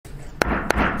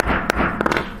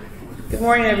Good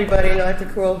morning, everybody. I'd like to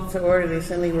call to order the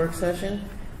Assembly work session.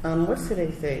 What's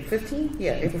today's date? 15th?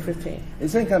 Yeah, April 15th.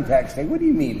 It's income tax day. What do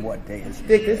you mean, what day is it?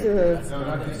 Dick, this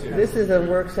is a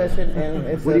work session, and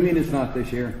it's What do you mean it's not this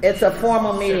year? It's a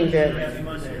formal meeting day.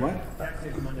 What?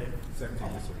 Monday.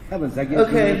 Heavens, I give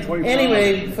Okay, you 24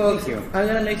 anyway, hours. folks, Thank you. I'm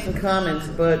going to make some comments,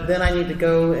 but then I need to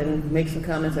go and make some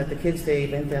comments at the Kids' Day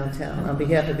event downtown on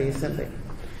behalf of the Assembly.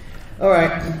 All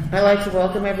right, I'd like to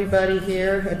welcome everybody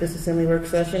here at this Assembly work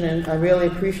session, and I really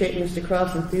appreciate Mr.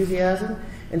 Croft's enthusiasm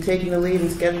in taking the lead in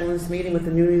scheduling this meeting with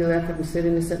the newly elected and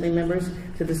sitting Assembly members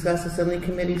to discuss Assembly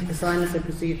Committee's assignments and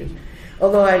procedures.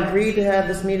 Although I agreed to have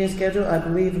this meeting scheduled, I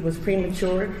believe it was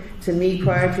premature to meet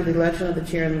prior to the election of the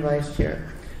chair and the vice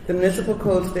chair. The municipal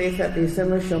code states that the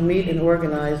Assembly shall meet and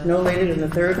organize no later than the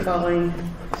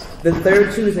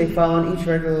third Tuesday following each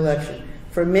regular election.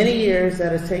 For many years,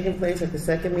 that has taken place at the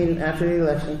second meeting after the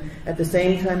election, at the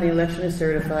same time the election is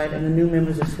certified and the new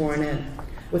members are sworn in.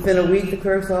 Within a week, the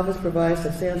clerk's office provides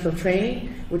substantial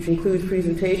training, which includes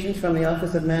presentations from the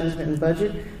Office of Management and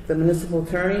Budget, the municipal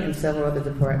attorney, and several other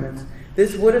departments.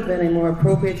 This would have been a more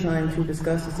appropriate time to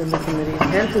discuss Assembly committees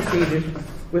and procedures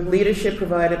with leadership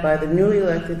provided by the newly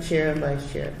elected chair and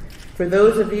vice chair. For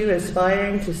those of you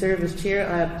aspiring to serve as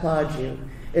chair, I applaud you.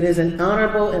 It is an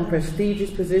honorable and prestigious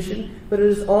position, but it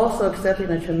is also accepting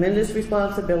a tremendous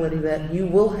responsibility that you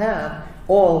will have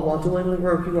all while doing the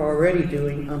work you are already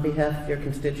doing on behalf of your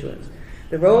constituents.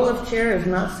 The role of chair is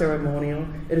not ceremonial.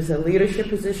 It is a leadership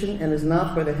position and is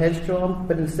not for the headstrong,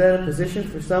 but instead a position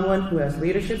for someone who has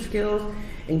leadership skills,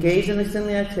 engaged in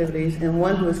assembly activities, and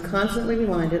one who is constantly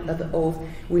reminded of the oath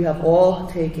we have all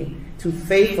taken to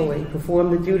faithfully perform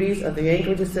the duties of the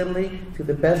Anchorage Assembly to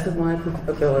the best of my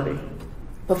ability.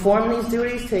 Performing these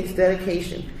duties takes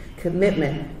dedication,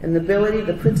 commitment, and the ability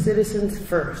to put citizens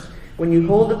first. When you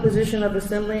hold the position of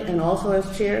assembly and also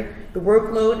as chair, the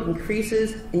workload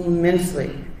increases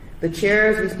immensely. The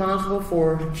chair is responsible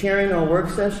for chairing all work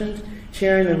sessions,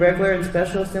 chairing the regular and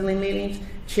special assembly meetings,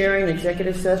 chairing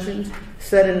executive sessions,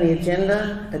 setting the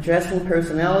agenda, addressing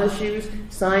personnel issues,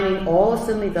 signing all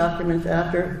assembly documents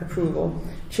after approval,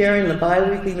 chairing the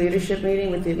bi-weekly leadership meeting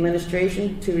with the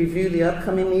administration to review the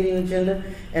upcoming meeting agenda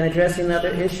and addressing other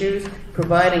issues,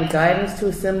 providing guidance to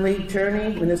assembly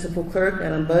attorney, municipal clerk,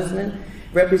 and ombudsman,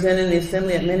 representing the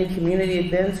assembly at many community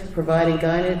events, providing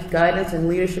guidance and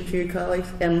leadership to your colleagues,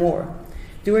 and more.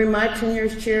 During my tenure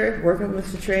as chair, working with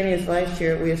Mr. Traney as vice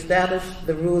chair, we established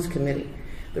the Rules Committee.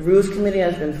 The Rules Committee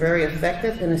has been very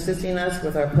effective in assisting us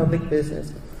with our public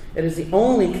business. It is the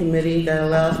only committee that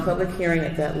allows public hearing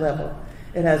at that level.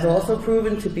 It has also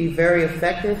proven to be very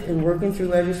effective in working through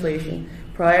legislation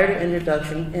prior to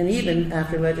introduction and even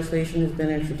after legislation has been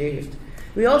introduced.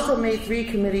 We also made 3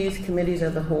 committees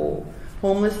of the whole: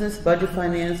 Homelessness, Budget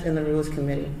Finance, and the Rules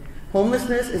Committee.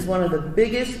 Homelessness is one of the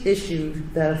biggest issues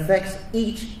that affects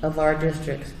each of our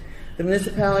districts. The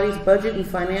municipality's budget and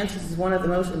finances is one of the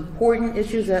most important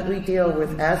issues that we deal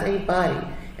with as a body,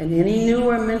 and any new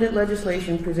or amended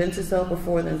legislation presents itself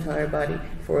before the entire body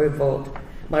for a vote.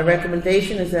 My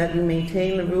recommendation is that you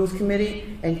maintain the Rules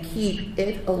Committee and keep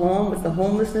it along with the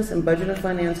Homelessness and Budget and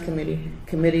Finance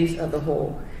committees of the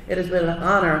whole. It has been an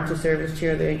honor to serve as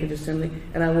chair of the Anchorage Assembly,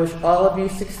 and I wish all of you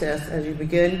success as you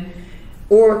begin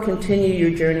or continue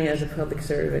your journey as a public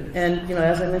servant. And,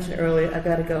 as I mentioned earlier, I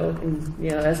got to go and,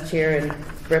 as chair and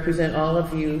represent all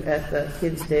of you at the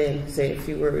Kids' Day and say a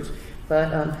few words.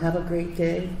 But have a great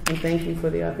day, and thank you for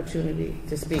the opportunity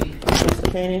to speak.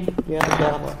 Mr. Traney, you have the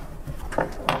gavel.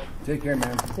 Take care,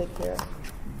 man. Take care.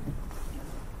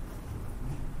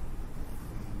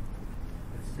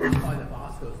 Buy the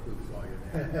Bosco scoops while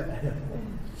you're there.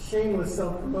 Shameless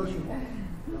self-promotion.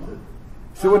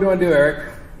 So what do you want to do,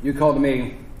 Eric? You called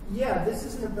me. Yeah, this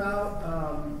isn't about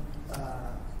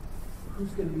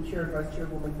who's going to be chair or vice chair.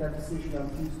 We'll make that decision on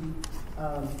Tuesday.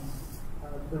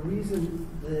 The reason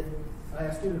that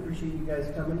I still appreciate you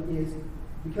guys coming is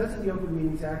because of the Open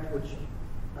Meetings Act, which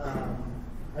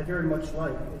I very much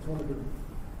like. It's one of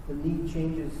the neat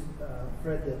changes,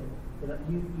 Fred, that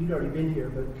you'd already been here,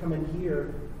 but coming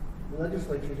here, the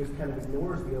legislature just kind of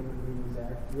ignores the Open Meetings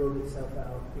Act,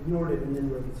 ignored it and then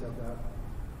wrote itself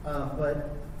out. But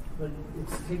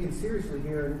it's taken seriously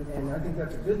here, and I think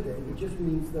that's a good thing. It just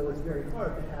means, though, it's very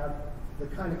hard to have the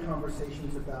kind of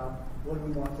conversations about what do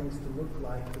we want things to look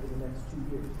like over the next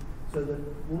 2 years. So that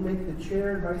we'll make the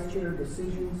chair and vice chair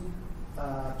decisions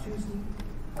Tuesday.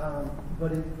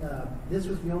 But this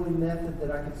was the only method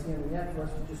that I could see in the act for us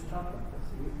to just talk about this.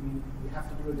 You have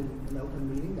to do it in an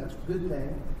open meeting. That's a good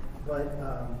thing.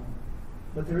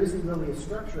 But there isn't really a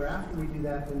structure. After we do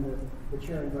that, then the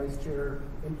chair and vice chair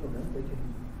implement. They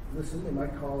can listen. They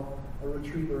might call a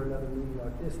retreat or another meeting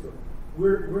like this, but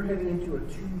we're heading into a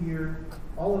 2-year.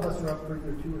 All of us are up for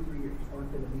either 2 or 3 years.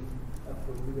 Aren't going to be up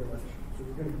for re-election, so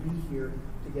we're going to be here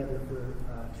together for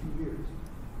 2 years.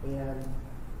 And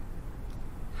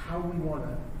how we want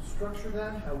to structure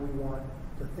that, how we want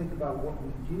to think about what we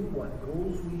do, what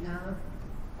goals we have,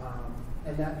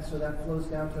 and that flows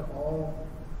down to all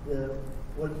the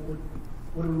what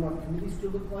do we want committees to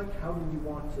look like? How do we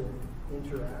want to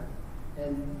interact?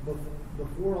 And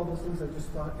before all those things, I just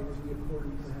thought it would be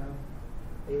important to have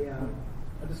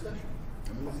a discussion.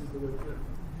 And this is the way to do it.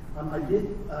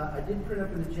 I did print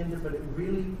up an agenda, but it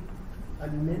really, I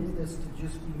meant this to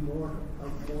just be more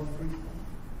frequent.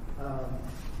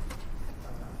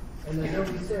 And as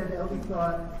Elby said, Elby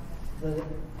thought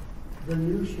the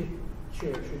new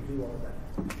chair should do all that.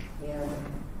 And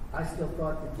I still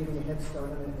thought that giving a head start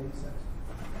on it made sense.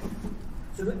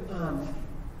 So that,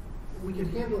 we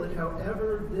can handle it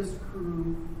however this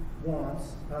crew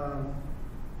wants,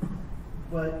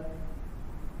 but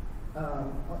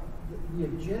the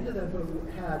agenda that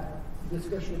we had,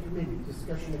 discussion of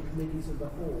committees as a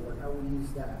whole, and how we use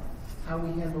that, how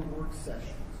we handle work sessions.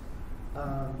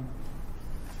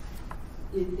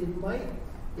 It might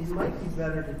be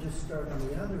better to just start on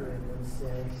the other end and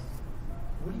say,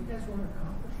 what do you guys want to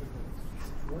accomplish with this?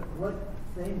 What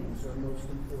things are most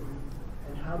important,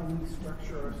 and how do we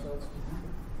structure ourselves to do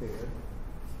it? Hey, Ed,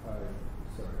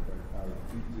 sorry, but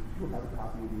did you have a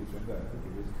copy of the agenda? I think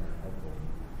it is kind of helpful.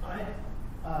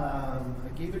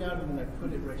 I gave it out and I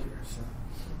put it right here. So.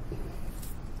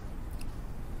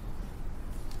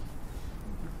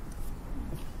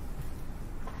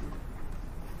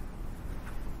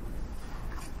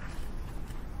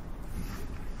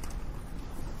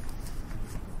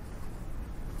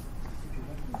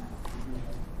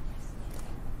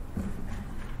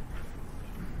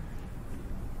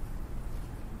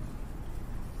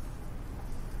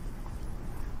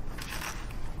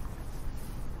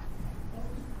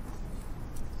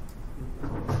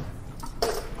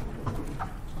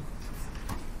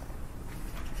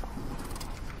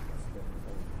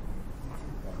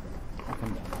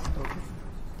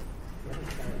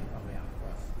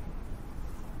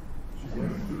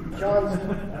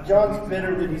 John's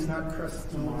bitter that he's not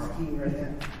crusting skiing right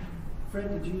now. Fred,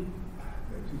 did you?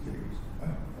 Two things. I'd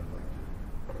like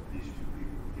to these two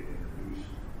people get introduced,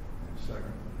 and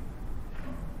secondly,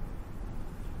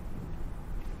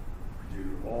 do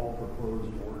all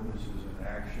proposed ordinances and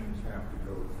actions have to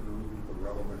go through the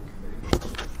relevant committee?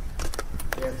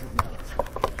 Yes.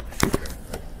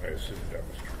 I assume that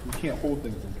was true. You can't hold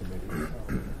things in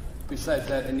committee. Besides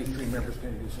that, any 3 members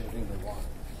can do anything they want.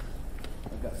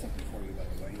 I've got something for you, by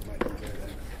the way. You might enjoy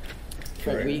that.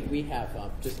 Fred, we have,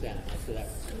 just to answer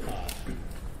that,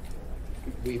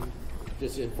 we've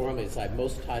just informally decided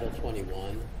most Title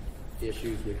 21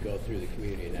 issues would go through the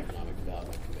Community and Economic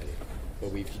Development Committee.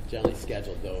 But we've generally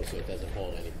scheduled those so it doesn't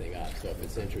hold anything up. So if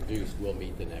it's introduced, we'll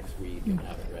meet the next week and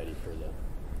have it ready for the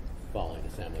following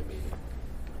Assembly meeting.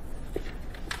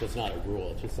 So it's not a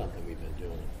rule, it's just something we've been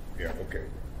doing. Yeah, okay.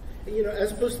 You know,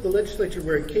 as opposed to the legislature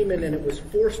where it came in and it was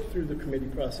forced through the committee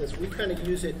process, we kind of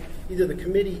use it, either the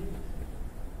committee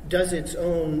does its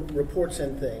own reports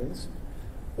and things,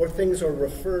 or things are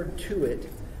referred to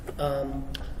it,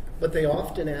 but they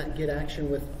often get action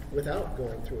without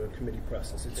going through a committee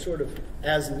process. It's sort of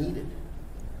as needed.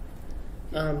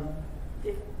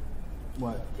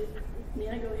 What? May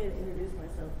I go ahead and introduce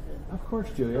myself? Of course,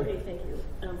 Julia. Okay, thank you.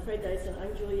 Fred Dyson,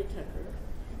 I'm Julia Tucker.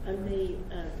 I'm the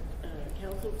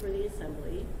counsel for the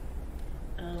Assembly.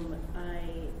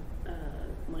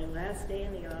 My last day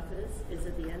in the office is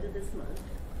at the end of this month.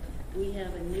 We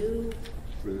have a new...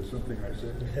 Was there something I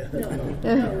said?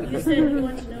 No, you said you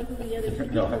want to know who the other two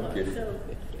people I'm are. kidding.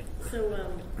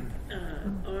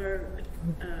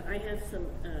 I have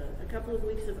a couple of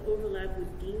weeks of overlap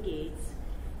with Dean Gates,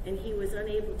 and he was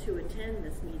unable to attend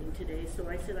this meeting today, so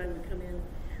I said I would come in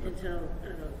until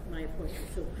my appointment.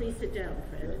 So please sit down,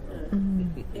 Fred.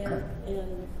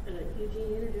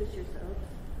 Eugene, introduce yourself.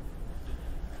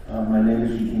 My name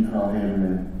is Eugene Callahan,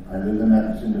 and I live in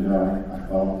Atkinson Valley. I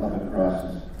follow public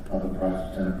process. Public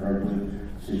process done appropriately.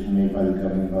 Decision made by the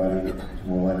governing body to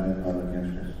more likely the public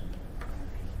interest.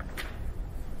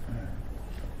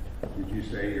 Did you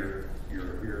say you're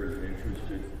here as an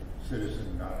interested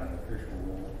citizen, not an official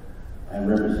role? I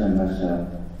represent myself.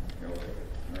 Okay.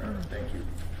 All right. Thank you.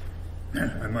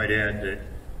 I might add that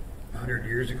 100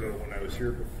 years ago, when I was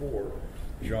here before,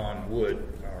 John Wood,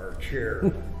 our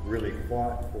chair, really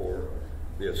fought for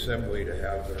the Assembly to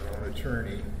have their own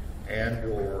attorney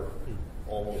and/or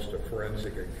almost a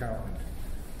forensic accountant,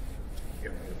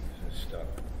 and stuff.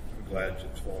 glad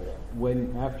it's fall off.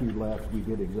 When, after you left, we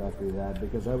did exactly that,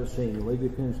 because I was seeing legal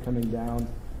opinions coming down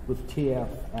with TF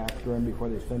after them before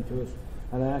they sent to us.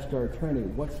 And I asked our attorney,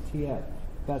 what's TF?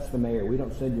 That's the mayor. We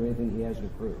don't send you anything he hasn't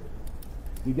approved.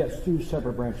 You got two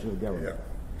separate branches of government.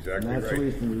 Yeah, exactly And that's right. the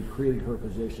reason we created her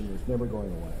position. It's never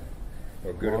going away.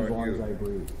 Well, good As on long you. as I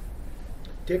breathe.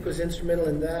 Dick was instrumental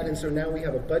in that, and so now we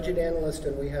have a budget analyst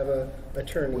and we have a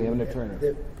attorney. We have an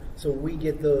attorney. So we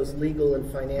get those legal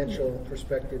and financial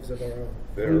perspectives of our own.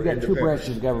 Better We've got two independence.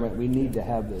 branches of government. We need to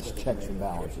have this checks and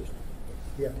balances.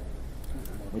 Yeah.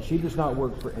 And she does not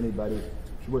work for anybody.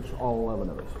 She works for all 11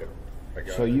 of us. I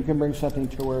got So it. you can bring something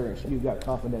to her, and you've got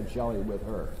confidentiality with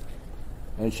her.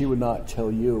 And she would not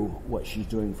tell you what she's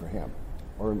doing for him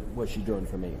or what she's doing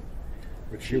for me.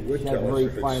 But she She'd would have a tell us very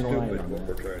if it's fine line stupid on what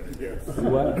that. we're trying to do.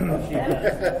 What?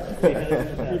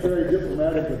 Be very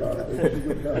diplomatic about it. It's a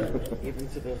good time. Even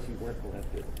to those who weren't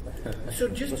elected. So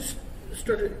just to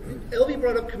start, LV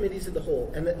brought up committees of the whole,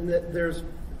 and that there's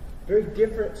very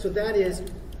different, so that is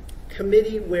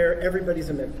committee where everybody's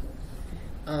a member.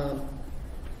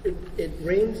 It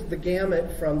ranges the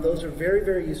gamut from those are very,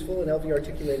 very useful, and LV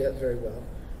articulated that very well,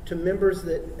 to members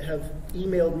that have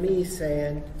emailed me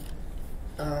saying,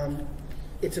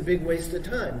 it's a big waste of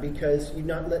time because you're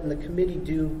not letting the committee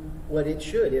do what it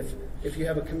should. If you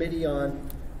have a committee on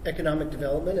economic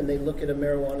development and they look at a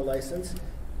marijuana license,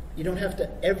 you don't have to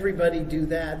everybody do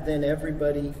that, then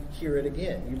everybody hear it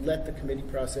again. You let the committee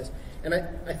process. And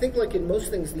I think like in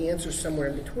most things, the answer's somewhere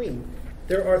in between.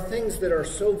 There are things that are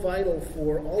so vital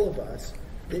for all of us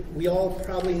that we all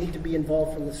probably need to be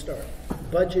involved from the start.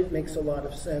 Budget makes a lot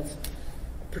of sense,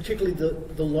 particularly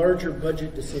the larger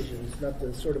budget decisions, not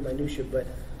the sort of minutia, but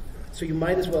so you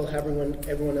might as well have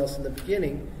everyone else in the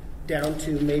beginning, down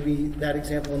to maybe that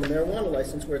example in the marijuana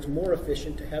license where it's more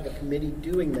efficient to have a committee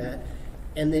doing that,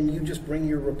 and then you just bring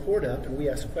your report up and we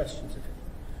ask questions of it.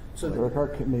 So Our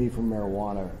committee for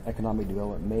marijuana economic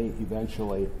development may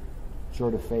eventually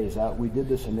sort of phase out. We did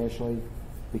this initially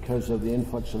because of the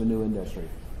influx of a new industry.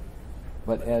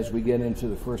 But as we get into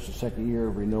the first or second year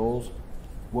of renewals,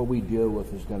 what we deal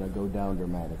with is going to go down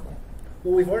dramatically.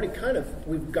 well, we've already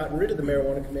we've gotten rid of the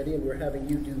marijuana committee and we're having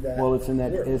you do that. Well, it's in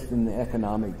that work. it's in the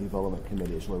economic development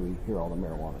committee is where we hear all the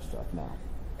marijuana stuff now.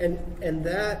 And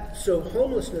that, so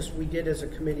homelessness we did as a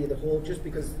committee of the whole, just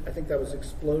because I think that was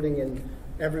exploding and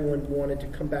everyone wanted to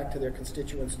come back to their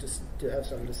constituents to have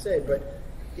something to say, but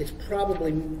it's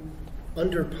probably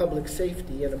under public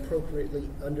safety and appropriately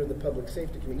under the public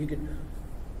safety committee. You could,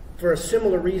 for a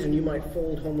similar reason, you might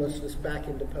fold homelessness back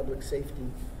into public safety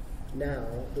now,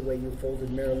 the way you folded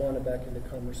marijuana back into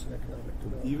commerce and economic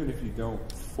development. Even if you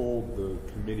don't fold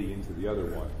the committee into the other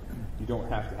one, you don't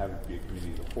have to have it be a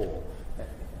committee of the whole.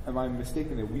 Am I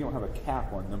mistaken that we don't have a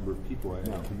cap on number of people in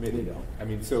a committee? we don't. I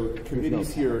mean, so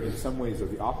committees here in some ways are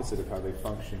the opposite of how they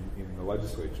function in the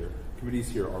legislature. Committees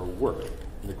here are work.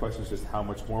 And the question is just how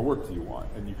much more work do you want?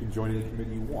 And you can join any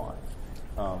committee you want.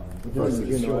 Because, I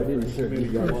didn't say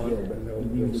you guys did,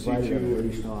 but you divided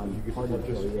it based on party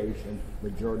affiliation,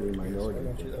 majority and minority.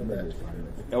 committee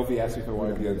assignments. LV asked me if I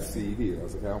wanted to be on the CED. I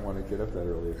was like, I don't want to get up that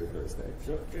early every Thursday.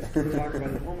 So just to talk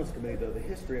about the homeless committee, though, the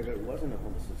history of it wasn't a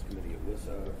homelessness committee. It was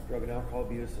drug and alcohol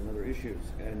abuse and other issues.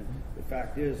 And the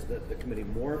fact is that the committee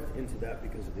morphed into that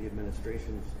because of the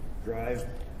administration's drive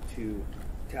to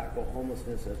tackle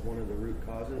homelessness as one of the root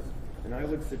causes. And I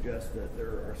would suggest that there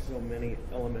are so many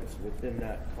elements within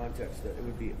that context that it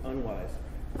would be unwise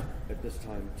at this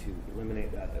time to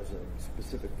eliminate that as a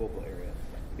specific focal area.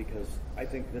 Because I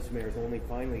think this mayor is only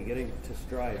finally getting to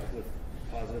stride with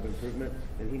positive improvement,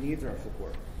 and he needs our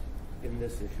support in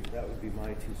this issue. That would be my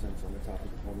 2 cents on the topic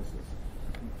of homelessness.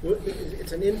 Well,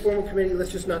 it's an informal committee.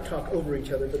 Let's just not talk over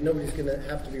each other, but nobody's going to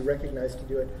have to be recognized to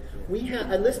do it.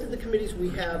 I listed the committees we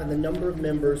have and the number of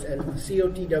members, and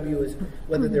COTW is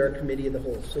whether they're a committee of the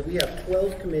whole. So we have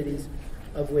 12 committees,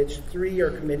 of which 3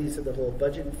 are committees of the whole: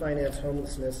 budget and finance,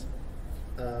 homelessness,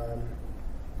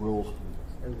 Rules.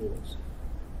 and rules.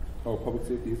 Oh, public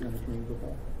safety isn't on the committee of the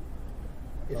whole?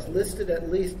 It's listed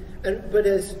at least, but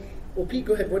as well, Pete,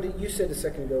 go ahead. What did you said a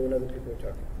second ago when other people were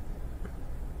talking?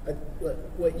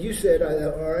 What you said,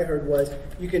 or I heard, was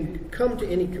you can come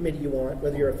to any committee you want,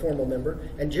 whether you're a formal member,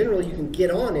 and generally you can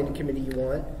get on any committee you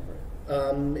want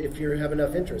if you have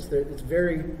enough interest. It's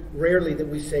very rarely that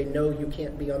we say, no, you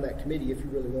can't be on that committee if you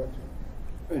really want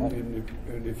to.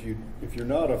 And if you're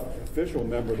not an official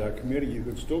member of that committee, you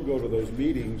can still go to those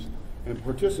meetings and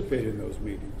participate in those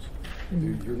meetings.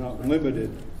 You're not limited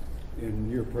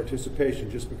in your participation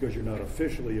just because you're not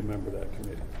officially a member of that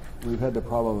committee. We've had the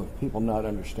problem of people not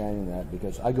understanding that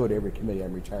because I go to every committee.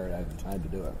 I'm retired. I have the time to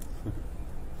do it.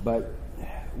 But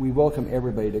we welcome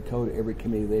everybody to go to every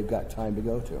committee they've got time to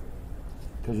go to,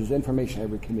 because there's information in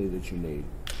every committee that you need.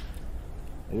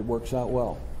 And it works out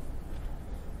well.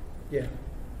 Yeah.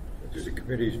 Do the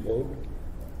committees vote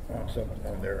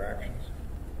on their actions?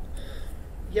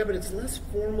 Yeah, but it's less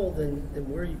formal than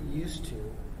we're used to.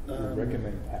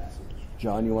 Recommend passage.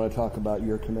 John, you want to talk about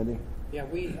your committee? Yeah,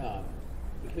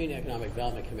 the Community Economic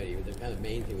Development Committee, the kind of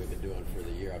main thing we've been doing for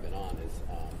the year I've been on is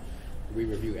we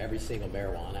review every single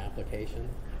marijuana application,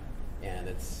 and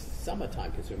it's somewhat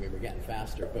time consuming. We're getting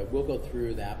faster, but we'll go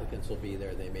through, the applicants will be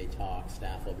there, they may talk,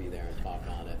 staff will be there and talk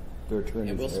on it.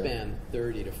 And we'll spend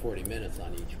 30 to 40 minutes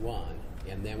on each one,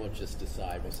 and then we'll just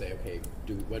decide, we'll say, okay,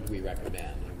 what do we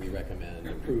recommend? And we recommend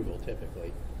approval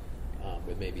typically,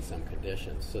 with maybe some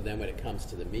conditions. So then when it comes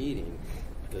to the meeting,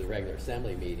 the regular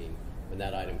assembly meeting, when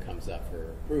that item comes up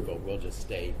for approval, we'll just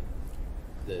state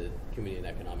the Community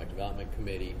and Economic Development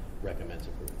Committee recommends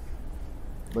approval.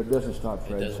 But it doesn't stop,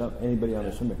 Fred. Anybody on the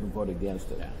assembly can vote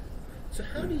against it. Yeah. So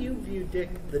how do you view, Dick,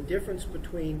 the difference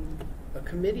between a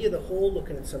committee of the whole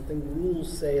looking at something,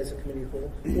 rules say as a committee of the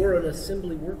whole, or an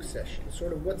assembly work session?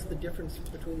 Sort of what's the difference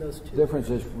between those two? The difference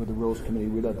is with the Rules Committee,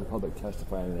 we let the public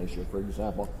testify on an issue. For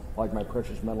example, like my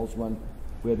precious metals one,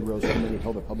 we had the Rules Committee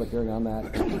hold a public hearing on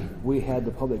that. We had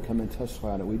the public come and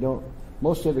testify on it. We don't,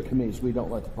 most other committees, we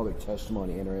don't let the public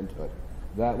testimony enter into it.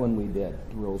 That one we did,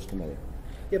 the Rules Committee.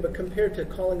 Yeah, but compared to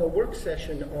calling a work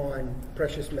session on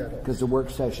precious metals. Because the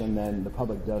work session, then the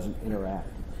public doesn't interact.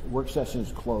 The work session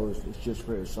is closed. It's just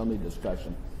for assembly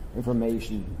discussion,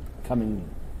 information coming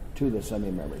to the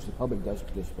assembly members. The public does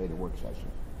participate in work session.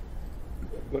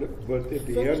 But at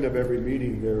the end of every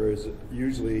meeting, there is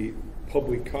usually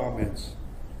public comments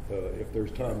if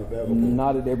there's time available.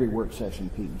 Not at every work session,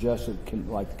 Pete. Just at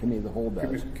like the committee of the whole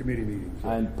does. Committee meetings.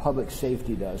 Yeah. And public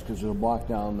safety does, because there's a block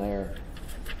down there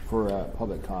for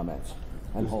public comments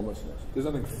and homelessness. There's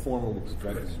nothing formal that's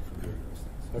preventing you from doing those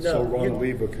things. That's No, so Ron you-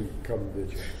 Leva can come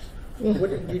visit.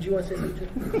 What, did you want to say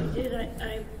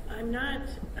something? I'm not,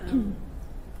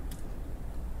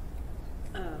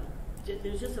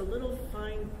 there's just a little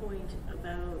fine point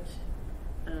about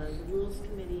the Rules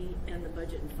Committee and the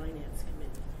Budget and Finance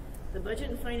Committee. The Budget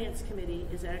and Finance Committee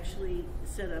is actually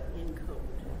set up in code.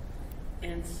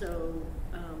 And so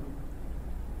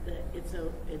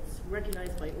it's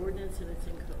recognized by ordinance and it's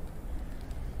in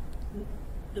code.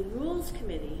 The Rules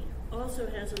Committee also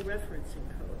has a reference in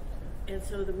code. And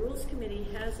so the Rules Committee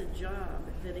has a job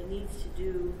that it needs to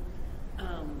do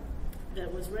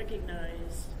that was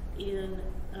recognized in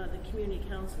the Community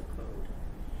Council Code.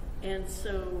 And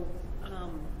so,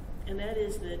 and that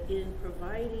is that in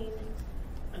providing,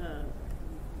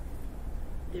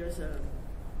 there's a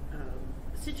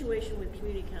situation with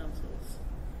community councils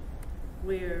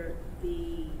where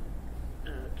the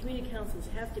community councils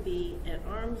have to be at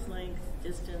arm's length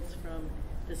distance from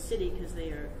the city because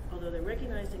they are, although they're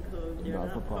recognized in code, they're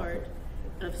not part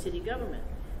of city government.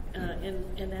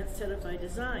 And that's set up by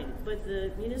design. But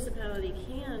the municipality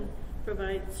can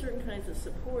provide certain kinds of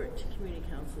support to community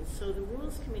councils. So the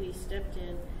Rules Committee stepped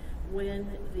in when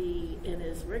and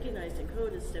is recognized in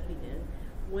code as stepping in,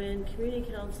 when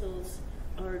community councils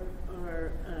are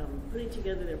putting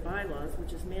together their bylaws,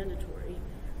 which is mandatory,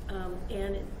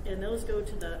 and those go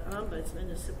to the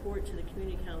ombudsman as support to the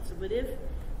community council. But if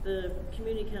the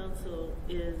community council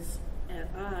is at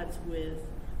odds with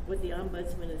what the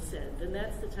ombudsman has said, then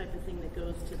that's the type of thing that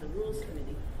goes to the Rules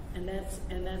Committee, and that's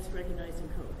recognized in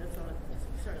code. That's all.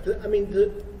 Sorry.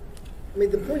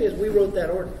 The point is we wrote that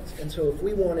ordinance, and so if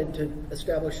we wanted to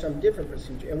establish some different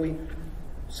procedure, and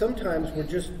sometimes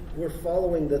we're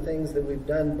following the things that we've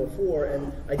done before,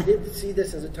 and I did see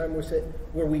this as a time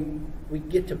where we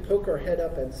get to poke our head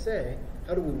up and say,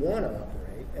 how do we want to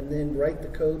operate, and then write the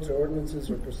codes or ordinances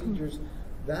or procedures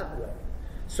that way.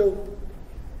 So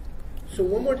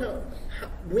one more time,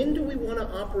 when do we want to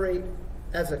operate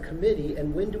as a committee,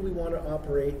 and when do we want to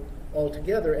operate all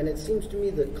together? And it seems to me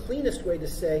the cleanest way to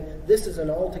say this is an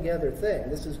all-together thing.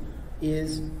 This is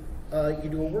you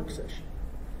do a work session.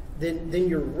 Then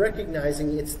you're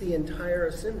recognizing it's the entire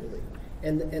assembly,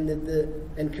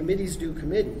 and committees do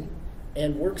committee,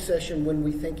 and work session when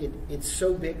we think it's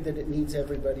so big that it needs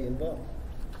everybody involved.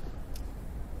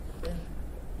 Yeah.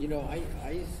 You know, I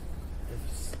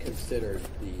considered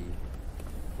the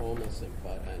homeless and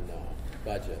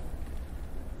budget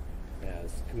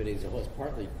as committees as a whole. It's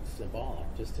partly symbolic,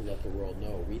 just to let the world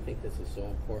know we think this is so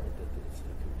important that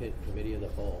it's a committee of the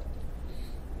whole.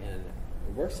 And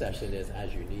the work session is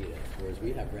as you need it, whereas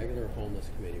we have regular homeless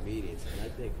committee meetings, and I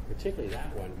think particularly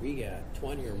that one, we get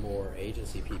 20 or more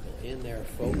agency people in there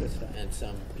focused, and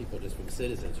some people just from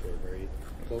citizens who are very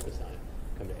focused on it.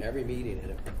 come to every meeting,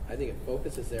 and I think it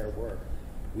focuses their work.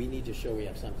 We need to show we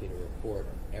have something to report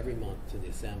every month to the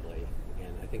assembly,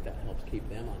 and I think that helps keep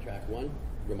them on track. One,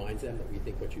 reminds them that we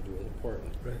think what you do is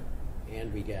important, Right.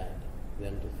 and we get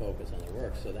them to focus on their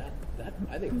work. So that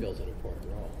I think fills an important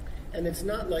role. And it's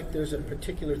not like there's a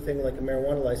particular thing like a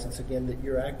marijuana license, again, that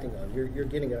you're acting on. You're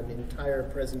getting an entire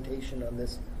presentation on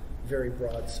this very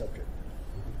broad subject.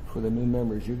 For the new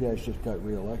members, you guys just got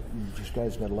reelected. You just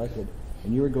guys got elected,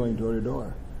 and you were going door to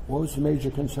door. What was the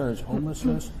major concerns?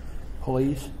 Homelessness,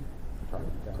 police,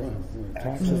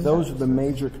 taxes. Those are the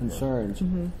major concerns,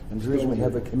 and the reason we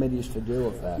have the committees to deal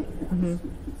with that.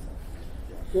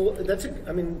 Well,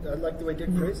 I like the way Dick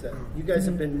phrased that. You guys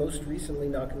have been most recently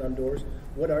knocking on doors.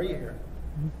 What are you hearing?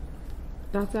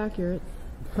 That's accurate.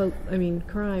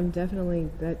 Crime, definitely,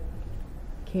 that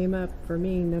came up for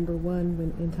me, number one,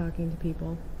 when in talking to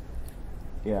people.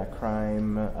 Yeah,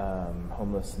 crime,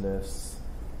 homelessness,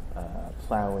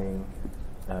 plowing,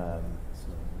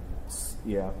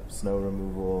 snow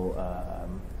removal,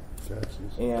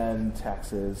 Taxes. and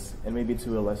taxes, and maybe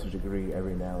to a lesser degree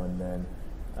every now and then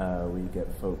we get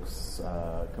folks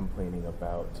complaining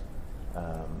about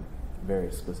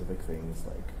very specific things,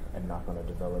 like I knock on a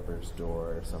developer's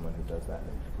door or someone who does that and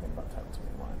they complain about Title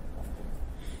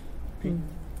 21.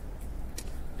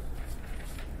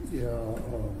 Yeah,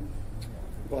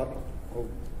 a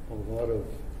lot of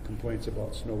complaints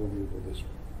about snow removal this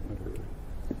winter,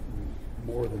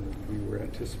 more than we were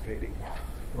anticipating.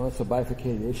 Well, it's a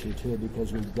bifurcated issue too,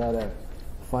 because we've got to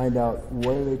find out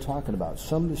what are they talking about.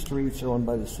 Some of the streets are owned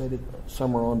by the city,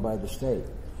 some are owned by the state.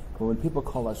 But when people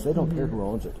call us, they don't care who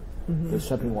owns it. They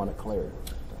simply want it cleared.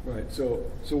 Right. So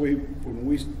when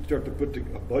we start to put a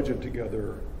budget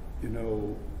together,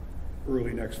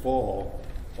 early next fall,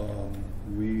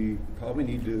 we probably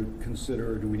need to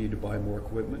consider: do we need to buy more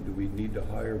equipment? Do we need to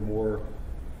hire more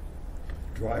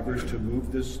drivers to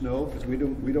move this snow? Because we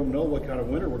don't know what kind of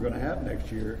winter we're going to have next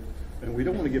year, and we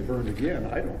don't want to get burned again.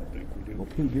 I don't think we do. Well,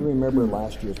 Pete, do you remember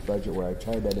last year's budget where I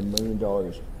tried that $1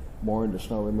 million more into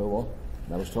snow removal?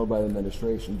 And I was told by the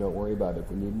administration, don't worry about it. If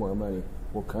we need more money,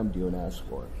 we'll come to you and ask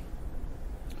for it.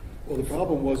 Well, the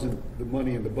problem wasn't the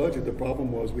money in the budget. The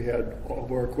problem was we had all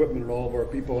of our equipment and all of our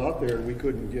people out there, and we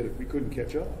couldn't get it. We couldn't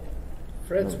catch up.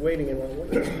 Fred's waiting in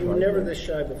line. You were never this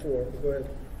shy before. Go ahead.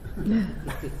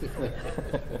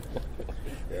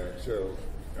 Yeah, so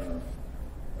I'm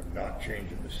not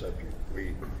changing the subject.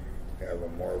 We have a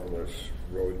marvelous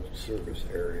road service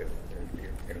area,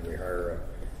 and we hire a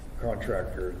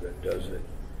contractor that does it.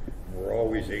 We're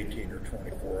always 18 or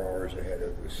 24 hours ahead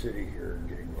of the city here and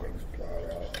getting things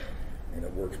plowed out, and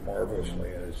it works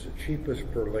marvelously. And it's the cheapest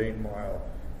per lane mile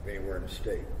anywhere in the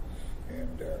state.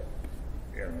 And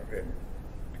and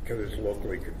because it's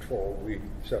locally controlled, we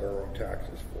set our own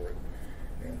taxes for it.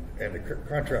 And the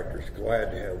contractor's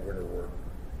glad to have winter work,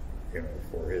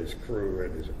 for his crew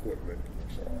and his equipment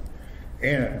and so on.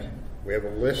 And we have a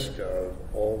list of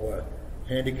all the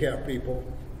handicapped people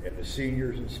and the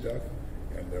seniors and stuff,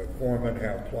 and the foremen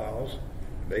have plows.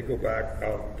 They go back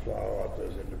out and plow out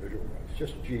those individual ones. It's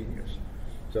just genius.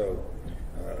 So,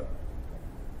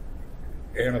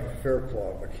 Anna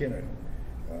Fairclough McKinnon,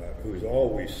 who's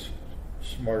always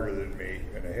smarter than me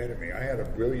and ahead of me, I had a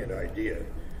brilliant idea.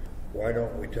 Why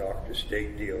don't we talk to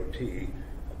state DOT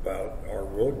about our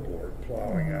road board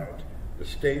plowing out the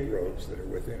state roads that are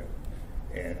within it?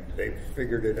 And they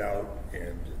figured it out,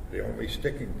 and the only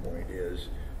sticking point is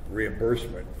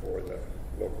reimbursement for the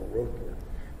local road board.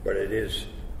 But it is,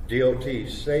 DOT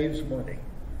saves money,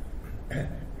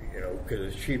 because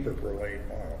it's cheaper per lane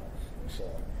mile and so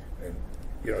on. And,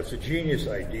 it's a genius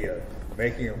idea,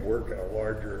 making it work in a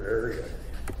larger area,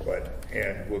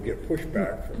 and we'll get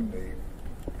pushback from the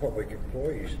public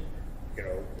employees,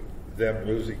 them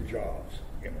losing jobs,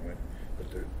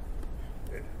 but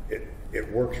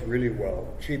it works really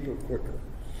well, cheaper, quicker.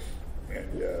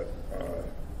 And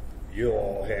you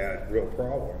all had real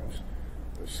problems.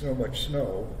 There's so much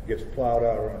snow gets plowed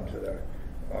out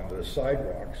onto the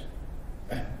sidewalks,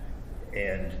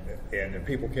 and the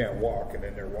people can't walk, and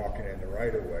then they're walking in the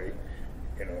right of way,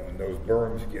 and those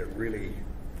berms get really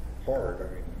hard.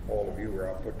 I mean, all of you were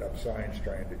out putting up signs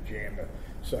trying to jam a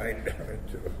sign down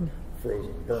into a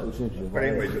frozen berm. But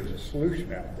anyways, there's a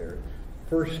solution out there.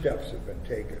 First steps have been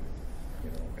taken,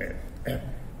 and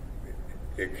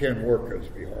it can work as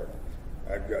be hard.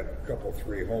 I've got a couple,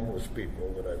 3 homeless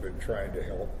people that I've been trying to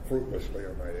help fruitlessly,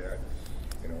 I might add,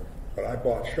 but I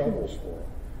bought shovels for them,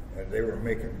 and they were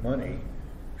making money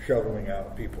shoveling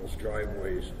out people's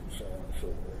driveways and so on and so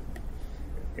forth.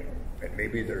 And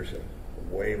maybe there's a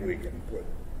way we can put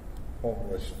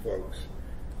homeless folks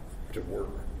to work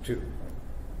too.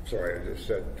 Sorry, I just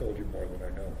told you more than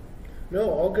I know. No,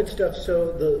 all good stuff.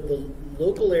 So the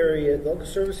local area, local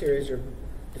service areas are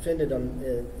defended on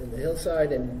in the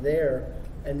hillside and there,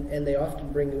 and they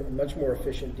often bring a much more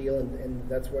efficient deal, and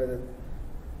that's why the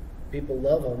people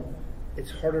love them.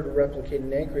 It's harder to replicate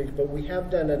in Anchorage, but we have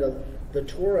done the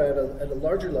tour at a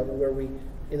larger level where we,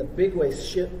 in a big way,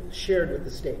 shared with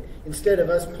the state. Instead of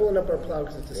us pulling up our plow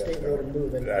because it's a state road and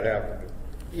moving. That happened.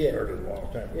 Yeah. Started a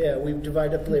long time ago. Yeah, we've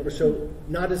divided up labor, so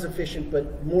not as efficient,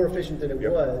 but more efficient than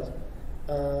it was.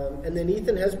 And then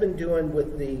Ethan has been doing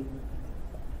with the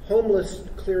homeless,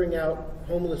 clearing out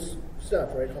homeless stuff,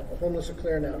 right? Homeless are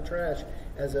clearing out trash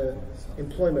as a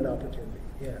employment opportunity.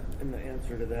 Yeah. And the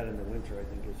answer to that in the winter, I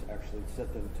think, is actually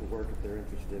set them to work if they're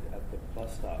interested at the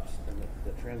bus stops and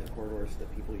the transit corridors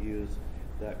that people use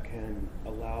that can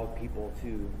allow people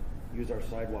to use our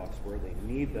sidewalks where they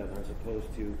need them, as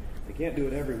opposed to, they can't do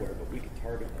it everywhere, but we can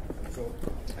target them. And so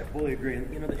I fully agree.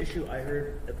 And the issue I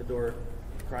heard at the door,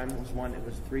 crime was one. It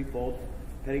was threefold: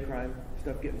 petty crime,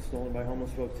 stuff getting stolen by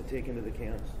homeless folks to take into the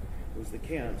camps. It was the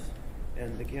camps,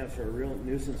 and the camps are a real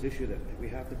nuisance issue that we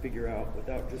have to figure out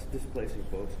without just displacing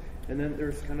folks. And then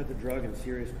there's kind of the drug and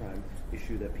serious crime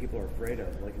issue that people are afraid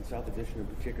of, like in South Addition in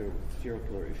particular, with serial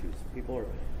killer issues. People are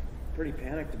pretty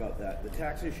panicked about that. The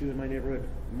tax issue in my neighborhood,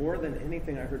 more than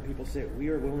anything, I heard people say, we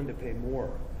are willing to pay more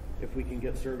if we can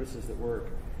get services that work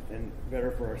and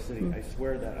better for our city. I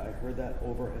swear that. I heard that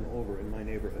over and over in my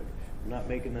neighborhood. I'm not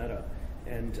making that up.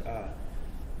 And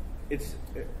it's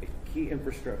key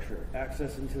infrastructure.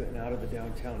 Access into and out of the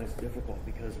downtown is difficult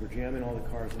because we're jamming all the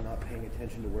cars and not paying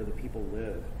attention to where the people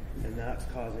live. And that's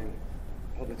causing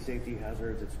public safety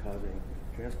hazards. It's causing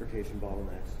transportation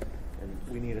bottlenecks. And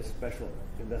we need a special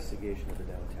investigation of the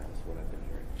downtown is what I've been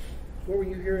hearing. What were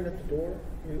you hearing at the door?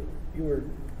 You were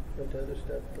into other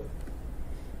stuff, but...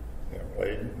 Yeah, well,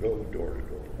 I didn't go door to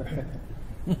door.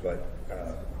 But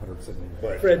 100%.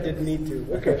 But Fred didn't need to.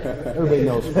 Okay. Everybody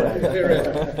knows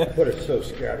Fred. But it's so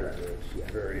scattered that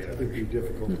it's very It would be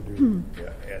difficult to do.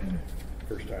 Yeah, and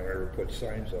first time I ever put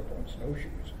signs up on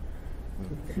snowshoes.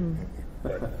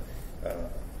 But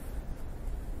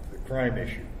the crime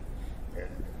issue, and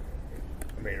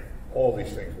I mean, all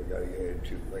these things we got to get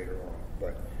into later on,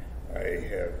 but I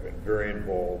have been very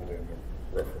involved in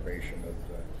the reformation of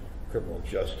the criminal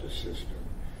justice system,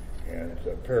 and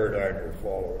the paradigm you're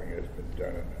following has been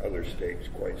done in other states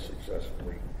quite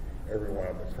successfully. Every one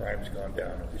of the crimes gone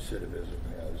down and recidivism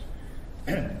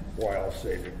has, while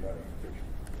saving money,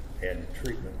 and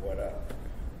treatment went up.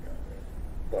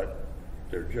 But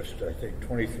there are just, I think,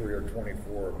 23 or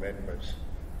 24 amendments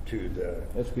to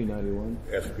the SB 91.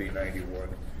 SB 91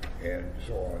 and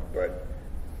so on. But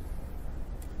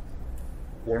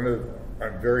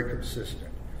I'm very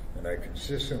consistent, and I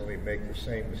consistently make the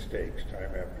same mistakes time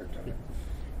after time.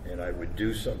 And I would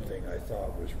do something I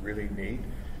thought was really neat,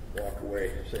 walk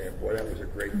away saying, boy, that was a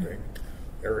great thing.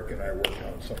 Eric and I worked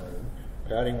on some of them,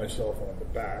 patting myself on the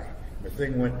back. The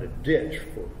thing went in the ditch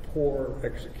for poor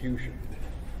execution.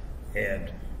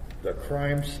 And the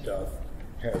crime stuff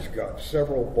has got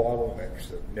several bottlenecks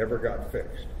that never got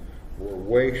fixed. We're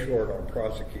way short on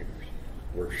prosecutors.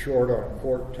 We're short on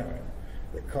court time.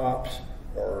 The cops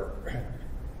are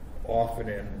often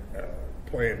in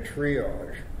playing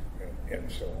triage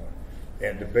and so on.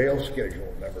 And the bail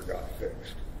schedule never got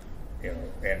fixed.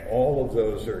 And all of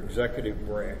those are executive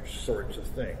branch sorts of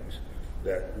things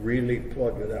that really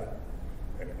plug it up.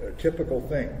 And a typical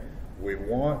thing, we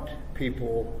want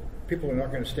people are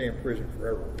not going to stay in prison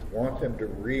forever. We want them to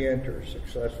re-enter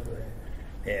successfully.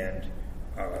 And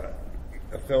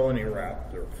a felony rap,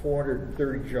 there are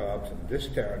 430 jobs in this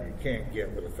town you can't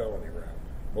get with a felony rap.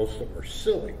 Most of them are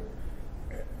silly,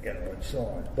 and so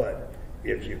on. But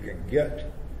if you can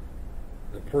get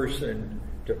the person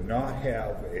to not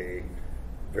have a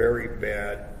very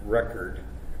bad record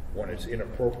when it's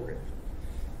inappropriate.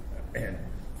 And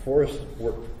Forrest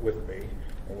worked with me,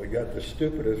 and we got the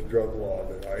stupidest drug law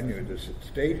that I knew this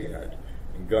state had,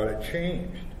 and got it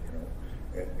changed,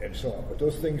 and so on. But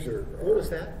those things are... What was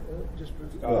that? Just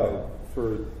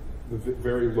for the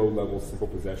very low level simple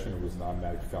possession, it was an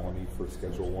automatic felony for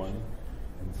Schedule 1,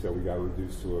 and so we got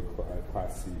reduced to a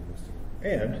Class C misdemeanor.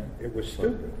 And it was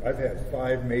stupid. I've had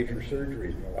 5 major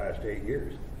surgeries in the last 8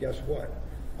 years. Guess what?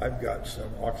 I've got some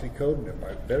oxycodone in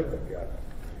my medical cabinet,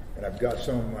 and I've got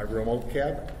some in my remote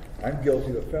cabinet. I'm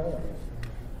guilty of felony.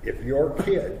 If your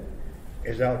kid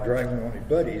is out driving with his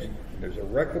buddies, and there's a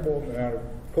wreckable amount of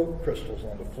Coke crystals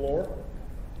on the floor,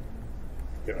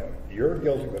 you're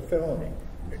guilty of a felony.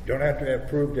 You don't have to have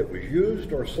proved it was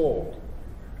used or sold.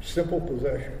 Simple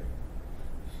possession.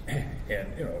 And,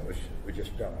 it was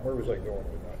just dumb. Where was I going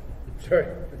with that? Sorry,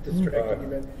 distracted you,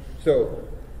 man. So,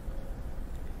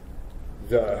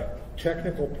 the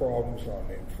technical problems on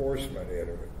the enforcement, in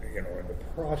the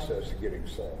process of getting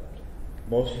solved.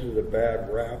 Most of the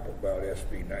bad rap about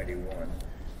SB 91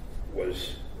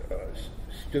 was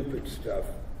stupid stuff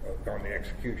on the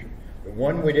execution. The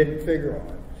one we didn't figure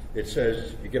on, it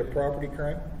says you get a property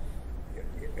crime,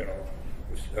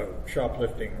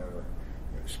 shoplifting or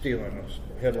stealing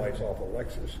headlights off a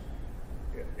Lexus.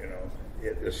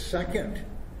 The second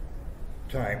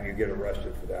time you get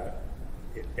arrested for that,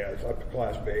 it's up to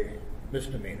Class B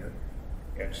misdemeanor,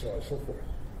 and so on and so forth.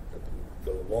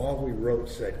 The law we wrote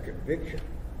said conviction.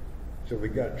 So we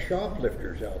got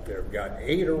shoplifters out there, got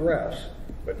 8 arrests,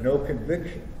 but no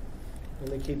conviction. And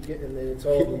they keep getting, and it's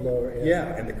all the lower.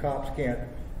 Yeah, and the cops can't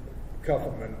cuff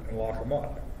them and lock them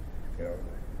up.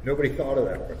 Nobody thought of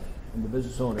that one. And the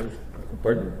business owners,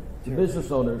 Pardon? the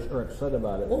business owners are upset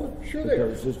about it. Oh, sure they are.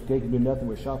 Because they can do nothing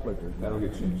with shoplifters. That'll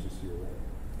get changed this year.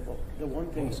 Well, the one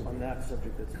thing on that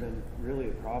subject that's been really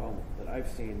a problem that I've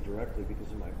seen directly because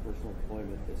of my personal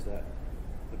employment is that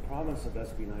the promise of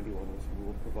SB 91 was we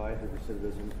will provide the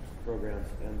recidivism programs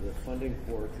and the funding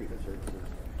for treatment services,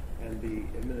 and the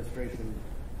administration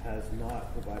has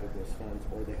not provided those funds,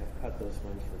 or they have cut those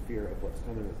funds for fear of what's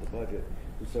coming with the budget.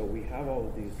 And so we have all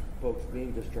of these folks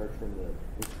being discharged from the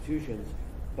institutions,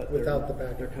 but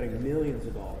they're cutting millions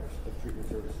of dollars of treatment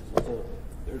services. And so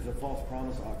there's a false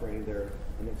promise operating there,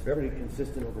 and it's pretty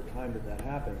consistent over time that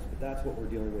happens, but that's what we're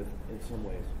dealing with in some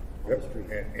ways on the street.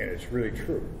 And it's really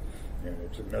true. And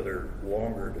it's another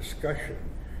longer discussion,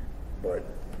 but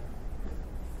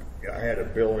I had a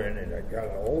bill in and I got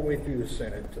it all the way through the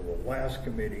Senate to the last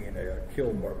committee, and I got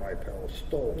killed by my pal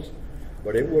Stoltz.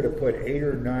 But it would have put 8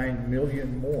 or 9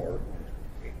 million more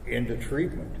into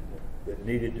treatment that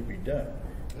needed to be done.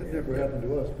 That never happened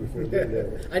to us before.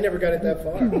 I never got it that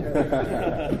far.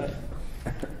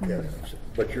 Yes,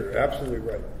 but you're absolutely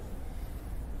right.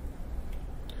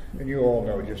 And you all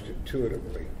know just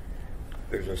intuitively,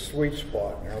 there's a sweet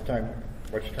spot in how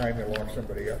much time you lock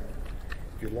somebody up.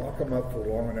 If you lock them up for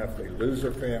long enough, they lose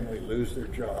their family, lose their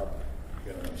job,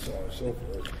 and so on and so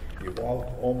forth. You've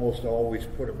almost always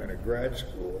put them in a grad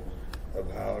school of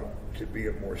how to be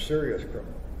a more serious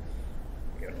criminal.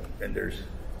 And there's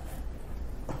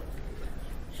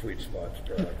sweet spots,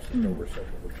 perhaps, and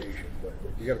oversimplification, but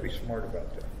you got to be smart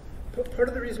about that. Part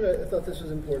of the reason I thought this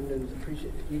was important and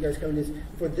appreciate you guys coming is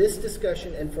for this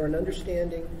discussion and for an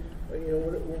understanding.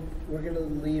 We're going to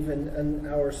leave in an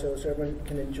hour or so everyone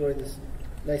can enjoy this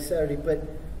nice Saturday. But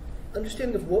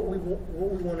understanding of what we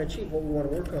want to achieve, what we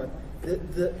want to work on.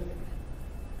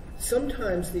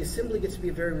 Sometimes the assembly gets to be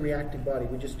a very reactive body.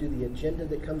 We just do the agenda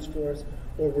that comes for us,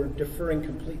 or we're deferring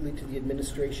completely to the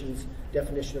administration's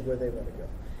definition of where they want to go.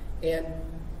 And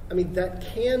I mean that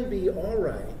can be all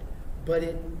right, but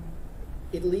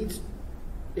it leads.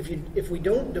 If we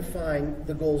don't define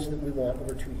the goals that we want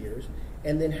over 2 years,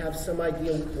 and then have some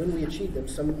idea when we achieve them,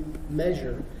 some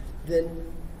measure, then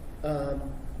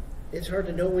it's hard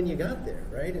to know when you got there,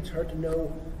 right? It's hard to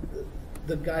know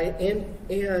the guy, and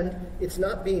it's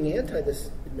not being anti this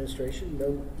administration.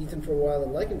 Know Ethan for a while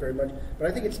and like him very much, but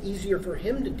I think it's easier for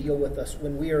him to deal with us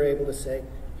when we are able to say,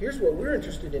 here's what we're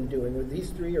interested in doing with these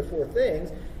 3 or 4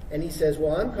 things, and he says,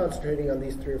 well, I'm concentrating on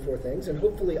these 3 or 4 things, and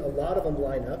hopefully a lot of them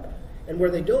line up, and where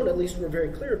they don't, at least we're very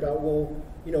clear about,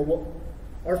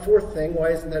 our 4th thing, why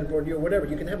isn't that important to you, or whatever.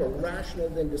 You can have a rational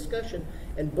then discussion,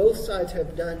 and both sides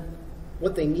have done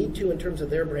what they need to in terms of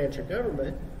their branch of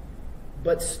government,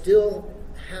 but still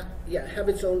have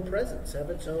its own presence,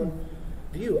 have its own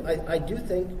view. I do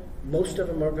think most of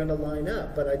them are going to line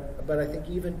up, but I think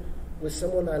even with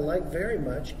someone I like very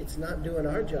much, it's not doing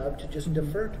our job to just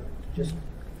defer to them, to just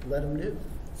let them do.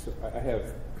 So I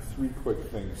have 3 quick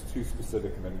things, 2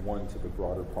 specific, and then 1 to the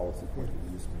broader policy point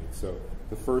that you just made. So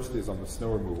the first is on the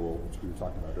snow removal, which we were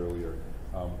talking about earlier.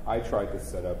 I tried to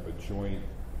set up a joint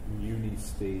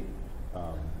uni-state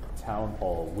town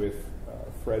hall with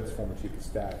Fred's former chief of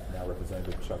staff, now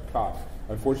Representative Chuck Cox.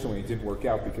 Unfortunately, it didn't work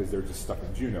out because they're just stuck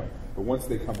in Juneau. But once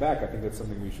they come back, I think that's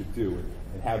something we should do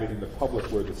and have it in the public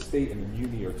where the state and the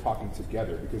uni are talking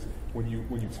together. Because when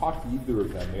you talk to either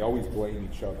of them, they always blame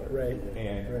each other. Right.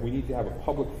 And we need to have a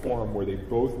public forum where they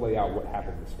both lay out what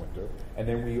happened this winter, and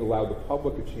then we allow the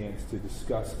public a chance to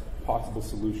discuss possible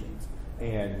solutions.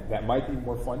 And that might be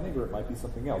more funding, or it might be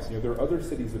something else. There are other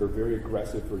cities that are very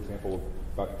aggressive, for example,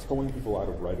 about towing people out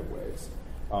of right-of-ways,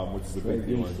 which is a big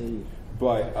deal.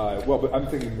 But I'm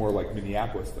thinking more like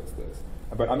Minneapolis does this.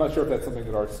 But I'm not sure if that's something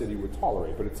that our city would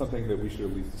tolerate, but it's something that we should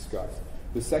at least discuss.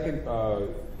 The second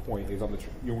point is on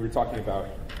we were talking about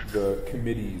the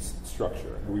committees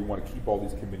structure. We want to keep all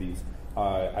these committees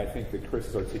I think that Chris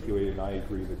has articulated, and I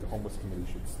agree, that the homeless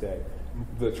committee should stay.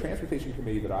 The transportation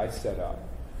committee that I set up,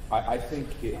 I think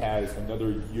it has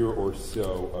another year or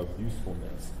so of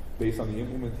usefulness based on the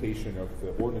implementation of the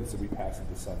ordinance that we passed in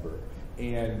December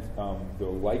and the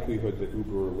likelihood that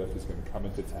Uber or Lyft is going to come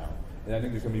into town. And I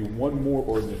think there's going to be one more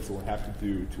ordinance that we'll have to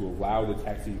do to allow the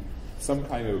taxi, some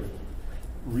kind of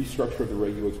restructure of the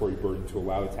regulatory burden to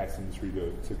allow the taxi industry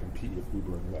to compete with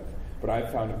Uber and Lyft. But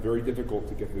I've found it very difficult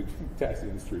to get the taxi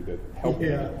industry to help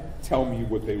me tell me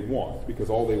what they want, because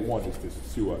all they want is to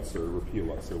sue us or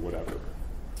repeal us or whatever.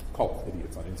 Call us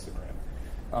idiots on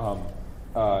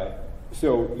Instagram.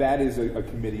 So that is a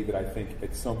committee that I think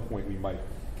at some point we might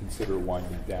consider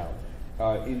winding down.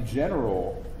 In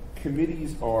general,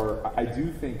 committees are, I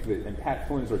do think that, and Pat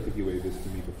Flynn has articulated this to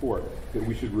me before, that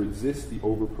we should resist the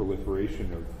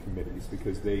over-proliferation of committees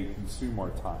because they consume our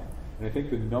time. And I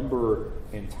think the number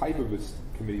and type of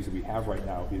committees that we have right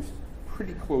now is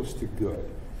pretty close to good.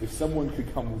 If someone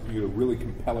could come with you a really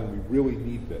compelling, we really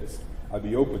need this, I'd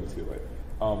be open to it.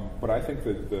 But I think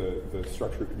that the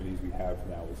structure of committees we have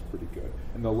now is pretty good.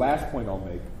 And the last point I'll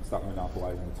make, stop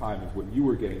monopolizing the time, is what you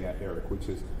were getting at, Eric, which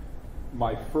is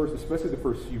especially the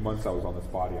first few months I was on this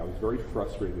body, I was very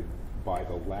frustrated by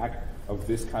the lack of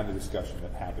this kind of discussion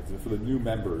that happens. And for the new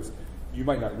members, you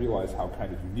might not realize how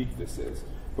kind of unique this is,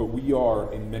 but we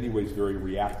are in many ways very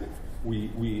reactive.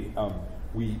 We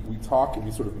talk and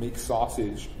we sort of make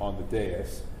sausage on the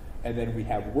dais, and then we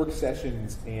have work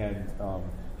sessions and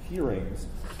hearings,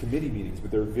 committee meetings,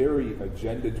 but they're very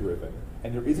agenda driven,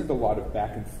 and there isn't a lot of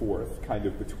back and forth kind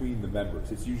of between the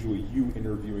members. It's usually you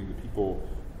interviewing the people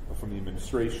from the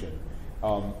administration,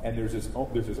 and there's this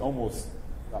almost,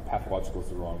 not pathological is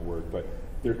the wrong word, but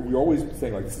we're always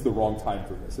saying, like, this is the wrong time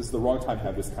for this. This is the wrong time to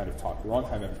have this kind of talk, the wrong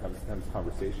time to have this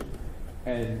conversation.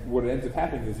 And what ends up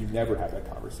happening is you never have that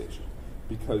conversation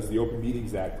because the Open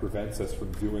Meetings Act prevents us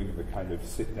from doing the kind of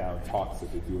sit-down talks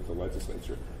that they do with the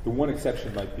legislature. The one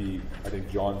exception might be, I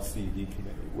think, John's C&D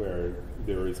committee, where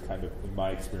there is kind of, in my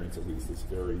experience at least, this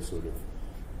very sort of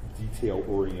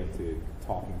detail-oriented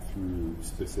talking through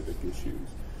specific issues.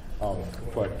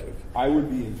 But I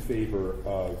would be in favor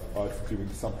of us doing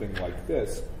something like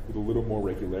this with a little more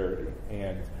regularity.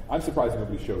 And I'm surprised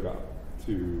nobody showed up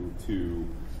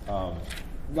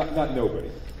not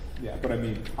nobody. Yeah, but I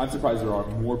mean, I'm surprised there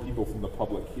aren't more people from the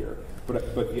public here.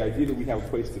 But the idea that we have a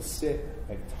place to sit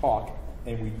and talk,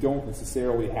 and we don't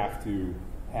necessarily have to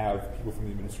have people from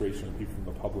the administration or people from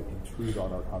the public intrude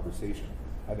on our conversation,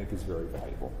 I think is very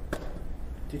valuable.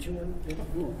 Did you want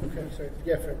to? Okay, sorry.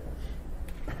 Yeah, Fred.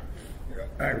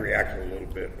 I react a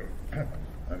little bit.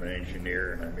 I'm an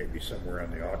engineer, and I may be somewhere on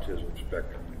the autism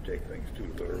spectrum and take things too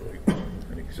literally,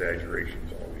 and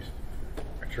exaggerations always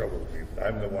trouble me. But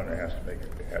I'm the one that has to make an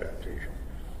adaptation.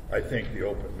 I think the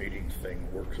open meetings thing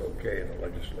works okay in the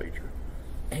legislature.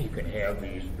 You can have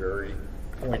these very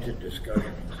pointed discussions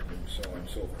and so on and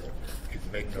so forth. You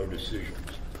can make no decisions,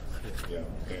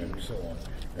 and so on.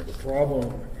 And the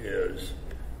problem is,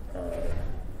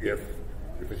 if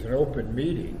it's an open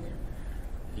meeting,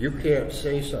 you can't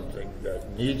say something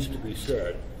that needs to be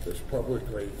said that's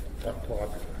publicly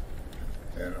unpopular,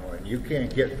 and you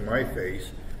can't get in my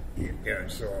face,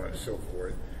 and so on and so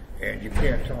forth, and you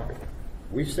can't talk about it.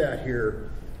 We sat here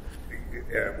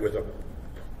with a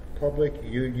public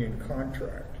union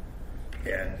contract,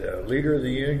 and the leader of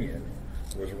the union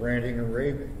was ranting and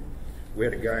raving. We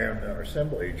had a guy on our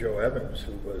assembly, Joe Evans,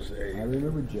 who was I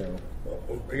remember Joe.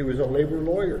 He was a labor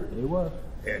lawyer. He was.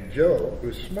 And Joe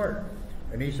was smart.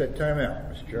 And he said, time out,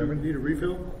 Mr. Chairman. Need a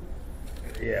refill?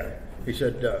 Yeah. He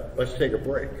said, let's take a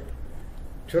break.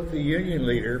 Took the union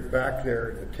leader back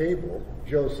there at the table.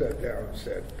 Joe sat down and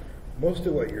said, most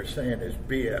of what you're saying is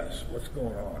BS. What's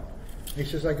going on? He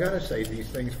says, I got to say these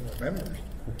things for the members.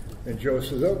 And Joe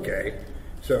says, okay,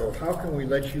 so how can we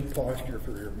let you posture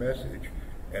for your message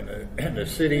and the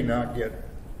city not get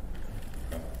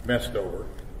messed over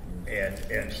and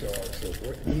so on and so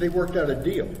forth? And they worked out a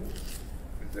deal.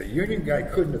 The union guy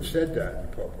couldn't have said that in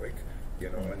public,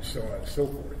 and so on and so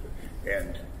forth.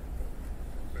 And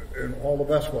all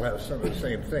of us will have some of the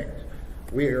same things.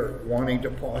 We are wanting to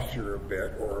posture a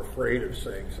bit or afraid of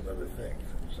saying some other things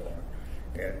and so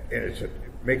on. And it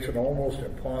makes it almost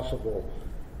impossible,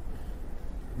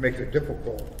 makes it a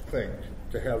difficult thing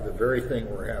to have the very thing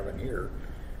we're having here.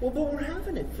 Well, but we're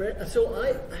having it, Fred. So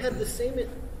I had the same,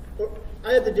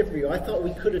 I had the different view. I thought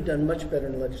we could have done much better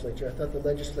in the legislature. I thought the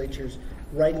legislature's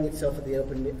writing itself out of the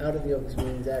Open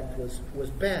Meetings Act was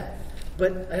bad.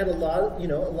 But I had a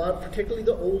lot, particularly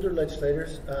the older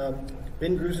legislators,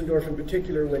 Ben Grusendorf in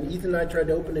particular, when Ethan and I tried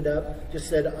to open it up, just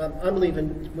said, I'm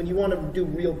leaving. When you want to do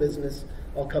real business,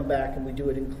 I'll come back, and we do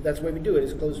it. That's the way we do it,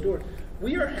 is closed doors.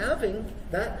 We are having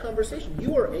that conversation.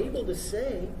 You are able to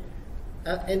say,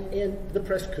 and the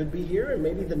press could be here, and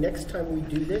maybe the next time we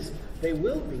do this, they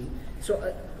will be.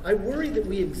 So I worry that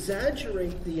we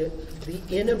exaggerate the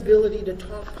inability to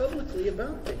talk publicly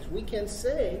about things. We can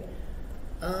say,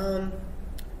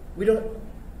 we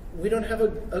don't have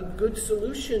a good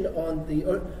solution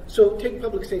on so take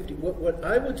public safety. What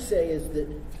I would say is that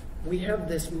we have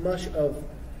this mush of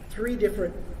 3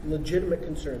 different legitimate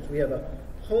concerns. We have a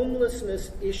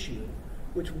homelessness issue,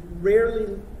 which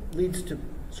rarely leads to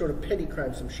sort of petty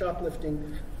crimes, some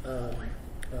shoplifting,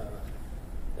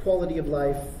 quality of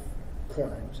life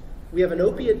crimes. We have an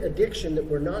opiate addiction that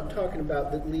we're not talking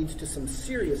about that leads to some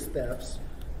serious thefts,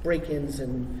 break-ins,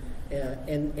 and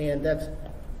that's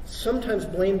sometimes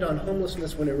blamed on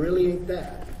homelessness when it really ain't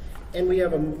that. And we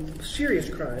have a serious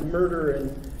crime, murder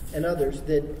and others,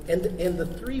 and the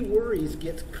 3 worries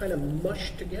get kind of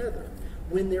mushed together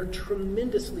when they're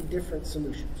tremendously different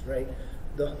solutions, right?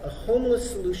 A homeless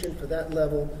solution for that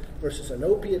level versus an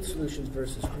opiate solution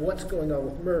versus what's going on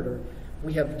with murder.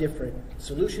 We have different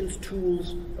solutions,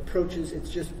 tools, approaches.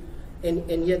 It's just,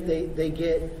 and yet they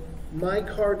get, my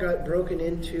car got broken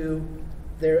into,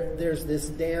 there's this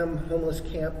damn homeless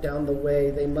camp down the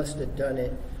way, they must have done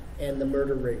it, and the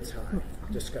murder rate's high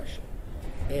discussion.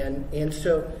 And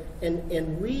so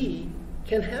we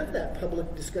can have that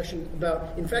public discussion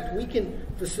about, in fact, we can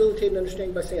facilitate an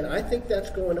understanding by saying, I think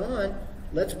that's going on,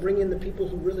 let's bring in the people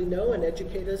who really know and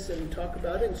educate us and talk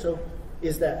about it. And so,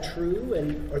 is that true,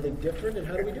 and are they different, and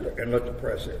how do we do it? And let the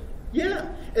press in. Yeah,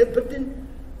 but then,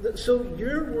 so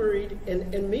you're worried,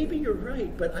 and maybe you're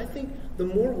right, but I think the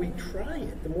more we try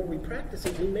it, the more we practice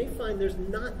it, we may find there's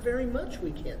not very much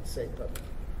we can't say publicly.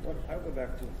 Well, I'll go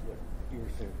back to what you were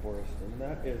saying, Forrest, and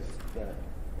that is that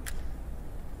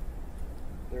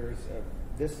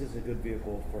this is a good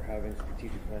vehicle for having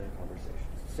strategic planning conversations.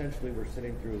 Essentially, we're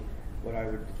sitting through what I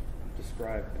would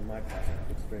describe in my past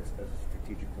experience as a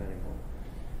strategic planning moment.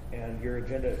 And your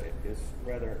agenda is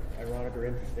rather ironic or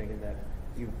interesting in that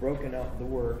you've broken out the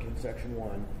work in section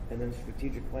 1 and then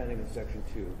strategic planning in section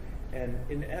 2. And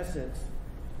in essence,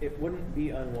 it wouldn't be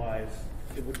unwise,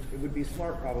 it would be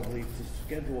smart probably to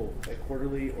schedule a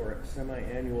quarterly or a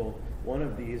semi-annual one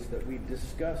of these that we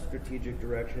discuss strategic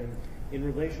direction in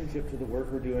relationship to the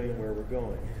work we're doing and where we're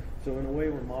going. So in a way,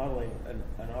 we're modeling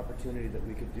an opportunity that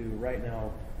we could do right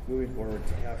now moving forward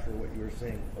to capture what you were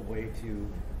saying, a way to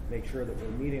make sure that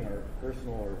we're meeting our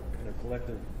personal or kind of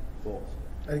collective goals.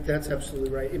 I think that's absolutely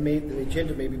right. The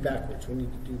agenda may be backwards. We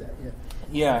need to do that. Yeah.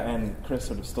 Yeah, and Chris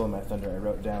sort of stole my thunder. I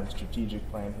wrote down strategic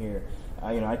plan here.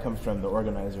 I come from the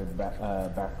organizer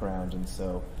background, and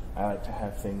so I like to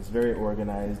have things very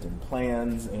organized and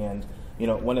plans. And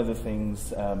one of the things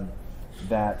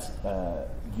that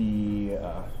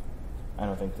I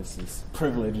don't think this is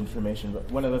privileged information, but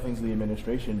one of the things the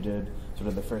administration did, sort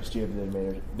of the first year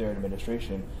of their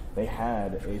administration, they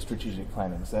had a strategic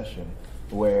planning session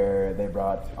where they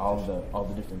brought all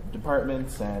the different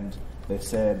departments, and they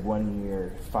said 1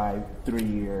 year, 5, 3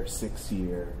 year, 6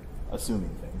 year, assuming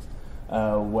things.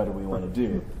 What do we want to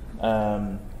do?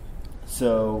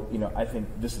 So I think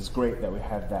this is great that we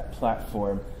have that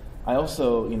platform. I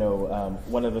also,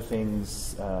 one of the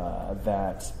things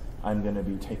that I'm going to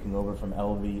be taking over from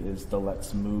LV is the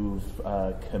Let's Move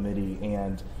committee,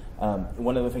 and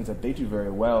one of the things that they do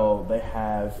very well, they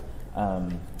have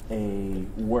a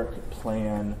work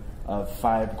plan of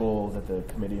 5 goals that the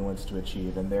committee wants to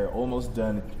achieve, and they're almost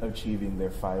done achieving their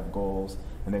 5 goals,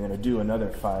 and they're going to do another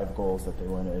 5 goals that they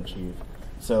want to achieve.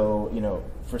 So,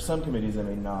 for some committees it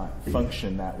may not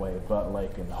function that way, but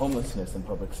like in homelessness and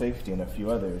public safety and a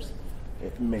few others,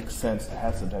 it makes sense to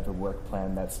have some type of work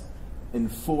plan that's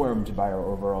informed by our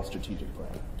overall strategic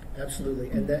plan. Absolutely,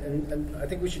 and I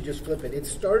think we should just flip it. It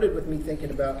started with me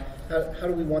thinking about how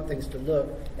do we want things to look,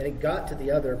 and it got to the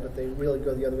other, but they really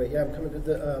go the other way. Yeah, I'm coming to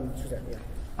the Suzanne. Yeah.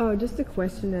 Oh, just a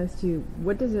question as to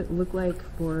what does it look like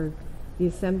for the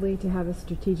assembly to have a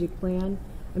strategic plan?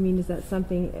 I mean, is that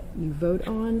something you vote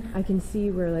on? I can see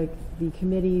where like the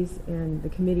committees and the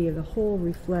committee of the whole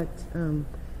reflect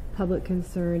public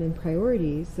concern and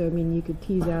priorities. So I mean, you could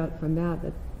tease out from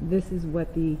that this is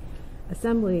what the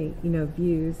assembly,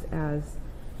 views as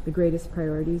the greatest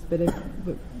priorities. But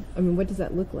what does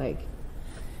that look like?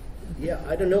 Yeah,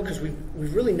 I don't know, because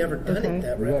we've really never done it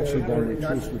that way. We've actually done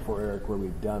retreats before, Eric, where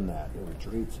we've done that.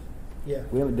 Retreats. Yeah.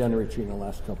 We haven't done a retreat in the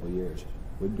last couple of years.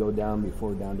 We'd go down to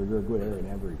a good area and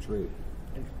have a retreat.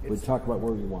 And we talk about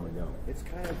where we want to go. It's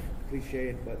kind of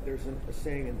cliched, but there's a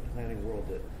saying in the planning world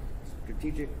that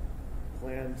strategic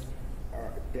plans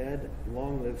are dead.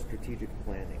 Long live strategic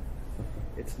planning.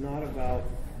 It's not about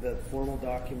the formal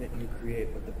document you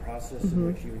create, but the process in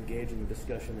which you engage in the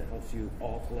discussion that helps you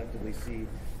all collectively see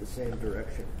the same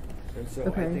direction. And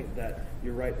so I think that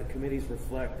you're right, the committees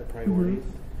reflect the priorities,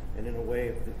 and in a way,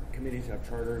 if the committees have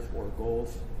charters or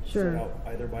goals set out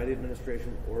either by the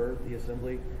administration or the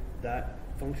assembly, that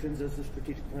functions as a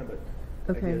strategic plan. But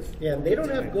yeah, and they don't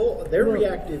have goal. They're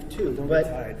reactive too,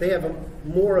 but they have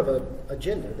more of a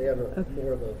agenda. They have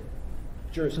more of a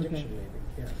jurisdiction, maybe.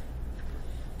 Yeah.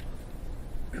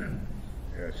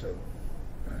 Yeah, so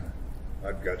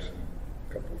I've got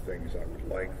a couple of things I would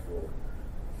like for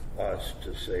us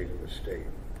to say to the state.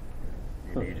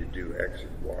 You need to do X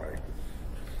and Y.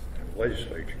 And the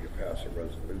legislature, you pass a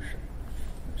resolution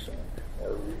and so on.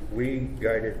 Are we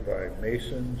guided by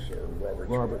Masons or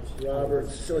Roberts?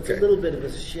 Roberts. So it's a little bit of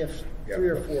a shift, 3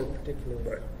 or 4 particularly.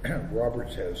 But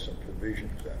Roberts has some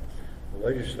provisions that the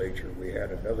legislature, we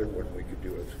had another one we could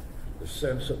do it, the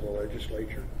sense of the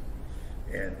legislature.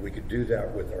 And we could do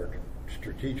that with our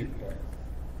strategic plan.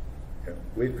 And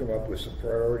we've come up with some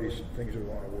priorities, some things we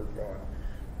want to work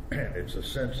on. And it's a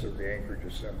sense of the Anchorage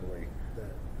Assembly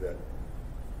that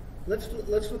Let's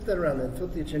flip that around then.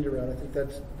 Flip the agenda around. I think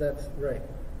that's right.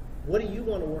 What do you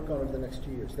want to work on over the next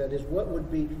 2 years? That is, what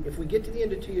would be, if we get to the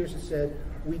end of 2 years and said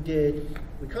we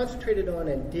concentrated on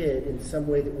and did in some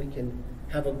way that we can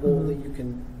have a goal that you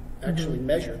can actually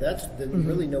measure. Then we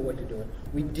really know what to do.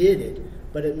 We did it,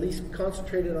 but at least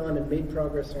concentrated on and made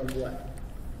progress on what?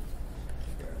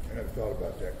 Yeah, and I've thought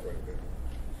about that quite a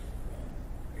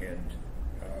bit. And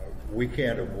we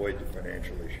can't avoid the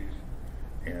financial issues.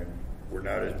 And we're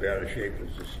not as bad a shape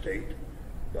as the state,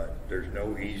 but there's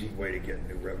no easy way to get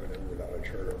new revenue without a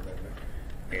charter amendment.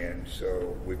 And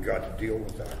so we've got to deal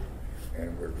with that.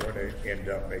 And we're going to end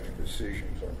up making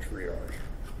decisions on triage.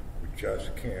 We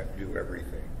just can't do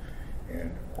everything.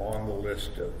 And on the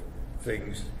list of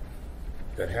things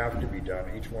that have to be done,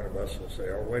 each one of us will say,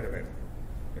 oh, wait a minute,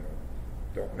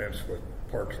 don't mess with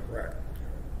Parks and Rec,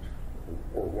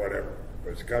 or whatever,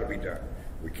 but it's got to be done.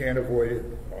 We can't avoid it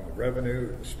on the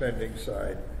revenue, the spending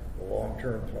side, the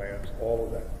long-term plans, all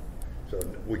of that. So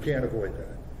we can't avoid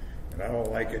that. And I don't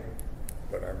like it,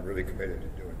 but I'm really committed to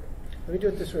doing it. Let me do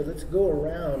it this way. Let's go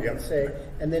around and say,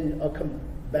 and then I'll come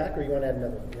back, or you want to add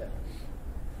another one?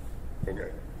 Yeah.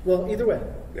 Okay. Well, either way.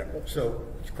 Yeah. So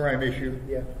it's a crime issue.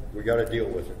 Yeah. We got to deal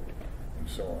with it, and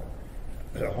so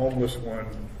on. The homeless one,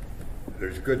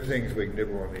 there's good things we can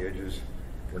nibble on the edges.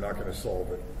 We're not going to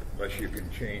solve it unless you can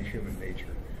change human nature,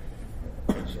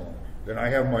 and so on. Then I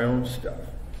have my own stuff.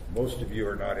 Most of you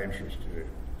are not interested in,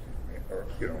 or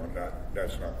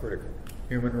that's not critical.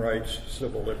 Human rights,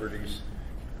 civil liberties,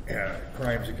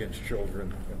 crimes against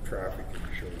children, and trafficking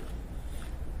children.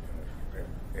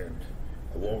 And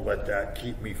I won't let that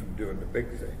keep me from doing the big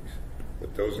things,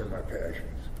 but those are my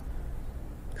passions.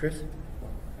 Chris?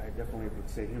 I definitely would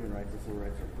say human rights and civil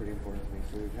rights are pretty important to me.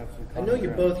 So we have some. I know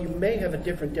you may have a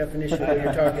different definition of what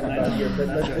you're talking about here, but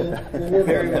we'll work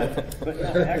very on well. But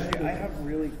actually, I have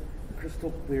really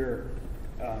crystal clear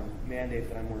mandate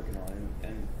that I'm working on,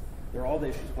 and they're all the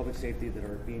issues of public safety that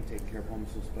are being taken care of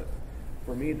homelessness. But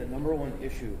for me, the number one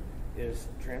issue is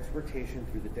transportation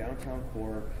through the downtown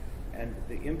core and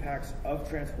the impacts of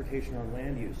transportation on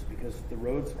land use, because the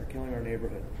roads are killing our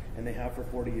neighborhood, and they have for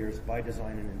 40 years by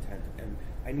design and intent. And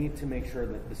I need to make sure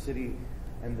that the city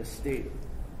and the state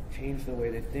change the way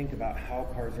they think about how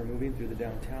cars are moving through the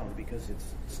downtown, because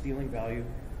it's stealing value,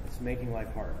 it's making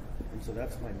life hard. And so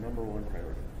that's my number one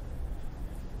priority.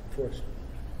 Of course.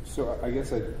 So I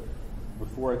guess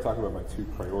before I talk about my 2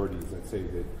 priorities, I'd say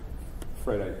that,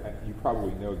 Fred, you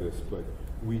probably know this, but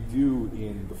we do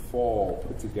in the fall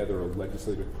put together a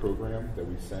legislative program that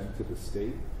we send to the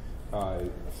state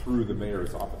through the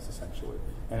mayor's office, essentially.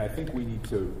 And I think we need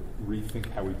to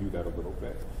rethink how we do that a little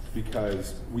bit,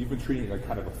 because we've been treating it like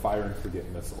kind of a fire and forget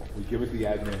missile. We give it the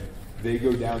admin, they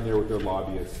go down there with their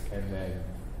lobbyists, and then,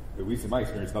 at least in my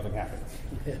experience, nothing happens.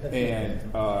 And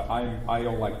I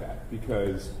don't like that,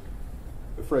 because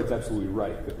Fred's absolutely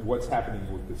right that what's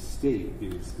happening with the state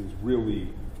is really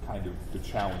kind of the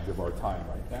challenge of our time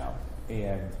right now,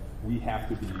 and we have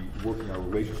to be working our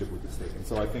relationship with the state. And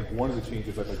so I think one of the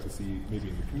changes I'd like to see maybe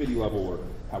in the committee level, or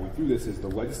how we do this, is the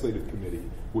legislative committee,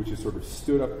 which has sort of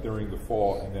stood up during the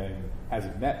fall and then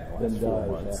hasn't met in the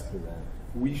last 4 months.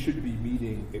 We should be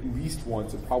meeting at least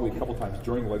once, and probably a couple times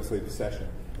during the legislative session,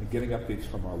 and getting updates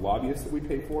from our lobbyists that we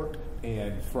pay for,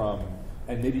 and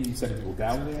maybe sending people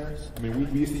down there. I mean,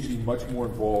 we just need to be much more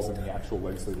involved in the actual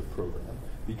legislative program.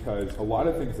 because a lot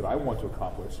of things that I want to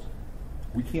accomplish,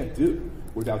 we can't do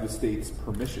without the state's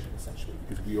permission, essentially,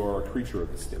 because we are a creature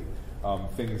of the state.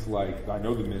 Things like, I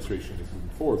know the administration is moving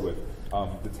forward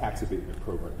with the tax abatement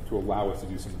program to allow us to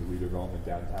do some of the redevelopment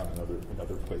downtown and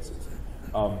other places.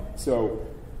 So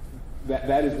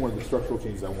that is one of the structural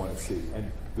changes I want to see.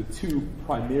 And the two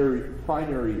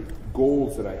primary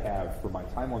goals that I have for my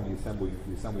time on the assembly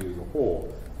as a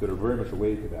whole that are very much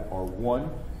related to that are, one,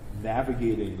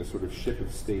 navigating the sort of ship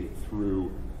of state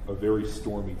through a very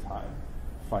stormy time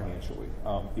financially.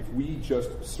 If we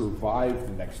just survive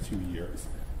the next 2 years,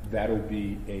 that'll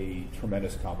be a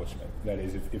tremendous accomplishment. That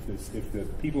is, if the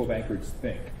people of Anchorage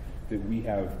think that we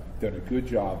have done a good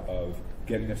job of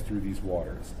getting us through these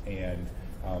waters, and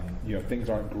things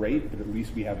aren't great, but at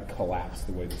least we haven't collapsed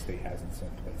the way the state has in some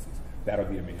places, that'll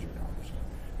be a major accomplishment.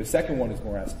 The second one is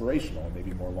more aspirational and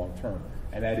maybe more long-term,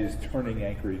 and that is turning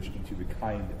Anchorage into the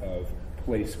kind of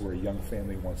place where a young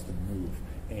family wants to move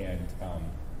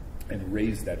and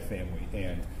raise that family,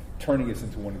 and turning us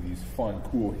into one of these fun,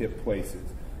 cool, hip places.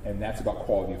 And that's about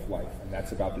quality of life, and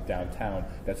that's about the downtown,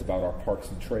 that's about our parks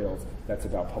and trails, that's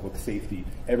about public safety.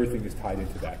 Everything is tied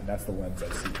into that, and that's the lens I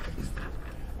see things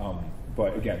through.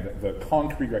 But again, the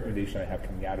concrete recommendation I have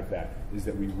coming out of that is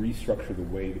that we restructure the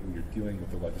way that we are dealing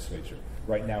with the legislature.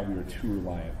 Right now, we are too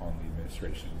reliant on the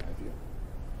administration, in my view.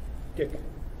 Dick.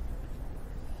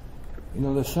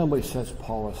 The Assembly sets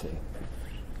policy,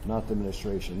 not the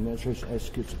administration. The administration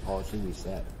executes the policy we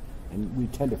set, and we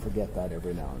tend to forget that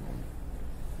every now and then.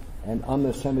 And on the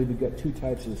Assembly, we've got two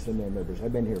types of Assembly members.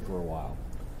 I've been here for a while.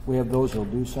 We have those that will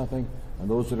do something, and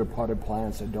those that are potted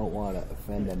plants that don't want to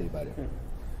offend anybody.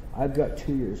 I've got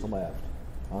 2 years left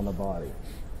on the body.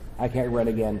 I can't run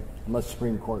again unless the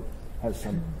Supreme Court has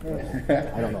some,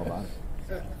 I don't know about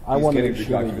it. I want to make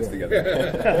sure we get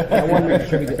I want to make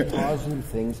sure we get positive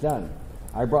things done.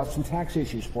 I brought some tax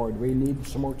issues forward. We need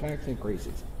some more tax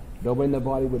increases. Nobody in the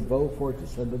body would vote for it to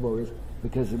send the voters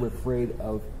because they were afraid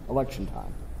of election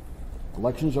time.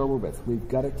 Election's over with. We've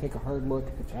got to take a hard look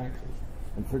at the taxes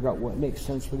and figure out what makes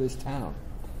sense for this town.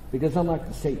 Because unlike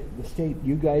the state,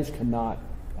 you guys cannot,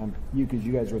 because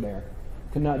you guys were there,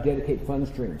 cannot dedicate fund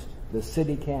streams. The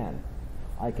city can.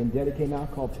 I can dedicate an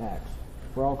alcohol tax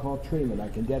for alcohol treatment. I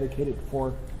can dedicate it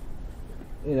for,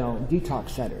 detox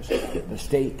centers. The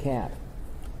state can't.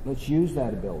 Let's use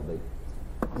that ability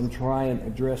and try and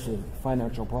address the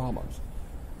financial problems.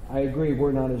 I agree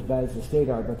we're not as bad as the state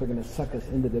are, but they're going to suck us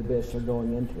into the abyss they're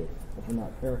going into if we're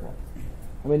not careful.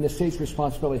 I mean, the state's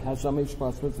responsibility has so many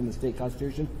responsibilities in the state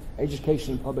constitution: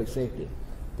 education and public safety.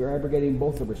 They're abrogating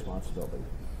both the responsibilities.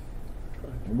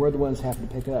 And we're the ones having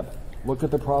to pick it up. Look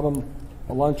at the problem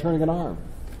along turning an arm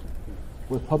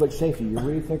with public safety. You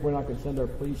really think we're not going to send our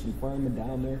police and firemen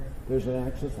down there? There's an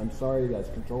accident. I'm sorry, that's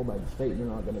controlled by the state and they're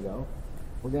not going to go.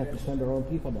 We're going to have to send our own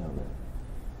people down there.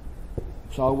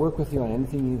 So I'll work with you on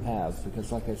anything you have,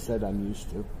 because like I said, I'm used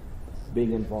to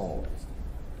being involved.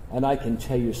 And I can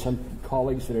tell you some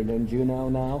colleagues that are in Juneau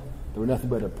now, there were nothing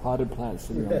but a potted plant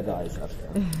sitting on the guys up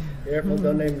there. Careful,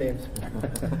 don't name names.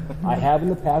 I have in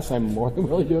the past, I'm more than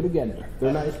willing to do it again.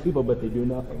 They're nice people, but they do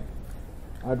nothing.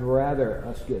 I'd rather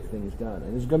us get things done.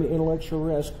 And there's going to be intellectual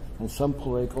risk and some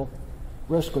political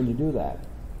risk when you do that.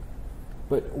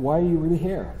 But why are you really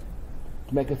here?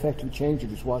 To make effective change or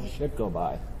just watch the ship go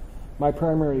by? My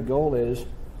primary goal is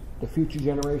the future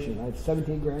generation. I have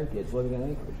 17 grandkids living in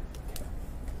Anchorage.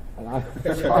 And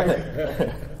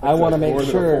I want to make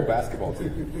sure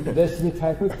this is the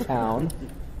type of town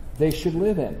they should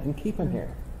live in and keep them here.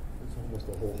 It's almost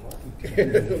a whole hockey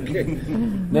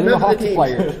team. None of the hockey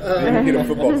players.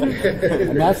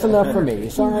 And that's enough for me.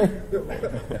 Sorry.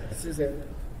 Suzanne.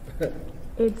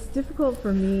 It's difficult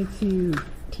for me to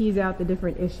tease out the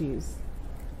different issues.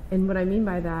 And what I mean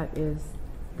by that is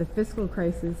the fiscal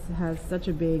crisis has such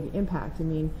a big impact. I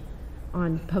mean,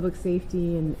 on public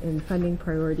safety and funding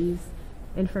priorities.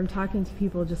 And from talking to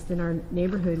people just in our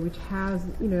neighborhood, which has,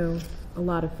 a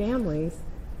lot of families,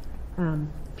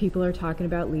 people are talking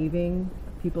about leaving,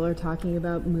 people are talking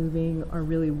about moving, are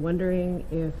really wondering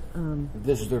if...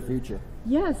 this is their future.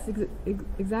 Yes,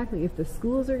 exactly. If the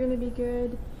schools are going to be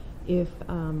good, if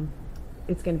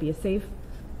it's going to be a safe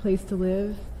place to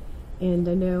live. And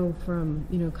I know from,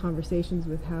 conversations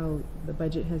with how the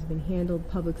budget has been handled,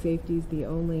 public safety is the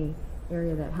only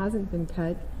area that hasn't been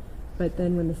cut. But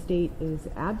then when the state is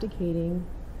abdicating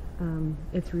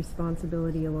its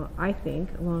responsibility, I think,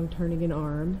 along turning an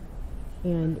arm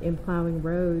and in plowing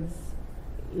roads,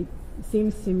 it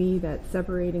seems to me that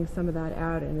separating some of that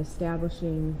out and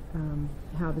establishing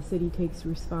how the city takes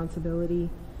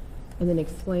responsibility and then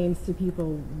explains to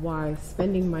people why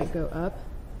spending might go up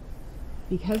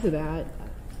because of that,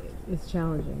 is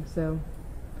challenging. So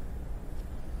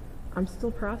I'm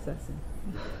still processing.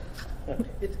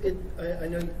 I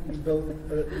know you both,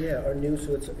 are new,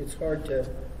 so it's hard to.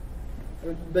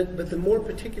 But the more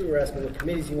particular we're asking, what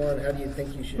committees you want, how do you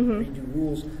think you should redo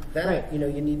rules? That Right.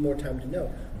 you need more time to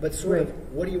know. But sort of,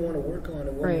 what do you want to work on,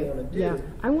 and what do you want to do? Yeah,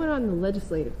 I went on the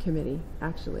legislative committee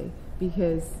actually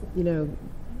because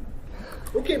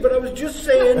Okay, but I was just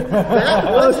saying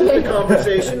that wasn't the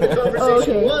conversation. The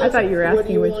conversation was. I thought you were asking what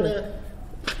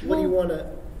do you want to?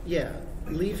 Yeah,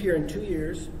 leave here in 2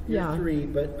 years, year 3,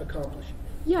 but accomplish.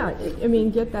 Yeah, I mean,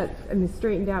 get that,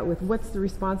 straightened out with what's the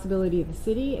responsibility of the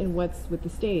city and what's with the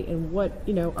state, and what,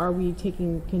 are we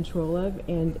taking control of,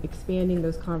 and expanding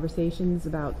those conversations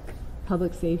about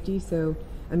public safety. So,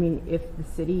 if the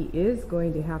city is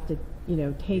going to have to,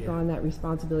 take on that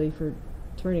responsibility for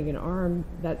turning an arm,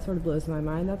 that sort of blows my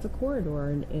mind. That's a corridor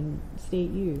in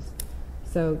state use.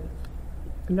 So,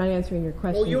 I'm not answering your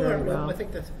question very well. I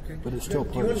think that's okay. But it's still Do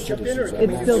you part want of to jump in, or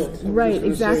citizens. It's still, I right,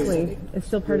 was gonna exactly. say, It's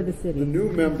still part of the city. The new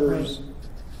members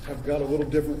have got a little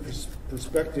different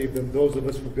perspective than those of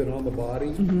us who've been on the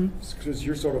body, because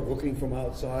you're sort of looking from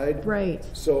outside. Right.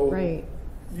 So right.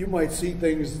 you might see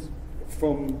things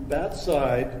from that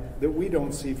side that we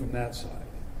don't see from that side.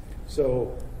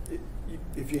 So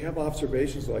if you have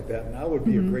observations like that, now would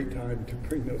be a great time to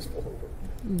bring those forward.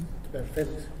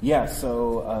 Felix. Yeah,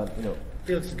 so,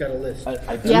 Felix has got a list.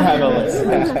 I do have a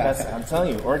list. I'm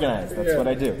telling you, organized. That's what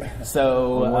I do.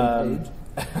 So,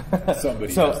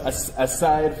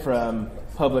 aside from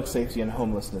public safety and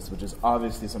homelessness, which is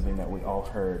obviously something that we all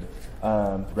heard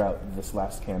throughout this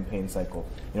last campaign cycle,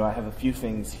 I have a few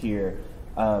things here.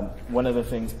 One of the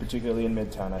things, particularly in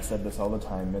Midtown, I said this all the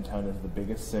time, Midtown is the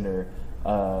biggest center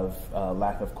of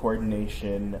lack of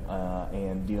coordination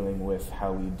and dealing with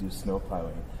how we do snow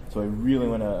plowing. So I really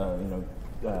want to,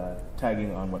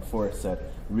 tagging on what Forrest said,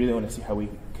 really want to see how we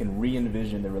can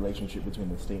re-envision the relationship between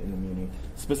the state and the muni,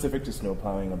 specific to snow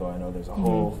plowing, although I know there's a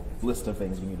whole list of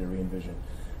things we need to re-envision.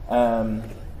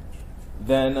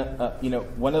 Then,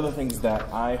 one of the things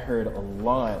that I heard a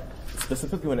lot,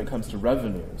 specifically when it comes to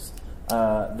revenues,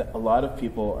 that a lot of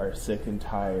people are sick and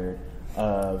tired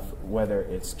of whether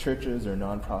it's churches or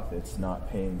nonprofits not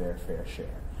paying their fair share.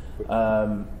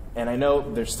 And I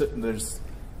know there's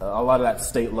a lot of that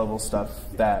state level stuff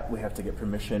that we have to get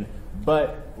permission,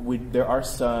 but there are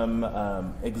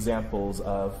some examples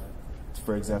of,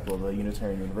 for example, the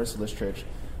Unitarian Universalist Church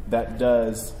that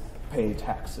does pay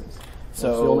taxes. So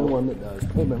that's the only one that does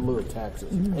payment in lieu of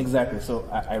taxes. Exactly. So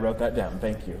I wrote that down.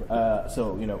 Thank you.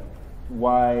 So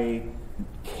why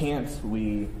can't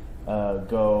we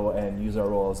go and use our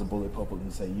role as a bully pulpit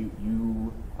and say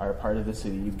you are a part of the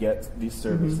city, you get these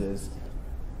services.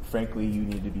 Frankly, you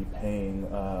need to be paying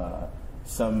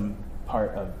some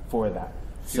part for that.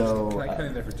 So can I come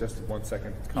in there for just 1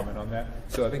 second to comment on that?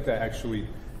 So I think that actually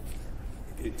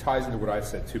it ties into what I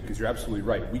said too, because you're absolutely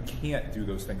right. We can't do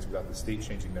those things without the state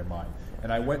changing their mind.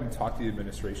 And I went and talked to the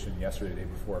administration yesterday, the day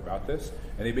before, about this,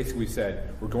 and they basically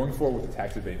said, we're going forward with the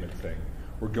tax abatement thing.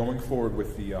 We're going forward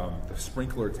with the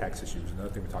sprinkler tax issues, another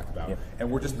thing we talked about, and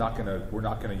we're not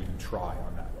gonna even try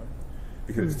on that one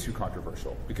because it's too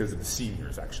controversial. Because of the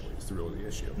seniors, actually, is really the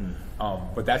issue.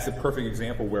 But that's a perfect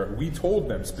example where we told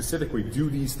them specifically, do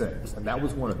these things, and that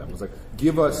was one of them. It was like,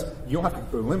 give us. You don't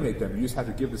have to eliminate them. You just have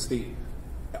to give the state.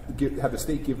 Have the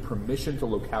state give permission to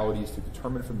localities to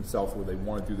determine for themselves whether they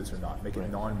want to do this or not, make it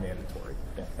non-mandatory.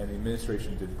 And the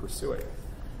administration didn't pursue it.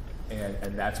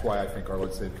 And that's why I think our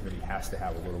legislative committee has to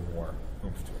have a little more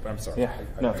oomph to it. But I'm sorry. Yeah.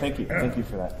 Thank you. Thank you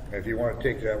for that. If you want to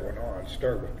take that one on,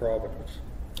 start with Providence.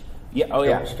 Yeah. Oh,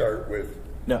 Don't start with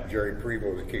No. Jerry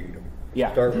Prevo's kingdom.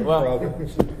 Yeah. Start with Well-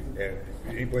 Providence. And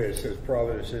anybody that says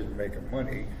Providence isn't making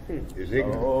money is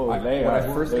ignorant. When I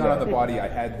first got on the body, I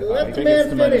had Let the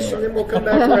man finish, and then we'll come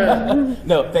back around.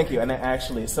 No, thank you. And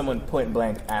actually, someone point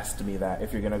blank asked me that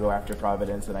if you're going to go after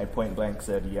Providence, and I point blank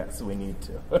said yes, we need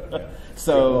to.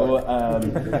 So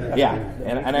yeah,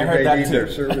 and I heard that need too. their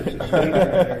services.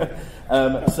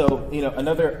 So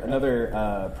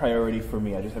another priority for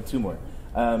me. I just have two more.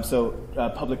 So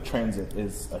public transit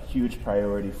is a huge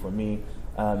priority for me.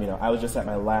 I was just at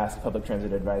my last Public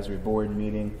Transit Advisory Board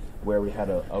meeting where we had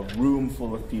a room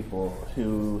full of people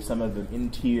who, some of them in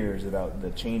tears about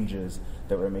the changes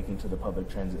that we're making to the public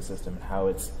transit system and how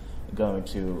it's going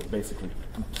to basically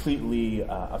completely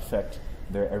affect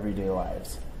their everyday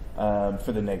lives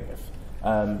for the negative.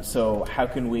 So how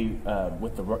can we,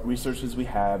 with the resources we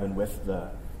have and with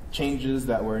the changes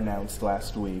that were announced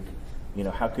last week,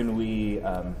 how can we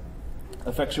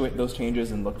effectuate those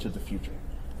changes and look to the future?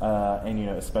 And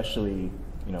especially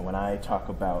when I talk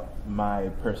about my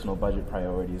personal budget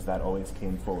priorities, that always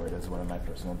came forward as one of my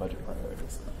personal budget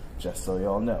priorities, just so you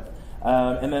all know.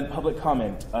 And then public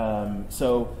comment.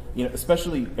 So,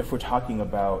 especially if we're talking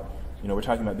about,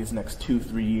 these next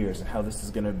 2-3 years and how this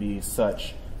is going to be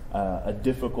such a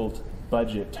difficult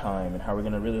budget time and how we're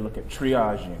going to really look at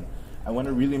triaging, I want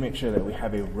to really make sure that we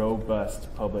have a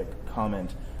robust public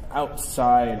comment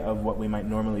outside of what we might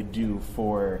normally do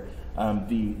for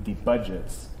the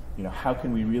budgets. How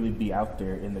can we really be out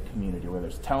there in the community, whether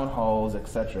it's town halls,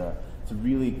 etc., to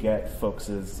really get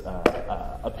folks'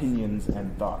 opinions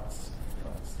and thoughts.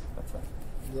 That's that.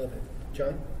 Love it.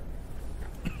 John?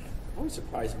 It always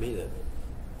surprised me that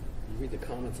you read the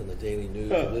comments on the Daily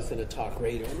News and listen to talk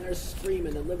radio, and they're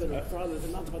screaming and living in front of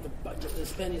not about the budget and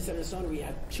spending in Sarasota. We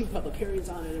had 2 public hearings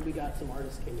on it, and we got some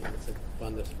artists came in and said,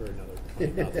 fund this for another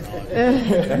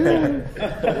 $20,000.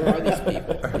 Where are these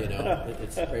people?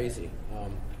 It's crazy.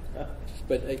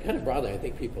 But kind of broadly, I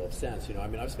think people have sense.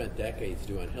 I've spent decades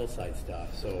doing hillside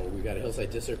stuff. So we've got a hillside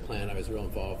district plan I was real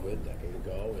involved with a decade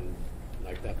ago, and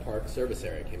like that park service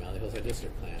area came out of the hillside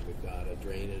district plan. We've got a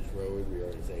drainage road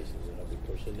reorganization that'll be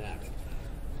pushing next.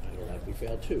 I don't know if we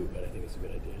failed too, but I think it's a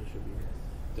good idea. It should be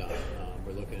done.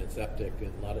 We're looking at septic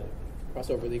and a lot of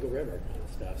crossover the Eagle River kind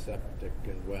of stuff, septic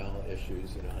and well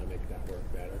issues. How to make that work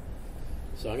better.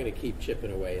 So I'm going to keep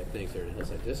chipping away at things that are in the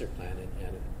hillside district plan,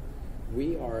 and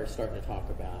we are starting to talk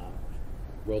about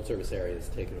road service areas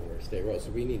taking over state roads.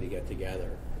 So we need to get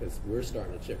together because we're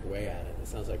starting to chip away at it. It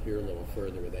sounds like you're a little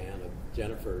further with Anna.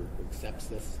 Jennifer accepts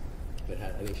this, but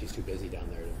I think she's too busy down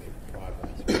there to make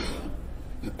progress.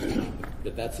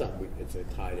 But that's something, it's a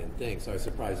tied-in thing. So I was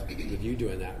surprised with you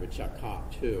doing that with Chuck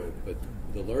Kopp too. But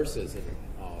the LURSAs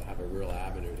have a real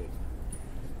avenue to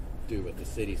do what the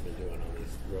city's been doing on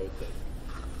these road things.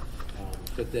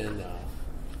 But then,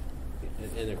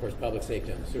 and of course, public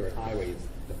safety on the sewer highway is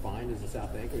defined as a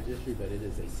South Anchorage issue, but it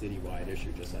is a citywide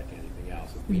issue just like anything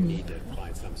else. We need to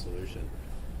find some solution.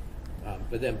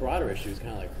 But then broader issues,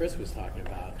 kind of like Chris was talking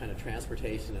about, kind of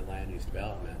transportation and land use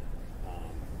development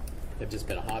have just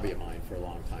been a hobby of mine for a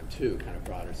long time too, kind of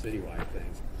broader citywide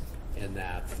things. And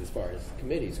that's as far as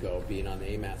committees go, being on the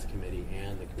AMATS committee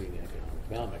and the Community Economic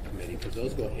Development Committee, because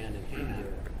those go hand in hand.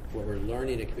 What we're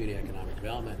learning at Community Economic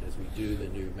Development as we do the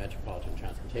new Metropolitan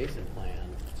Transportation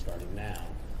Plan starting now,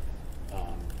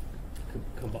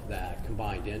 that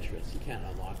combined interest, you can't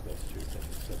unlock those two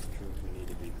things. So we need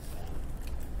to be,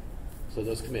 so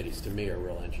those committees to me are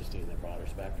real interesting in the broader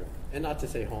spectrum. And not to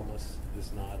say homeless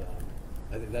is not,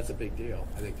 I think that's a big deal.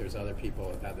 I think there's other people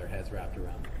that have had their heads wrapped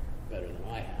around better than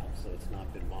I have, so it's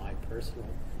not been my personal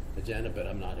agenda, but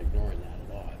I'm not ignoring that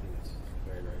at all. I think it's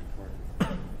very, very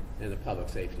important. And the public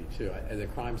safety too. The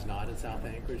crime's not in South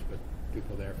Anchorage, but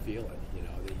people there feel it. You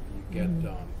get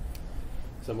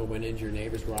someone went into your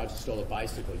neighbor's garage and stole a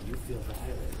bicycle. You feel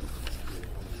violated.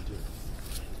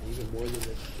 Even more than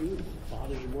the shooting, it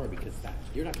bothers you more because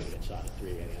you're not going to get shot at 3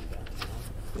 a.m.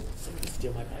 downtown. Somebody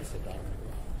steal my bicycle out of my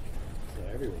garage. So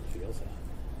everyone feels that.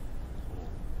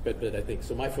 But I think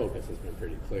so. My focus has been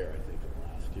pretty clear. I think in the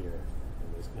last year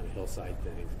on those kind of hillside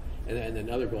things. And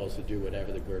another goal is to do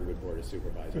whatever the Girdwood Board of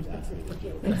Supervisors asks me to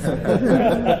do. It's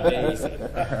amazing.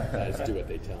 I just do what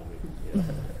they tell me. Yeah.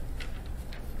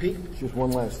 Pete? Just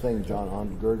one last thing, John,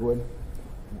 on Girdwood.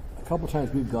 A couple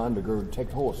times we've gone to Girdwood, take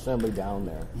the whole assembly down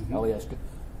there. LES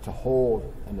to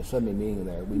hold an assembly meeting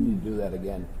there. We need to do that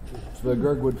again. So the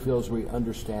Girdwood feels we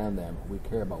understand them. We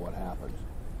care about what happens.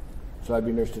 So I'd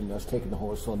be interested in us taking the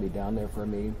whole assembly down there for a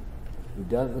meeting. We've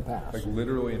done it in the past. Like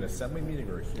literally an assembly meeting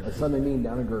or a hearing? Assembly meeting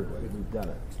down in Girdwood. We've done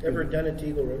it. Ever done it to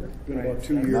Eagle River? Been about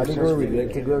 2 years. Not in Girdwood, we did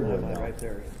it to Girdwood now. Right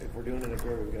there. If we're doing it in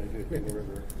Girdwood, we got to do it in Eagle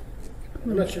River.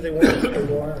 I'm not sure they want us to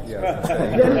go on.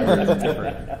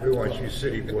 Yeah. We want you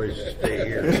city boys to stay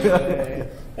here.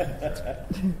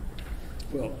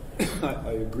 Well,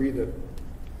 I agree that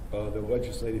the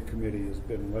legislative committee has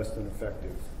been less than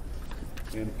effective.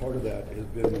 And part of that has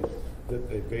been that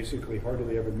they basically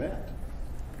hardly ever met.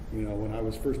 When I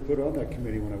was first put on that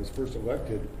committee, when I was first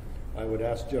elected, I would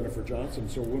ask Jennifer Johnson,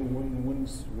 so when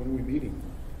are we meeting?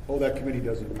 Oh, that committee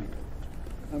doesn't meet.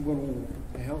 I'm going, well,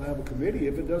 the hell have a committee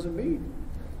if it doesn't meet?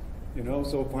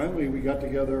 So finally we got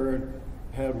together and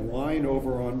had wine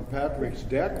over on Patrick's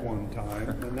deck one time,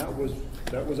 and that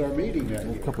was our meeting that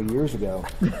year. A couple of years ago.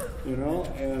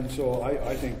 And so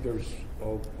I think there's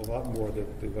a lot more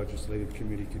that the legislative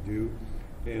committee could do,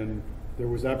 and there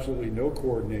was absolutely no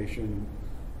coordination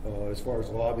as far as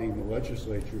lobbying the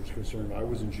legislature is concerned. I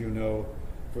was in Juneau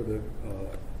for the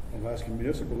Alaska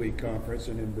Municipal League Conference,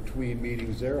 and in between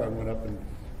meetings there, I went up and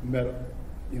met,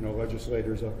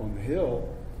 legislators up on the Hill.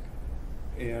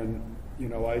 And, you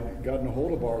know, I'd gotten a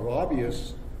hold of our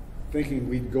lobbyists thinking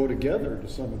we'd go together to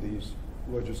some of these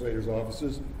legislators'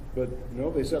 offices, but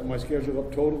no, they set my schedule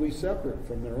up totally separate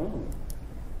from their own.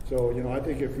 So, you know, I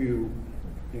think if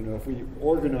if we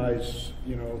organize,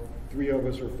 3 of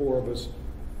us or 4 of us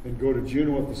and go to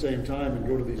Juneau at the same time and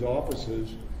go to these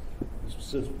offices,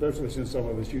 especially since some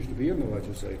of us used to be in the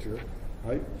legislature,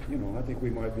 I think we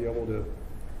might be able to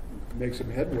make some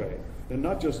headway. And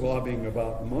not just lobbying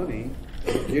about money,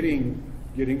 but getting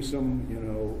some,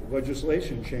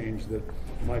 legislation change that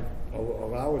might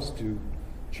allow us to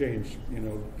change,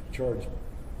 charge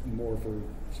more for,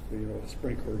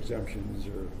 sprinkler exemptions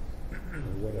or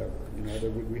whatever.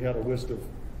 We had a list of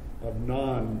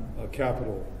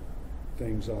non-capital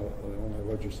things on our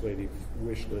legislative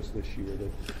wish list this year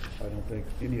that I don't think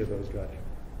any of those got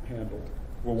handled.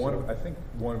 Well, I think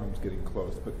one of them's getting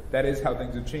close, but that is how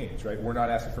things have changed, right? We're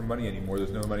not asking for money anymore. There's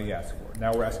no money to ask for.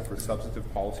 Now we're asking for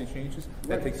substantive policy changes.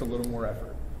 That takes a little more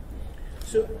effort.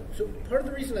 So part of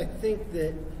the reason I think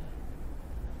that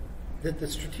the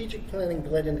strategic planning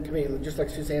bled in the committee, just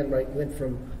like Suzanne went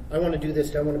from, I want to do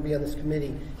this to I want to be on this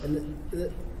committee. And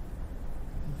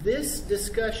this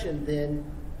discussion then,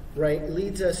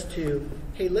 leads us to,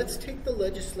 hey, let's take the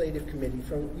legislative committee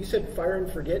from, you said fire and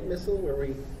forget missile, where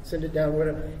we send it down,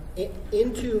 whatever,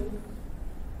 into,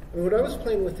 what I was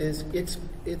playing with is, it's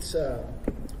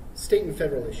state and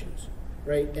federal issues,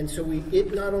 right? And so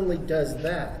it not only does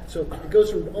that, so it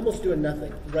goes from almost doing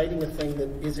nothing, writing a thing that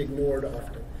is ignored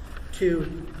often,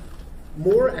 to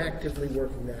more actively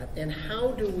working that, and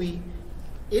how do we,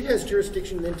 it has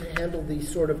jurisdiction then to handle the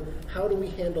sort of, how do we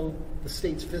handle the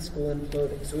state's fiscal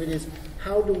imploding? So it is,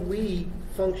 how do we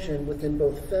function within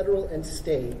both federal and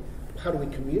state? How do we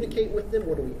communicate with them?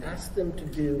 What do we ask them to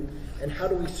do? And how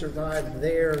do we survive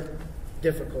their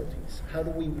difficulties? How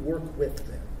do we work with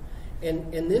them?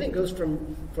 And then it goes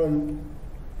from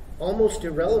almost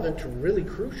irrelevant to really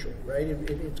crucial, right?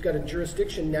 It's got a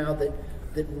jurisdiction now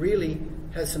that really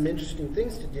has some interesting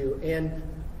things to do.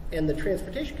 And the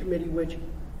Transportation Committee, which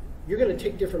you're going to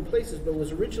take different places, but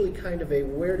was originally kind of a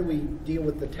where do we deal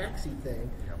with the taxi thing,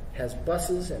 has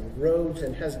buses and roads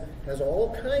and has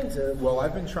all kinds of... Well,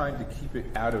 I've been trying to keep it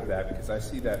out of that because I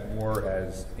see that more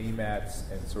as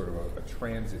AMATs and sort of a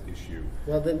transit issue.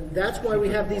 Well, then that's why we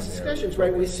have these discussions,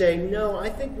 right? We say, no, I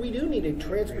think we do need a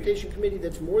transportation committee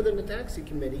that's more than a taxi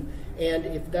committee, and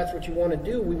if that's what you want to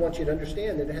do, we want you to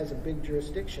understand that it has a big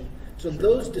jurisdiction. So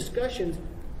those discussions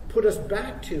put us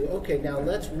back to, okay, now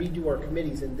let's redo our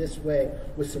committees in this way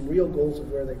with some real goals of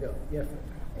where they go. Yeah.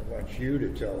 I want you to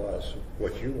tell us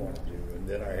what you want to do, and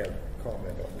then I have a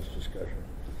comment on this discussion.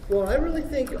 Well, I really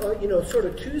think, sort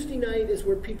of Tuesday night is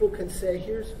where people can say,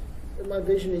 here's my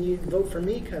vision and you vote for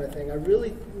me kind of thing. I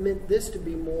really meant this to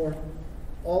be more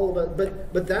all about,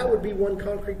 but that would be one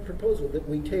concrete proposal, that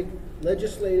we take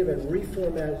legislative and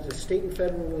reformat it to state and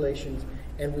federal relations,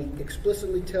 and we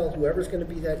explicitly tell whoever's going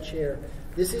to be that chair,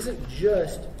 this isn't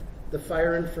just the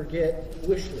fire and forget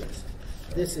wish list.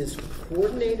 This is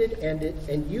coordinated,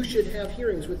 and you should have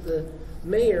hearings with the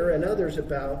mayor and others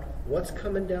about what's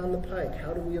coming down the pike.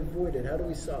 How do we avoid it? How do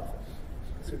we solve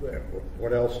it?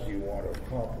 What else do you want to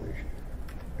accomplish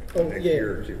in the next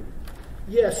year or two?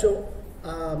 Yeah, so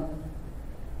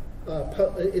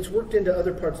it's worked into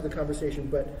other parts of the conversation,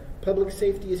 but public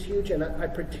safety is huge, and I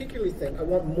particularly think, I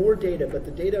want more data, but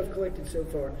the data I've collected so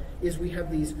far is we have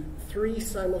these 3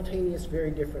 simultaneous,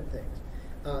 very different things.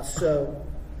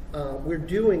 We're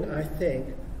doing, I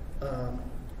think,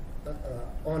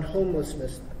 on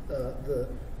homelessness, the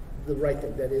right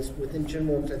thing. That is, within Jim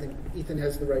Williams, I think Ethan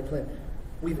has the right plan.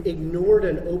 We've ignored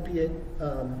an opiate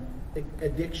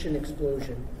addiction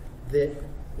explosion that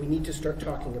we need to start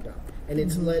talking about. And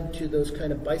it's led to those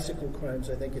kind of bicycle crimes.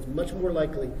 I think it's much more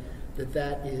likely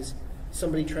that is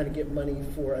somebody trying to get money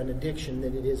for an addiction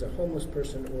than it is a homeless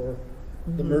person or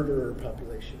the murderer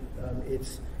population.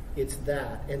 It's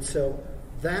that. And so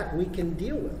that we can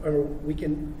deal with, or we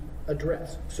can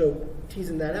address. So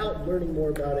teasing that out, learning more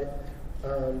about it.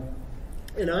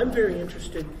 And I'm very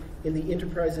interested in the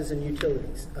enterprises and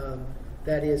utilities.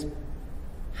 That is,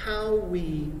 how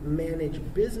we manage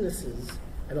businesses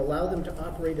and allow them to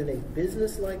operate in a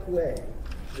business-like way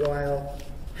while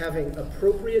having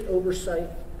appropriate oversight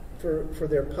for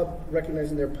their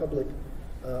recognizing their public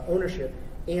ownership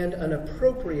and an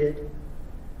appropriate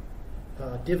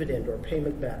dividend or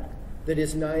payment back that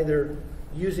is neither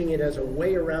using it as a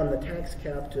way around the tax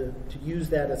cap to use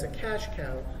that as a cash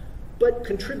cow, but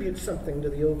contributes something to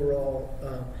the overall,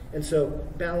 and so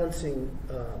balancing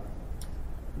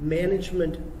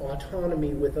management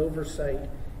autonomy with oversight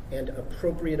and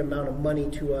appropriate amount of money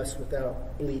to us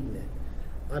without bleeding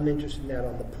it. I'm interested in that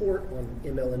on the port, on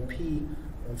ML&P,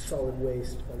 on solid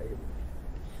waste, on a.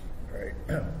 All right.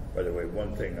 By the way,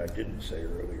 one thing I didn't say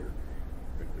earlier,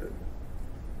 the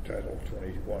Title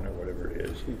 21 or whatever it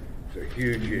is, it's a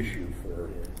huge issue for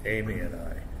Amy and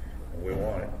I. And we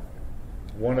want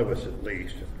one of us at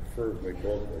least, and preferably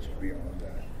both of us, to be on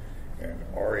that. And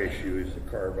our issue is the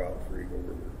carve out for Eagle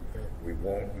River. We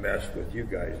won't mess with you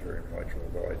guys very much,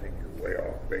 although I think you're way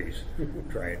off base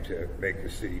trying to make the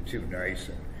city too nice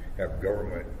and have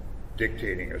government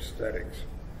dictating aesthetics.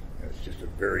 And it's just a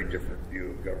very different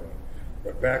view of government.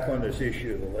 But back on this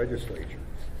issue of the legislature,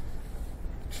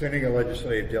 sending a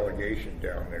legislative delegation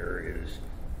down there is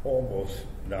almost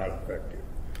not effective.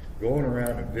 Going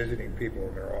around and visiting people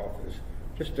in their office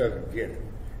just doesn't get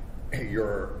it.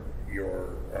 Your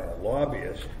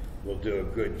lobbyist will do a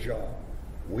good job.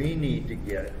 We need to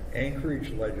get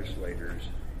Anchorage legislators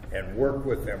and work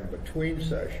with them between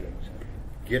sessions,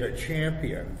 get a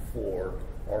champion for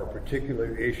our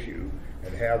particular issue,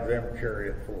 and have them carry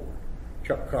it forward.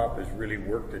 Chuck Kopp has really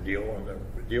worked the deal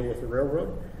with the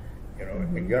railroad,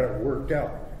 and got it worked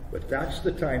out. But that's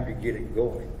the time to get it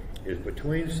going, is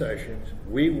between sessions.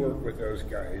 We work with those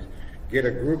guys, get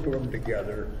a group of them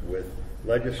together with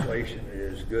legislation that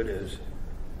is as good as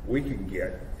we can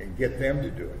get, and get them to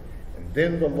do it. And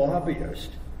then the lobbyist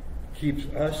keeps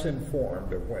us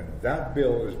informed of when that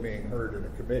bill is being heard in a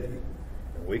committee,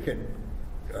 and we can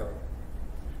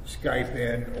Skype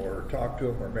in or talk to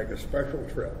them or make a special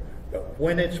trip. But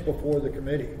when it's before the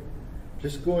committee,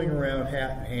 just going around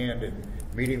hat in hand and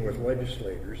meeting with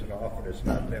legislators, and often it's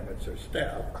not them, it's their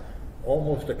staff,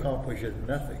 almost accomplishes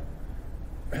nothing.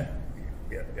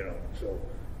 So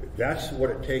that's what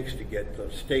it takes to get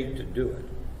the state to do it,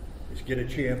 is get a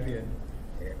champion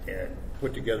and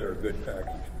put together a good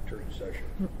package during session.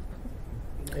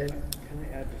 And can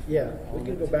I add? Yeah, we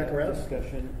can go back around.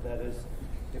 Discussion that is,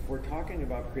 if we're talking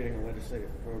about creating a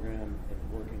legislative program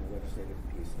and working a legislative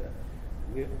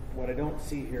piece, what I don't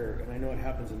see here, and I know it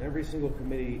happens in every single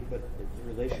committee, but the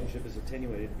relationship is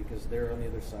attenuated because they're on the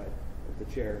other side of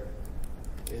the chair,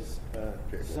 is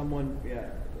someone,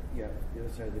 the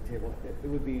other side of the table. It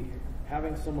would be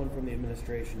having someone from the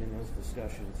administration in those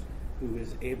discussions who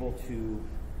is able to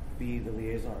be the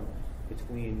liaison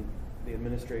between the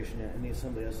administration and the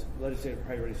assembly as legislative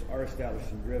priorities are established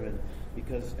and driven,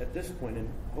 because at this point, and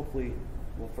hopefully,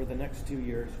 for the next 2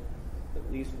 years,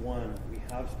 at least one, we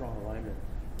have strong alignment.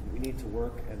 We need to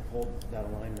work and hold that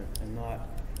alignment and not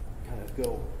kind of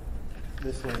go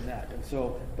this way and that. And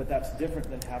so, but that's different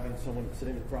than having someone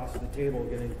sitting across the table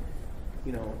getting,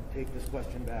 take this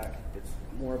question back. It's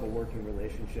more of a working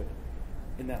relationship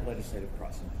in that legislative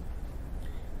process.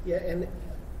 Yeah, and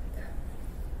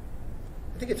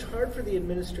I think it's hard for the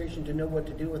administration to know what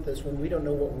to do with this when we don't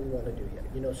know what we want to do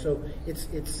yet. So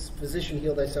it's physician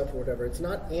heal thyself or whatever. It's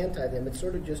not anti them. It's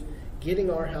sort of just getting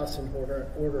our house in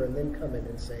order and then coming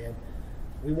and saying,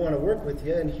 we want to work with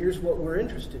you and here's what we're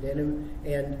interested in.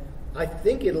 And I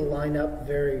think it'll line up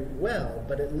very well,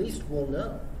 but at least we'll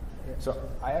know. So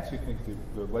I actually think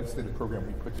the legislative program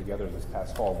we put together this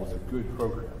past fall was a good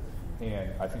program.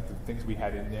 And I think the things we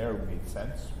had in there made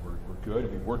sense, were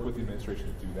good. We worked with the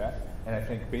administration to do that. And I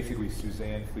think basically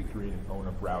Suzanne Fleet Green and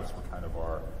Mona Browse were kind of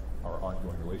our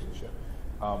ongoing relationship.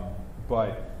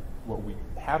 But what we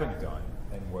haven't done,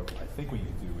 and what I think we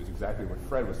need to do, is exactly what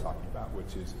Fred was talking about,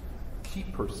 which is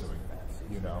keep pursuing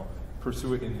that.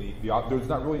 Pursue it in there's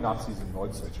not really an off-season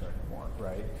legislature anymore,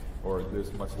 right? Or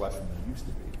there's much less than there used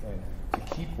to be. And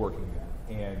to keep working that,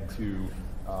 and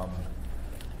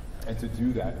to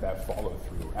do that follow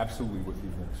through, absolutely, with the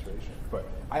administration. But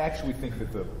I actually think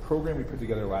that the program we put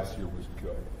together last year was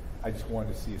good. I just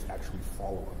wanted to see us actually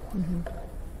follow up on it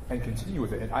and continue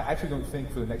with it. And I actually don't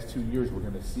think for the next 2 years we're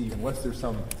going to see, unless there's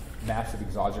some massive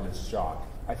exogenous shock,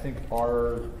 I think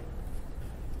our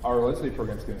legislative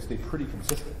program is going to stay pretty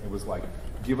consistent. It was like,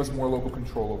 give us more local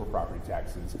control over property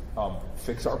taxes,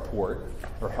 fix our port,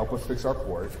 or help us fix our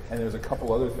port, and there's a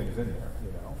couple other things in there,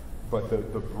 But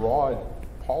the broad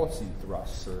policy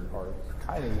thrusts are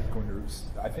kind of going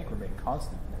to, I think, remain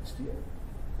constant next year.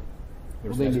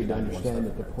 Well, they need to understand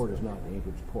that the port is not the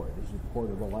Anchorage port. It's the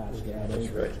port of Alaska at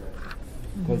Anchorage.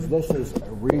 Because this is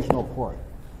a regional port.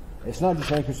 It's not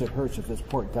just Anchorage that hurts if this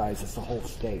port dies, it's the whole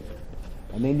state.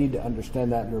 And they need to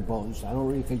understand that in their bones. I don't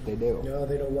really think they do. No,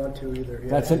 they don't want to either. Yeah.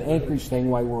 That's an Anchorage thing.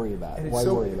 Why worry about it?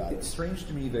 It's strange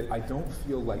to me that I don't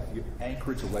feel like the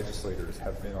Anchorage legislators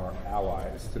have been our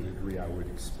allies to the degree I would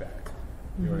expect.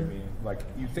 You know what I mean? Like,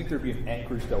 you'd think there'd be an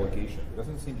Anchorage delegation. It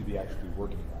doesn't seem to be actually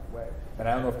working that way. And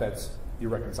I don't know if that's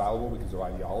irreconcilable because of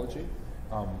ideology,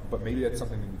 but maybe that's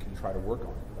something that we can try to work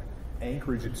on. Like,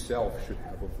 Anchorage itself should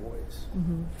have a voice.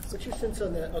 What's your sense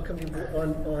on that?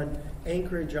 On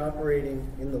Anchorage operating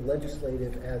in the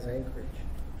legislative as Anchorage?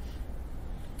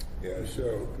 Yeah,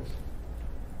 so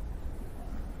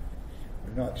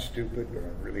I'm not stupid, but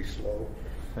I'm really slow.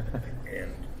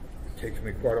 And it takes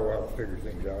me quite a while to figure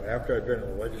things out. After I've been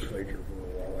in the legislature for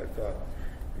a while, I thought,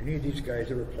 do any of these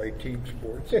guys ever play team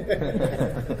sports?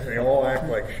 They all act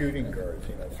like shooting guards,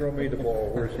 you know, throw me the ball,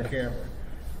 where's the camera?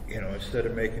 You know, instead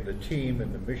of making the team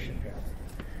and the mission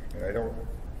happen. And I don't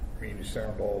mean to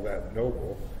sound all that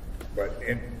noble, but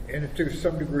and to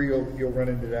some degree you'll run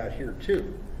into that here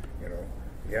too. You know,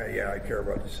 yeah, I care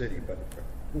about the city, but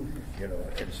you know,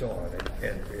 and so on.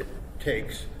 And it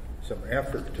takes some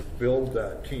effort to build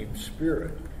that team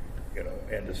spirit, you know,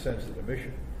 and the sense of the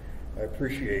mission. I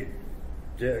appreciate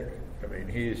Dick. I mean,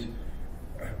 he's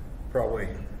probably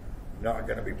not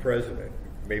going to be president,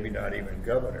 maybe not even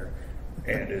governor,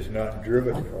 and is not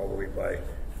driven probably by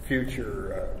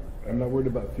future. I'm not worried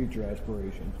about future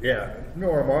aspirations. Yeah,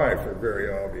 nor am I for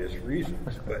very obvious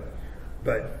reasons.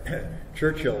 But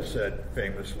Churchill said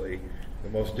famously, the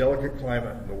most delicate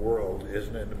climate in the world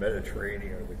isn't in the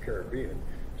Mediterranean or the Caribbean.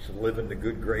 It's to live in the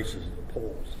good graces of the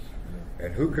poles.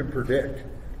 And who can predict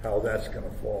how that's going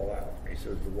to fall out? He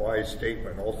says the wise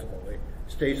statesman ultimately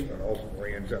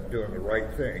ends up doing the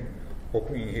right thing,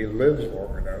 hoping he lives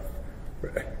long enough,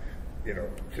 you know,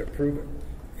 to prove it.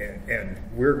 And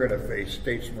we're going to face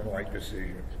statesman-like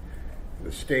decisions. For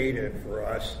the state and for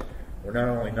us, we're not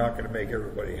only not going to make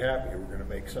everybody happy, we're going to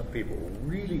make some people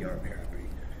really unhappy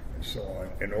and so on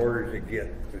in order to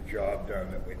get the job done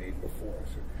that we need before us.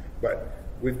 But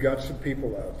we've got some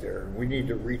people out there, and we need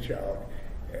to reach out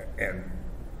and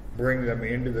bring them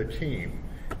into the team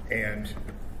and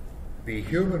be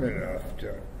human enough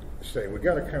to say, we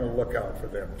got to kind of look out for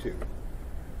them too.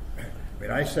 I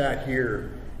mean, I sat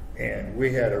here and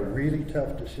we had a really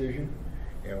tough decision.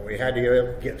 You know, we had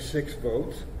to get 6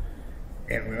 votes,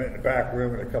 and we went in the back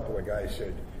room and a couple of guys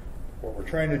said, what we're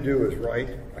trying to do is right.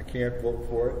 I can't vote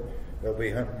for it. They'll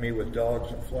be hunting me with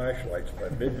dogs and flashlights by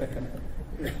midnight.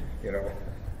 You know,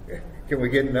 can we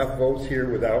get enough votes here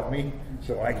without me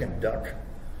so I can duck?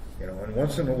 You know, and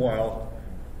once in a while,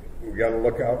 we've got to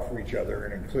look out for each other,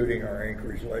 and including our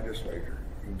Anchorage legislature,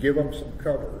 and give them some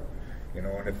cover, you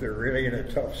know, and if they're really in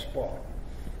a tough spot,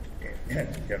 and,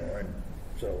 you know, and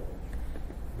so,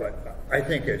 but I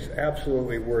think it's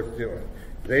absolutely worth doing.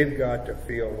 They've got to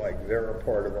feel like they're a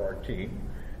part of our team,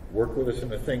 work with us in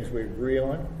the things we agree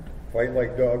on, fight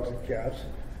like dogs and cats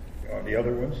on the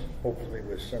other ones, hopefully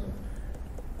with some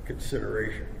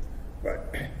consideration.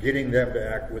 But getting them to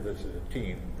act with us as a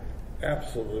team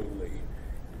absolutely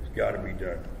has got to be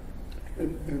done.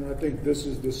 And I think this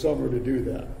is the summer to do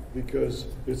that, because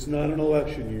it's not an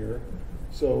election year,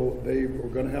 so they are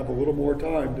going to have a little more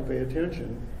time to pay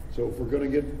attention. So if we're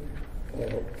going to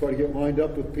try to get lined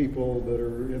up with people that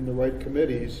are in the right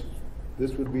committees,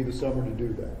 this would be the summer to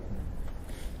do that.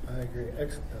 I agree.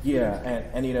 Excellent. Yeah,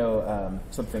 and you know,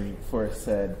 something Forrest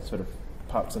said sort of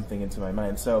popped something into my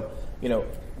mind. So, you know,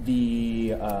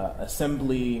 the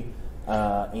assembly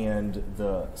and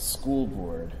the school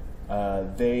board,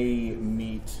 they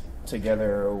meet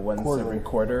together once every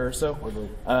quarter or so.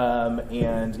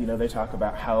 And, you know, they talk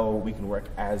about how we can work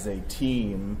as a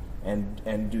team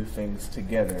and do things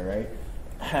together, right?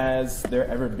 Has there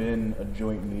ever been a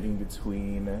joint meeting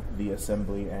between the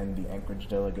assembly and the Anchorage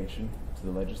delegation to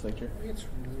the legislature? It's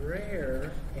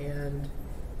rare, and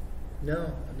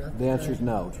no, not The answer is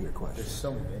no to your question. There's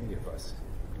so many of us.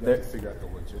 You have to figure out the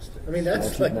logistics. I mean,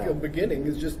 that's like the beginning,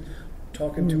 is just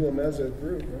talking to them as a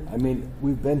group, right? I mean,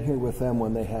 we've been here with them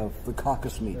when they have the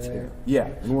caucus meets here. Yeah,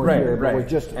 And we're here, but we're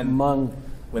just And among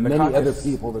when the many other caucus-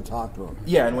 people to talk to them.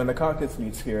 Yeah, and when the caucus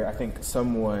meets here, I think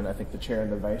the chair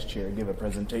and the vice chair give a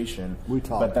presentation. We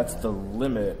talk but that's about the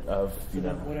limit of, you So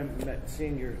know. what I'm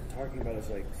seeing you're talking about is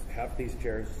like half these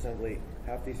chairs assembly,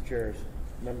 half these chairs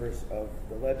members of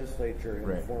the legislature in a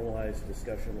Right. formalized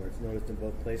discussion where it's noticed in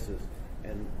both places,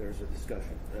 and there's a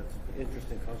discussion. That's an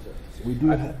interesting concept. We do.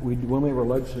 When we have our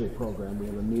legislative program, we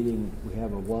have a meeting. We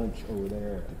have a lunch over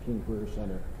there at the King Career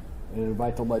Center, and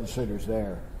invite the legislators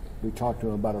there. We talk to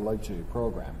them about our legislative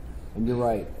program. And you're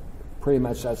right. Pretty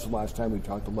much that's the last time we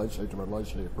talked to legislators about our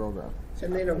legislative program.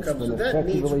 And they don't It's come. been So that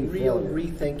needs effectively real failure.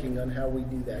 rethinking on how we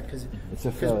do that, because It's a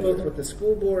both failure. with the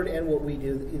school board and what we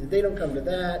do, either they don't come to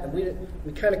that, and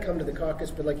we kind of come to the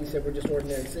caucus, but like you said, we're just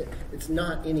ordinary. It's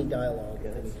not any dialogue. Yeah,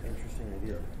 that's an interesting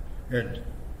idea. And,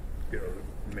 you know,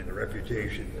 I mean, the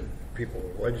reputation of people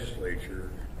in the legislature,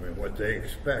 I mean, what they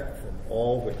expect from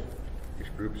all these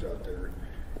groups out there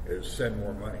is send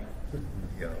more money,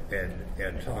 you know,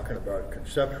 and talking about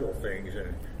conceptual things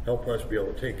and help us be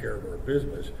able to take care of our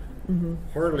business,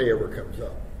 hardly ever comes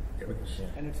up.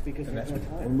 And it's because there's no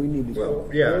time. And we need to. Well,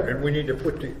 yeah, and we need to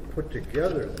put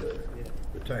together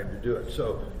the time to do it.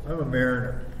 So I'm a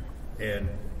mariner, and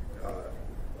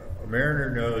a mariner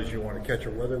knows you want to catch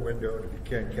a weather window, and if you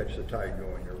can, catch the tide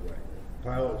going your way.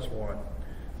 Pilots want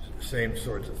the same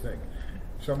sorts of thing.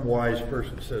 Some wise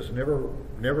person says,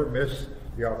 never miss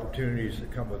the opportunities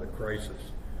that come with a crisis.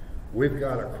 We've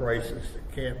got a crisis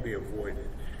that can't be avoided,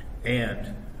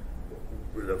 and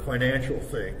the financial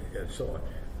thing and so on.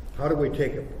 How do we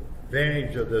take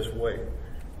advantage of this wave?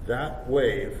 That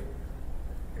wave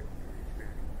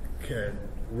can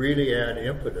really add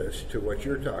impetus to what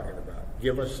you're talking about.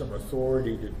 Give us some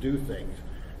authority to do things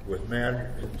with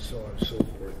management and so on and so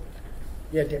forth.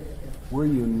 Yeah, Dick. We're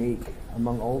unique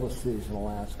among all the cities in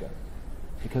Alaska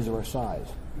because of our size.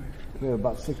 We have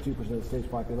about 60% of the state's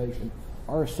population.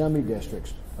 Our assembly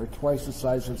districts are twice the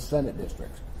size of Senate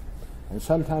districts. And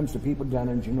sometimes the people down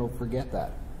in Juneau forget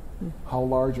that, how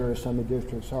large our assembly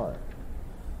districts are.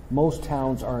 Most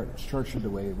towns aren't structured the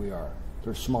way we are.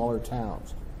 They're smaller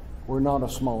towns. We're not a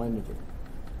small entity.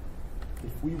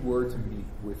 If we were to meet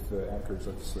with the Anchorage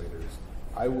legislators,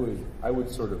 I would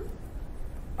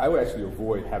actually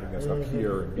avoid having us up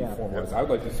here and be formalized. I would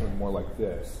like to do something more like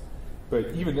this.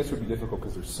 But even this would be difficult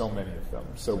because there's so many of them.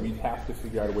 So we'd have to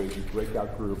figure out a way to break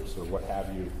out groups or what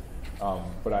have you.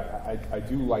 But I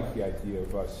do like the idea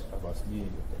of us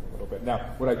meeting with them a little bit.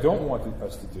 Now, what I don't want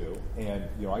us to do, and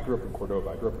I grew up in Cordova,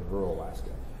 I grew up in rural Alaska.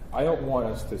 I don't want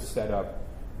us to set up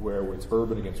where it's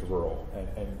urban against rural,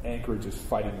 and Anchorage is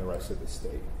fighting the rest of the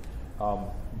state.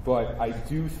 But I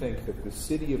do think that the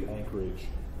city of Anchorage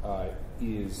and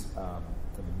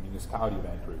the municipality of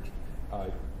Anchorage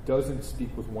doesn't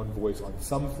speak with one voice on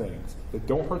some things that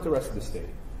don't hurt the rest of the state,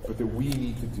 but that we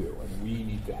need to do and we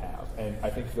need to have. And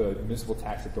I think the municipal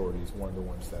tax authority is one of the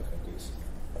ones that I think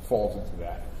falls into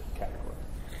that category.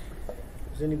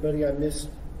 Is anybody I missed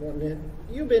wanting in?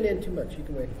 You've been in too much. You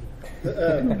can wait.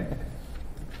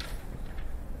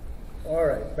 All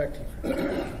right, back to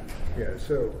you. Yeah,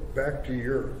 so back to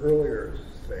your earlier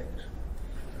things,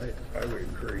 I would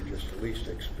encourage us to at least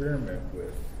experiment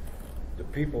with the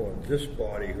people in this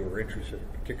body who are interested in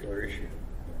a particular issue,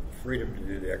 freedom to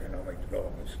do the economic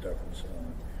development stuff and so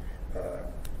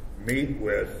on. Meet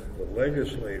with the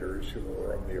legislators who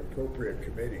are on the appropriate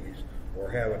committees or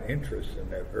have an interest in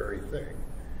that very thing,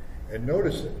 and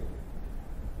notice it.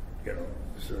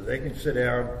 So they can sit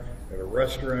down at a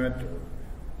restaurant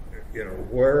or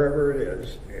wherever it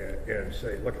is and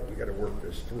say, look, we got to work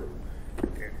this through.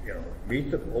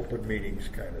 Meet the open meetings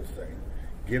kind of thing.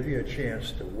 Give you a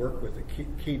chance to work with the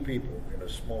key people in a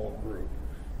small group.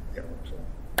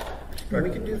 We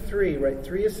can do 3, right?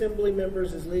 3 assembly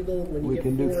members is legal. When you We get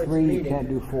can 4, do it's 3, you meeting. can't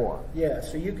do 4. Yeah,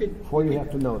 so you could. 4 you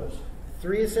have to notice.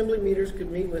 3 assembly meters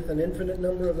could meet with an infinite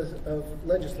number of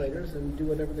legislators and do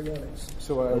whatever they wanted.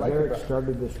 So what I like Eric about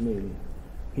started this meeting,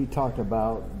 he talked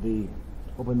about the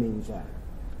Open Meetings Act.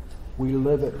 We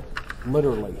live it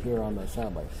literally here on the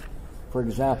assembly. For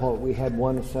example, we had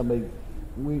one assembly,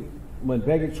 when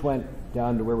Begich went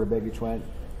down to wherever Begich went,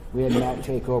 we had Matt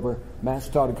take over. Matt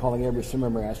started calling every assembly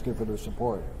member asking for their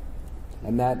support.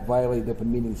 And that violated the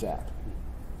Open Meetings Act.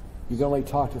 You can only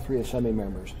talk to 3 assembly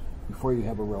members before you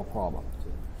have a real problem.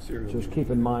 So just keep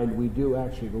in mind, we do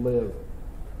actually live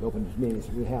the open meetings.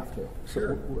 We have to.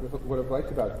 So what I've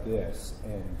liked about this,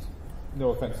 and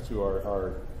no offense to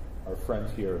our friend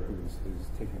here who's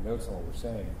taking notes on what we're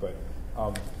saying, but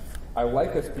I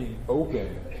like us being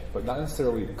open, but not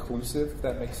necessarily inclusive, if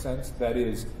that makes sense. That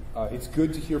is, it's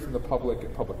good to hear from the public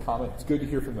and public comment. It's good to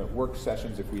hear from the work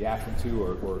sessions if we ask them to,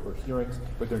 or hearings,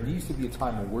 but there needs to be a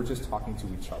time when we're just talking to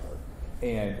each other.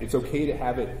 And it's okay to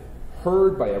have it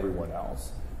heard by everyone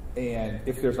else. And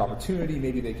if there's opportunity,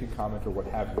 maybe they can comment or what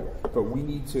have you. But we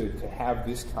need to have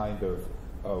this kind of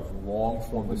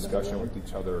long-form discussion with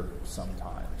each other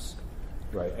sometimes,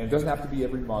 right? And it doesn't have to be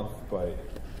every month, but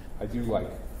I do like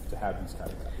to have these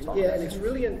kind of talks. Yeah, and it's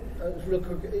really real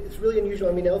quick. It's really unusual.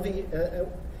 I mean, LV,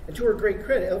 and to her great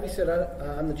credit, LV said,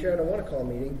 "I'm the chair. I don't want to call a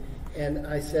meeting." And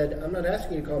I said, "I'm not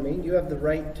asking you to call a meeting. You have the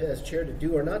right as chair to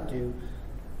do or not do."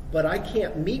 But I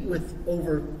can't meet with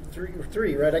over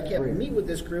three, right? I can't meet with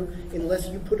this group unless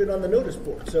you put it on the notice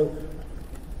board. So,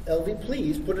 LV,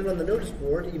 please put it on the notice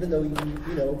board, even though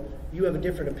you have a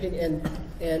different opinion.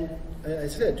 And I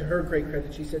said, to her great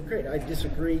credit, she said, "Great, I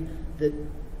disagree that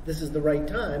this is the right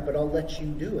time, but I'll let you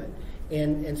do it."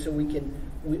 And so we can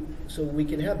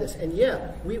have this. And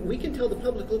yeah, we can tell the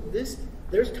public, look,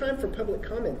 there's time for public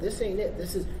comment. This ain't it.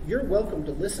 You're welcome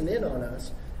to listen in on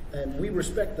us. And we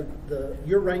respect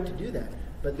your right to do that.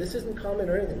 But this isn't comment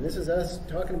or anything. This is us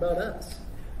talking about us.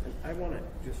 And I want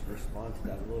to just respond to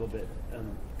that a little bit.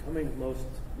 Coming most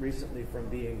recently from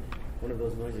being one of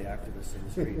those noisy activists in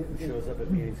the street who shows up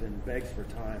at meetings and begs for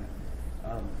time,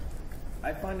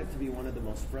 I find it to be one of the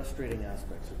most frustrating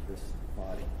aspects of this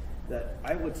body. That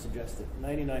I would suggest that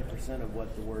 99% of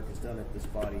what the work is done at this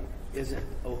body isn't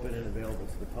open and available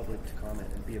to the public to comment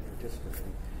and be a participant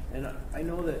in. And I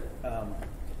know that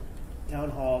town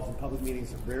halls and public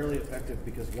meetings are rarely effective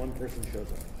because one person shows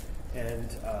up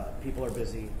and people are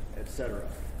busy, etc.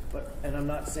 And I'm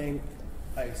not saying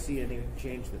I see any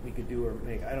change that we could do or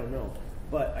make. I don't know.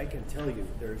 But I can tell you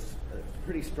there's a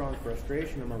pretty strong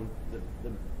frustration among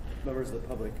the members of the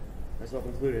public, myself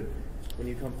included, when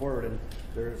you come forward and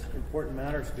there's important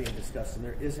matters being discussed and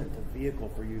there isn't a vehicle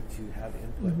for you to have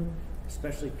input,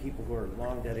 especially people who are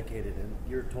long dedicated and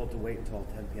you're told to wait until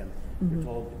 10 p.m. You're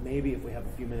told maybe if we have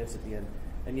a few minutes at the end,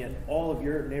 and yet all of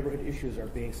your neighborhood issues are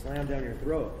being slammed down your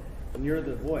throat and you're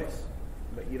the voice,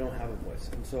 but you don't have a voice.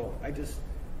 And so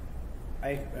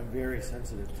I am very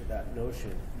sensitive to that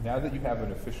notion. Now that you have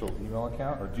an official email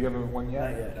account, or do you have one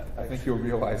yet? Not yet. I think you'll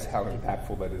realize how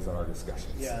impactful that is on our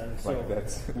discussions. Yeah, and so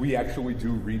we actually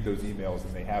do read those emails,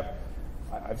 and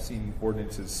I've seen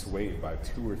ordinances swayed by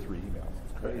 2 or 3 emails.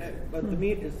 It's crazy. But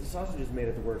the sausage is made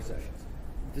at the work sessions.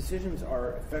 Decisions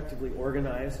are effectively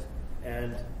organized,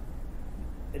 and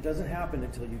it doesn't happen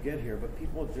until you get here, but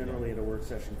people generally at a work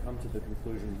session come to the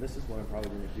conclusion, this is what I'm probably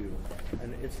going to do.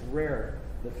 And it's rare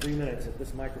that 3 minutes at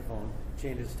this microphone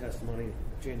changes testimony,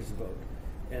 changes the vote.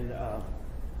 And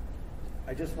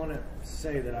I just want to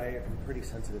say that I am pretty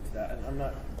sensitive to that. And I'm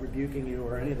not rebuking you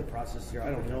or any of the process here. I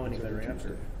don't know any better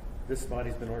answer. This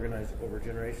body's been organized over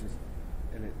generations,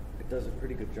 and it does a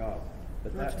pretty good job.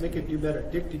 But Let's make it do better.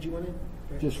 Dick, did you want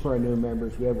to? Just for our new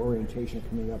members, we have orientation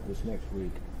coming up this next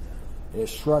week.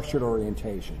 It's structured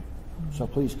orientation. So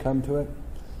please come to it.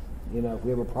 You know, if we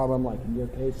have a problem, like in your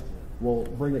case, we'll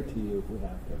bring it to you if we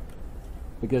have to.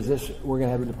 Because we're going to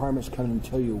have the departments come and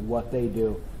tell you what they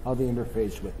do, how they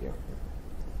interface with you.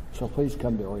 So please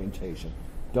come to orientation.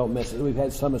 Don't miss it. We've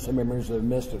had some members that have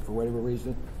missed it for whatever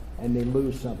reason, and they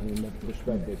lose something in that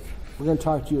perspective. We're going to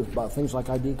talk to you about things like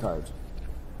ID cards.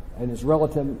 And it's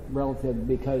relative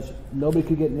because nobody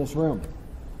could get in this room.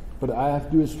 But all I have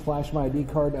to do is flash my ID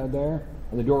card out there,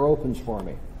 and the door opens for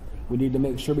me. We need to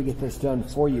make sure we get this done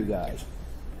for you guys.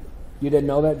 You didn't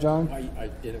know that, John? I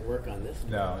didn't work on this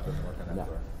door. No, it doesn't work on that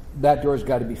door. That door's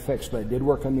got to be fixed, but it did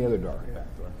work on the other door.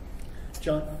 Back door.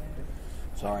 John?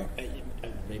 Sorry.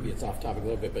 Maybe it's off topic a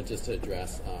little bit, but just to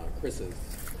address Chris's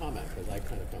comment, because I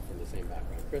kind of come from the same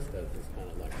background Chris does, this kind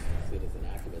of like citizen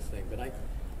activist thing. But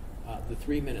the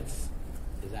 3 minutes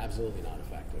is absolutely not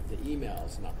effective. The email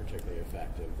is not particularly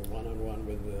effective. The one-on-one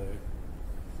with the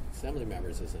assembly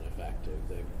members isn't effective.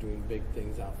 The doing big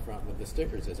things out front with the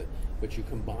stickers isn't. But you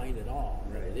combine it all,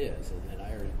 and it is. And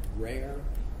a rare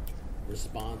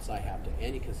response I have to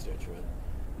any constituent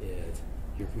is,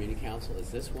 your community council is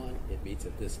this one, it meets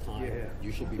at this time. Yeah.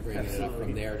 You should be bringing it up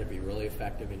from there to be really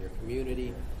effective in your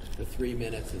community. The 3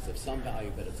 minutes is of some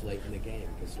value, but it's late in the game.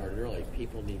 It started early.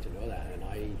 People need to know that. And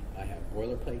I have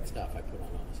boilerplate stuff I put on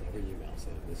almost every email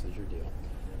saying, this is your deal.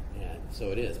 And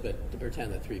so it is. But to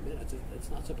pretend that 3 minutes,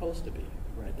 it's not supposed to be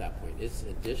at that point. It's in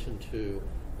addition to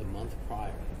the month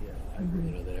prior.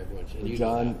 You know, that everyone should. You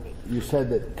John, know that, you said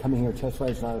that coming here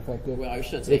testifying is not effective. Well, I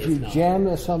shouldn't say if you it's not. jam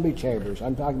the assembly chambers,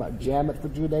 I'm talking about jam it for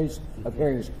 2 days of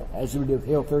hearings, as we do with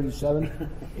Hill 37,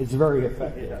 it's very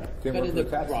effective. but in the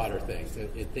broader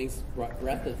things,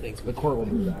 breadth of things. The court will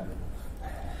do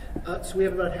that. So we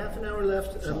have about half an hour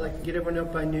left. I'd like to get everyone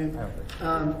up by noon.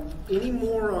 Any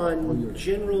more on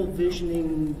general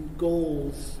visioning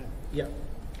goals? Yeah.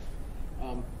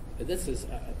 This is,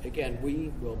 again,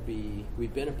 we've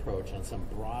been approached on some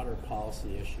broader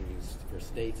policy issues for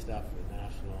state stuff and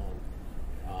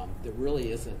national, that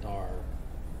really isn't our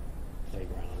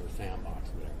playground or sandbox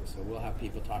or whatever. So we'll have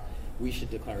people talk. We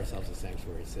should declare ourselves a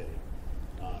sanctuary city.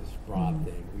 It's a broad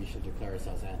thing. We should declare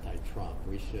ourselves anti-Trump.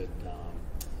 We should,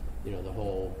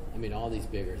 all these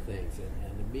bigger things.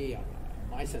 And to me,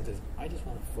 my sense is I just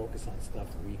want to focus on stuff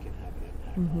that we can have an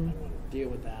impact on. I want to deal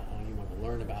with that. I don't even want to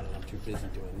learn about it. I'm too busy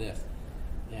doing this.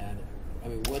 And I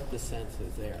mean, what the sense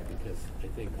is there, because I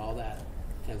think all that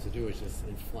tends to do is just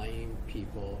inflame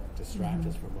people, distract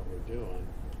us from what we're doing.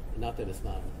 Not that it's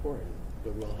not important,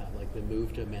 but we'll have like the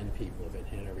move to amend people have been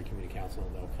hit every community council,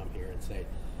 and they'll come here and say,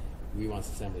 we want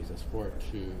assemblies of support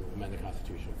to amend the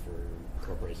Constitution for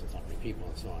corporations, not for people,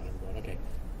 and so on. And I'm going, okay,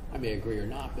 I may agree or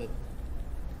not, but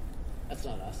that's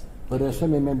not us. But an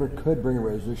assembly member could bring a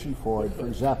resolution forward. For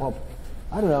example,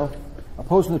 I don't know,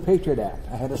 opposing the Patriot Act.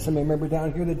 I had an assembly member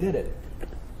down here that did it.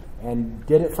 And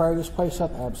did it fire this place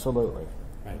up? Absolutely.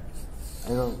 Right.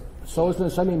 You know, so as an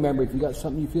assembly member, if you got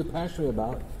something you feel passionate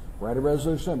about, write a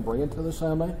resolution, bring it to the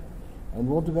assembly, and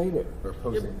we'll debate it. We're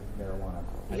opposing marijuana.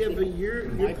 Yeah, but your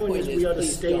My point is point we is ought to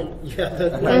please stay in, don't. yeah,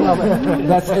 that, Well, but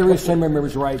that's every assembly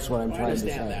member's rights, what I'm I trying to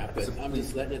say. understand that, but I'm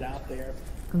just letting it out there.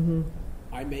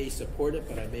 I may support it,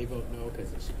 but I may vote no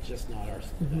because it's just not our.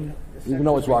 You can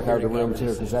always walk out of the room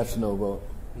too, because that's a no vote.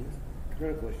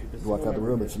 Critical issue. You walk out of the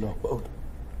room, it's a no vote.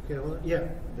 yeah.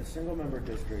 The single member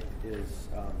district is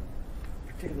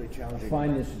particularly challenging.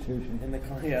 Fine institution.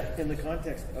 In the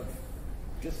context of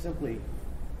just simply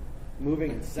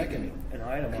moving and seconding an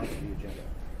item onto the agenda.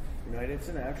 You know, it's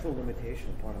an actual limitation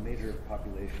upon a major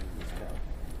population in this town.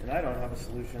 And I don't have a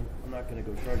solution. I'm not going to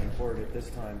go charging forward at this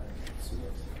time.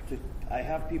 I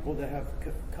have people that have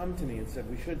come to me and said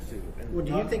we should sue. And Well,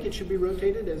 do you think it should be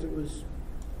rotated as it was?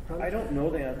 I don't know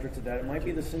the answer to that. It might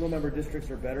be the single member districts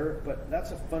are better, but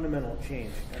that's a fundamental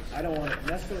change. And I don't want to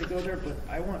necessarily go there, but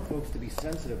I want folks to be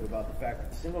sensitive about the fact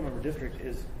that the single member district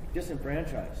is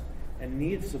disenfranchised and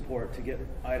needs support to get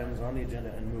items on the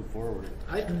agenda and move forward.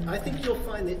 I think you'll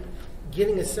find that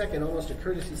getting a second, almost a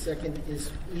courtesy second, is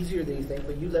easier than you think,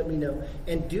 but you let me know.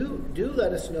 And do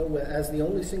let us know, as the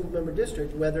only single member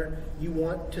district, whether you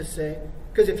want to say,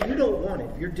 because if you don't want it,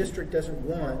 if your district doesn't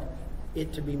want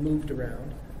it to be moved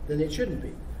around, then it shouldn't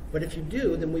be. But if you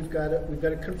do, then we've got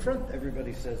to confront that.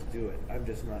 Everybody says do it. I'm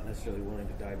just not necessarily willing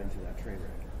to dive into that train wreck.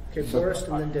 Okay, Forrest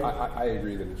and then Dave. I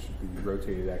agree that it should be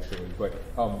rotated actually, but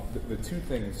the two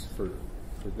things for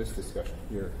this discussion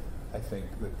here, I think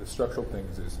that the structural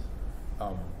things is,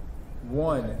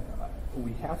 one,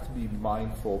 we have to be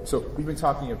mindful. So we've been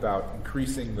talking about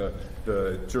increasing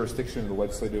the jurisdiction of the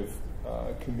legislative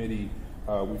committee.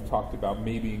 We've talked about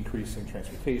maybe increasing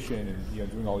transportation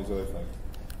and doing all these other things.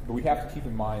 But we have to keep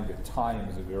in mind that time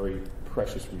is a very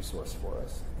precious resource for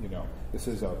us. This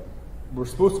is we're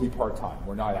supposed to be part-time.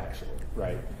 We're not actually,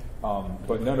 right?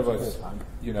 But none of us,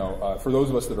 for those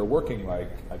of us that are working, like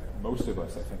most of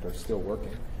us, I think, are still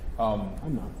working.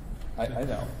 I'm not. I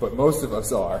know, but most of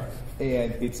us are,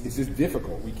 and it's just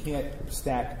difficult. We can't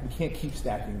keep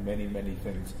stacking many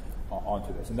things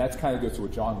onto this, and that's kind of goes to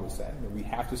what John was saying. That we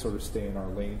have to sort of stay in our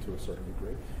lane to a certain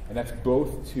degree, and that's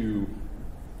both to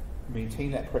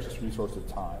maintain that precious resource of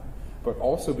time, but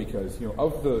also because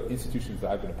of the institutions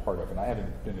that I've been a part of, and I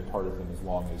haven't been a part of them as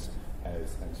long as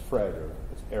Fred or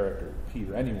as Eric or Pete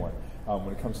or anyone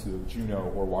when it comes to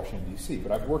Juneau or Washington D.C.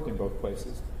 But I've worked in both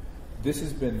places. This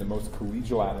has been the most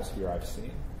collegial atmosphere I've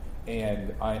seen,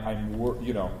 and I'm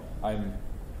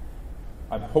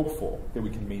hopeful that we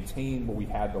can maintain what we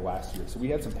had the last year. So we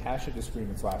had some passionate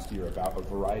disagreements last year about a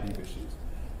variety of issues,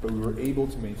 but we were able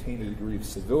to maintain a degree of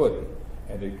civility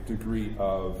and a degree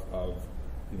of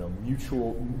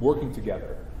mutual working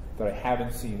together that I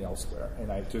haven't seen elsewhere.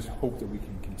 And I just hope that we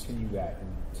can continue that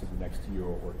into the next year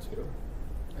or two.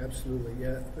 Absolutely,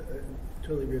 yeah,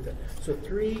 totally agree with that. So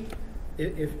three,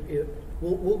 if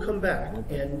we'll come back,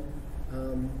 and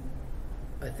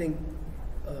I think,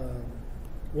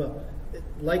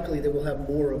 likely that we'll have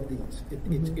more of these.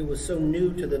 It was so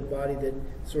new to the body that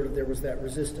sort of there was that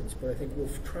resistance, but I think we'll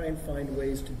try and find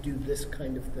ways to do this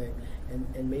kind of thing,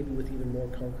 and maybe with even more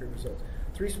concrete results.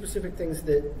 Three specific things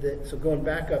so going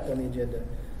back up on the agenda,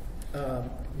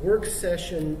 work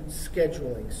session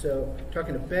scheduling. So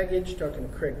talking to Begich, talking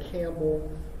to Craig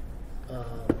Campbell,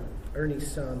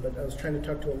 Ernie's son, but I was trying to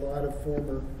talk to a lot of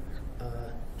former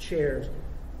chairs.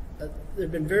 There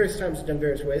have been various times done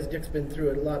various ways. Dick's been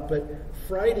through it a lot, but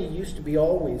Friday used to be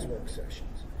always work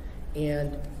sessions.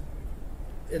 And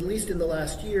at least in the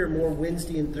last year, more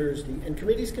Wednesday and Thursday. And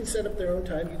committees can set up their own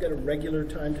time. You've got a regular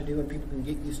time to do, and people can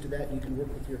get used to that, and you can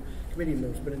work with your committee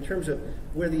members. But in terms of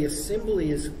where the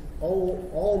assembly is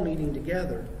all meeting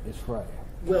together. It's Friday.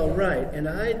 Well, right. And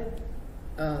I,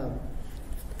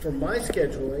 for my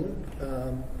scheduling,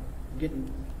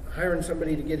 hiring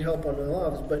somebody to get help on the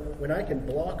laws, but when I can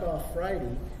block off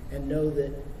Friday and know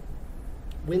that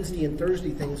Wednesday and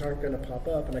Thursday things aren't going to pop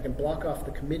up, and I can block off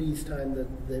the committee's time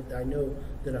that I know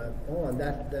that I'm on,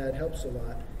 that helps a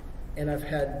lot. And I've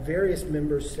had various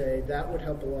members say that would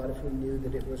help a lot if we knew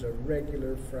that it was a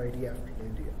regular Friday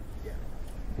afternoon deal. Yeah.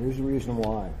 Here's the reason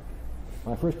why.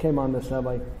 When I first came on the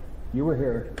assembly, you were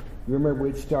here. You remember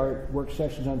we'd start work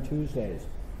sessions on Tuesdays,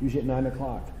 usually at 9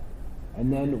 o'clock.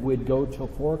 And then we'd go till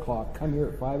 4 o'clock, come here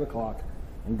at 5 o'clock,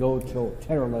 and go till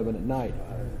 10 or 11 at night.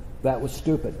 That was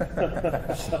stupid.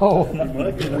 So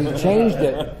we changed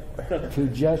it to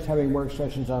just having work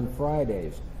sessions on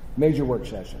Fridays, major work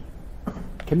session.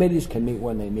 Committees can meet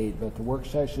when they meet, but the work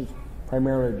sessions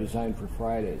primarily are designed for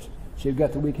Fridays. So you've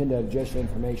got the weekend to digest the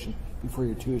information before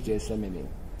your Tuesday assembly meeting.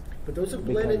 But those have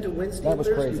blended into Wednesday That and was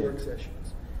Thursday crazy. work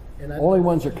sessions. And Only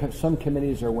ones are, some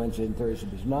committees are Wednesday and Thursday,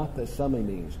 but not the assembly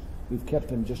meetings. We've kept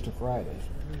them just to Fridays.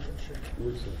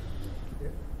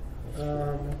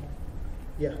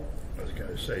 Yeah. I was going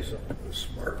to say something that was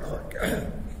smart aleck,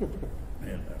 and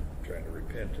I'm trying to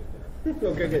repent of that.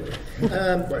 Okay, good.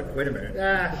 Wait a minute.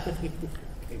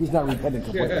 He's not repenting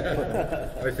completely.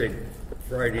 I think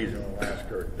Fridays in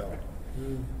Alaska are dumb.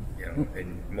 You know,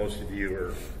 and most of you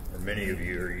or many of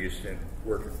you are used to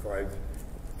working 5/8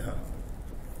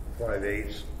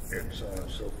 and so on and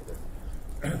so forth.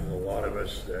 A lot of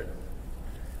us that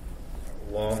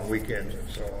long weekends and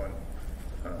so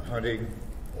on, hunting,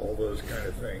 all those kind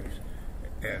of things,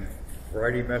 and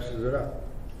Friday messes it up.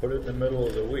 Put it in the middle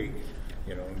of the week,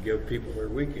 you know, and give people their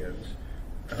weekends,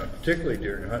 particularly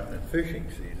during hunting and fishing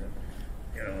season,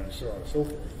 you know, and so on and so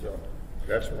forth. So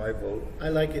that's my vote. I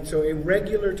like it. So a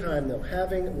regular time, though,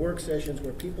 having work sessions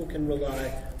where people can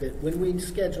rely that when we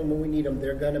schedule them, when we need them,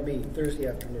 they're going to be Thursday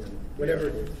afternoon, whatever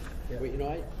it is. Yeah. Well, you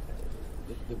know,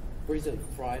 the reason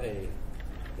Friday,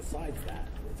 besides that,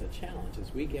 it's a challenge,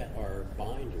 is we get our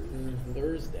binders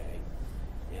Thursday,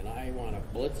 and I want to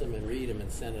blitz them and read them and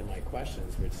send in my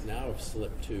questions, which now have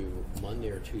slipped to Monday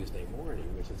or Tuesday morning,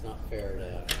 which is not fair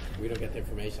to, we don't get the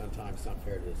information on time, it's not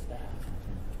fair to the staff.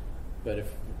 But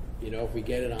if we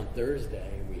get it on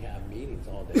Thursday and we have meetings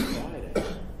all day Friday,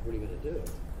 what are you going to do?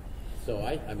 So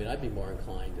I'd be more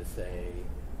inclined to say,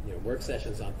 work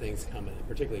sessions on things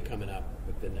particularly coming up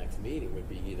with the next meeting would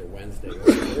be either Wednesday or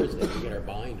Thursday. We get our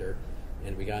binder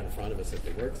and we got in front of us at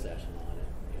the work session on it.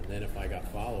 And then if I got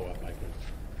follow-up, I can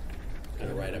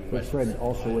kind of write up But questions. Fred,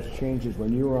 also with changes,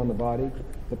 when you were on the body,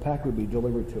 the pack would be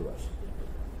delivered to us.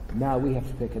 Now we have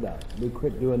to pick it up. We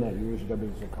quit doing that years ago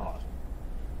because of cost.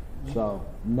 So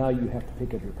now you have to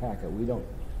pick up your packet.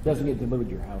 It doesn't get delivered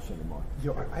to your house anymore.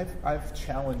 I've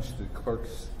challenged the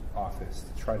clerk's office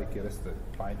to try to get us the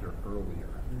binder earlier,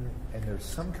 and there's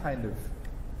some kind of,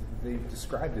 they've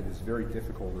described it as very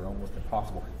difficult or almost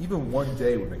impossible. Even one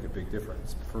day would make a big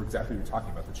difference for exactly what you're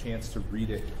talking about, the chance to read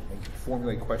it and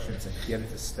formulate questions and get it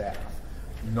to staff,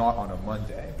 not on a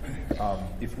Monday.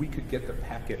 If we could get the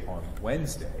packet on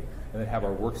Wednesday and then have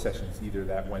our work sessions either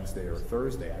that Wednesday or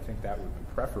Thursday, I think that would be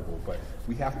preferable, but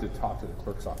we have to talk to the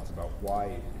clerk's office about why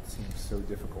it seems so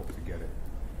difficult to get it.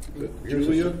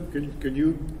 Julia, can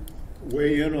you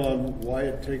weigh in on why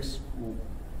it takes?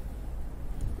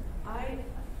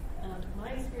 My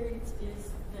experience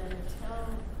is that in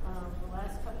town, the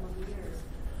last couple of years,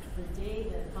 the day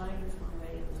that binders were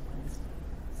ready was Wednesday.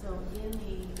 So in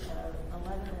the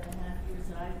 11 and a half years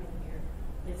that I've been here,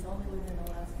 it's only within the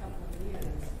last couple of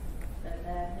years that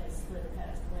has slid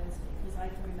past Wednesday. Because I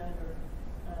can remember,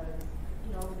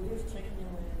 over the years checking in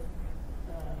with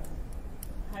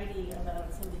Heidi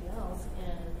about something else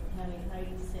and having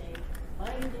Heidi say,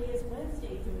 binder day is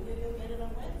Wednesday, can we go get it on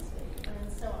Wednesday?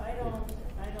 And so I don't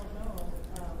know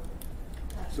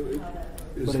So how that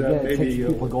works. is But that again, it maybe takes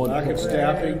people going lack to of work.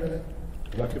 staffing?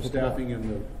 Lack of staffing in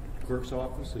the clerk's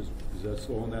office, is that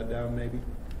slowing that down maybe?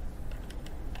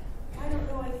 I don't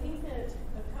know. I think that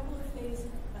a couple of things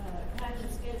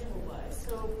happen schedule-wise.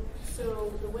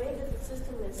 So the way that the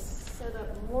system is set up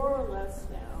more or less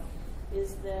now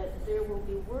is that there will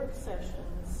be work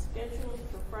sessions scheduled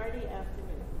for Friday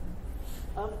afternoon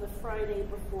of the Friday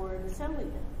before an assembly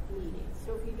meeting.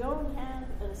 So if you don't have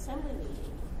an assembly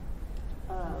meeting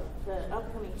the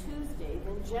upcoming Tuesday,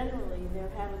 then generally there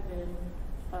haven't been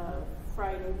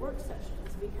Friday work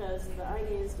sessions, because the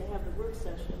idea is to have the work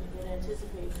session in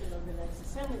anticipation of the next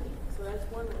assembly meeting. So that's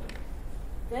one way.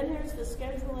 Then there's the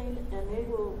scheduling, and they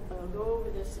will go over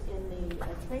this in the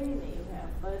training that you have.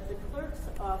 But at the clerk's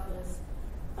office,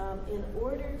 in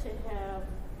order to have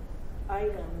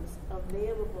items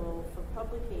available for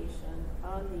publication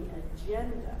on the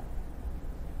agenda,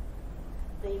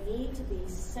 they need to be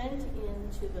sent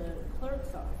into the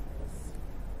clerk's office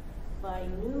by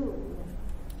noon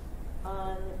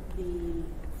on the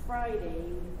Friday,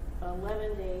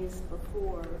 11 days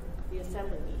before the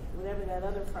assembly meeting, whatever that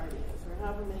other Friday is, or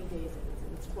however many days it is,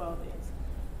 and it's 12 days.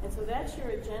 And so that's your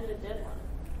agenda deadline.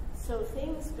 So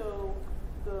things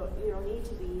need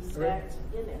to be stacked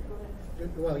in there. Go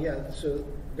ahead. Well, yeah, so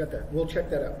got that. We'll check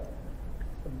that out.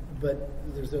 But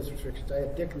there's those restrictions. I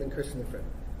have Dick and then Chris and the friend.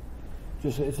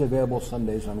 It's available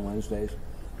Sundays on Wednesdays.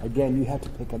 Again, you have to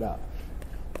pick it up.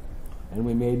 And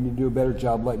we may need to do a better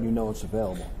job letting you know it's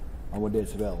available, on what day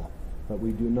it's available. But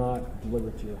we do not deliver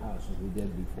it to your house as we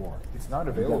did before. It's not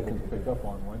available to pick up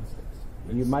on Wednesdays.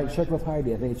 You might check with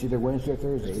Heidi. I think it's either Wednesday or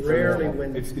Thursday. It's rarely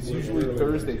Wednesday. It's usually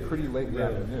Thursday, pretty late in the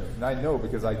afternoon. And I know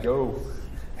because I go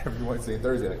every Wednesday and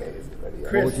Thursday, like, hey, is it ready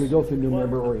yet? Well, as we go through new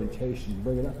member orientation,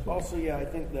 bring it up to them. Also, yeah, I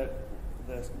think that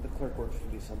the clerk works for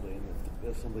the assembly, and if the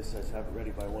assembly says have it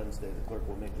ready by Wednesday, the clerk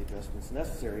will make the adjustments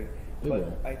necessary.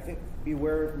 But I think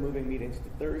beware of moving meetings to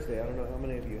Thursday. I don't know how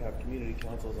many of you have community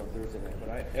councils on Thursday night,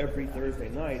 but every Thursday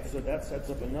night, so that sets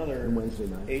up another And Wednesday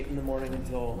night. 8 in the morning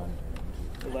until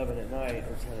 11 at night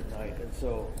or 10 at night, and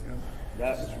so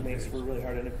that makes for really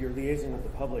hard. And if you're liaising with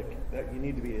the public, that you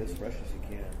need to be as fresh as you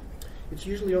can. It's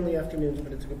usually only afternoons,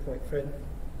 but it's a good point. Fred?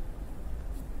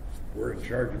 We're in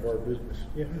charge of our business.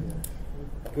 Yeah.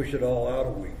 Push it all out a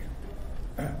week.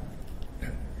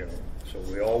 You know, so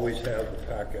we always have the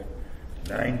packet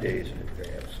 9 days in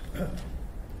advance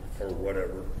or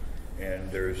whatever, and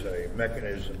there's a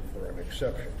mechanism for an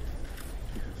exception.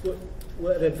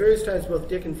 Well, at various times, both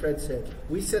Dick and Fred said,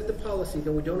 we set the policy,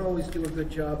 then we don't always do a good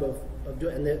job of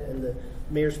doing it, and the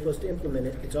mayor's supposed to implement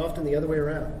it. It's often the other way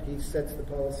around. He sets the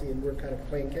policy, and we're kind of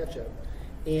playing catch-up.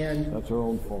 And That's our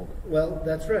own fault. well,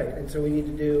 that's right. And so we need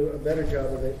to do a better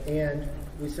job of it. And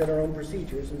we set our own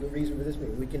procedures, and the reason for this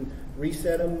meeting. We can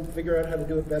reset them, figure out how to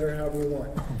do it better however we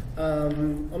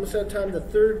want. Almost out of time. The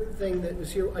third thing that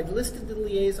was here, I listed the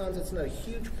liaisons. It's not a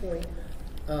huge point.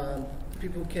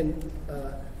 People can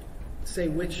say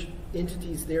which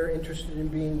entities they're interested in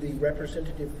being the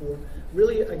representative for.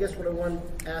 Really, I guess what I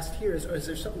want to ask here is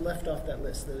there something left off that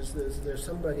list? There's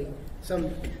somebody,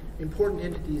 some important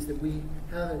entities that we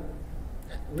haven't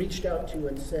reached out to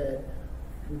and said,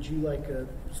 would you like a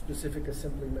specific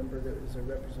assembly member that is a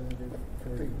representative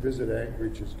for I think Visit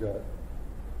Anchorage has got,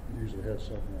 usually has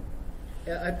someone.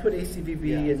 Yeah, I put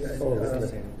ACVB and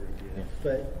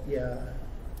but yeah.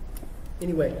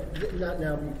 Anyway, not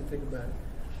now, but you can think about it.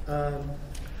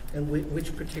 And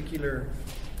which particular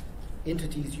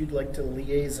entities you'd like to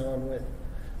liaison with.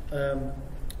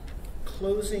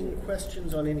 Closing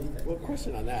questions on anything. Well,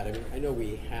 question on that. I mean, I know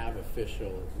we have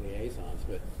official liaisons,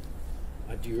 but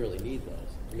do you really need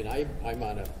those? I mean, I'm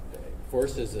on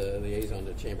Forrest is a liaison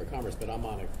to Chamber of Commerce, but I'm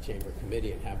on a Chamber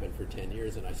committee and have been for 10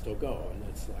 years, and I still go. And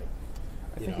it's like,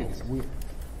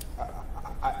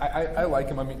 I like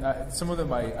him. I mean, some of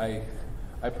them I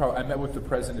met with the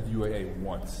president of UAA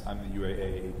once. I'm the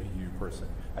UAA APU person.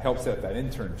 I helped set up that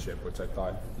internship, which I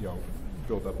thought,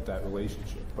 build up that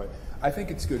relationship. But I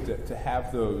think it's good to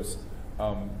have those,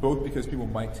 both because people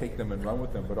might take them and run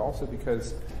with them, but also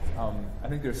because I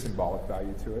think there's symbolic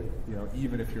value to it.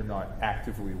 Even if you're not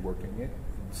actively working it,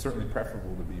 it's certainly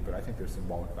preferable to be, but I think there's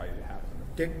symbolic value to have them.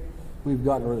 Dick? We've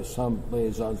gotten rid of some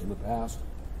liaisons in the past,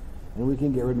 and we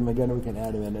can get rid of them again, or we can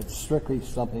add them in. It's strictly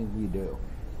something we do.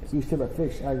 We used to have a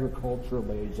fish agriculture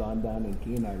liaison down in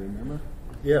Kenai, remember?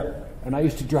 Yeah. And I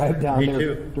used to drive down Me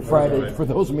there too. to Friday for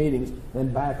those meetings,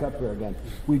 then back up there again.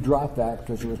 We dropped that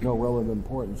because there was no relative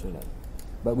importance in it.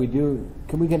 But we do,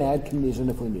 we can add committees in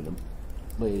if we need them,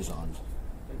 liaisons.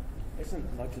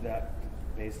 Isn't much of that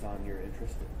based on your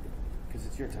interest? Because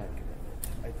it's your time commitment.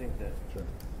 I think that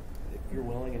if you're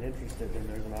willing and interested, then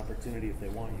there's an opportunity if they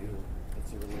want you.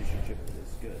 It's a relationship that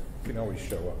is good. You can always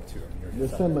show up too. The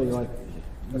assembly, like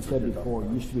you said before,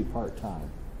 used to be part-time.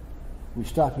 We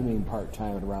stopped being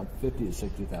part-time at around 50 to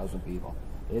 60,000 people.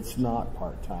 It's not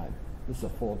part-time. It's a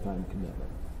full-time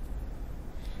commitment.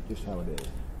 Just how it is.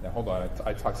 Now, hold on.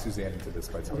 I talked Suzanne into this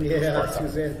by telling me Yeah, part-time.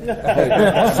 Suzanne.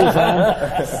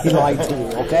 Suzanne, he lied to you,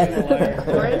 okay?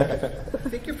 I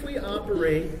think if we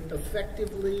operate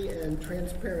effectively and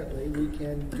transparently, we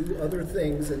can do other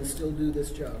things and still do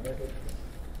this job. I think.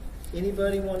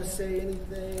 Anybody want to say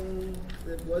anything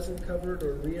that wasn't covered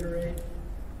or reiterate?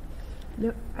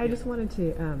 No, I just wanted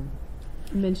to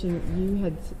mention you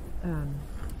had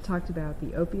talked about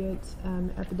the opiate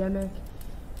epidemic,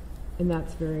 and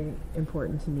that's very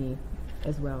important to me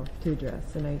as well to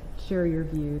address. And I share your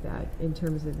view that in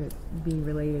terms of it being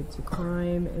related to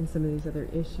crime and some of these other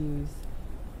issues,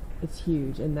 it's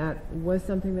huge. And that was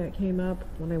something that came up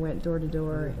when I went door to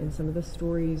door, and some of the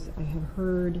stories I have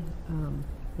heard,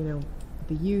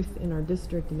 the youth in our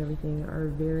district and everything are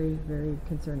very, very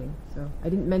concerning. So I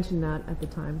didn't mention that at the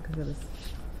time because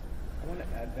I want to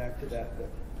add back to that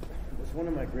it's one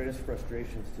of my greatest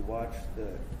frustrations to watch the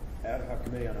ad hoc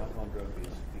committee on alcohol and drug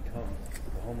abuse become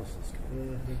the homelessness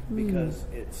committee, because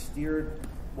it steered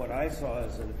what I saw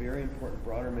as a very important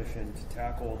broader mission to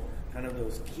tackle kind of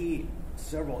those key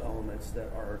several elements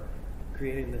that are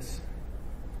creating this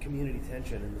community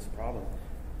tension and this problem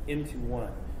into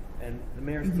one. And the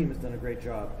mayor's team has done a great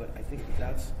job, but I think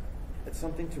it's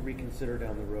something to reconsider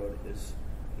down the road is,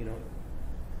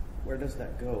 where does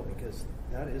that go? Because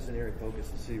that is an area of focus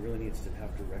the city really needs to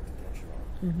have direct attention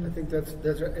on. I think that's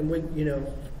right. And when,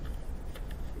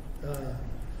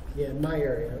 in my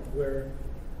area where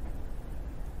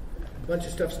a bunch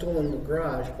of stuff stolen in the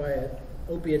garage by a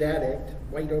opiate addict,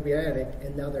 white opiate addict,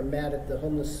 and now they're mad at the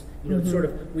homeless. You know, it's sort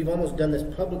of, we've almost done this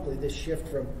publicly, this shift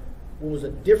from what was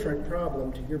a different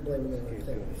problem to you're blaming the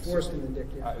thing. Forced in the dick.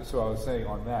 Yeah. So I was saying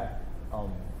on that,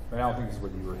 and I don't think this is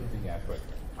what you were hinting at, but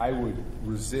I would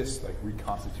resist like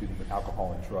reconstituting with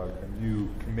alcohol and drug a new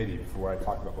committee for what I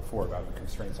talked about before about the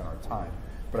constraints on our time.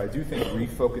 But I do think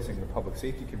refocusing the Public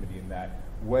Safety Committee in that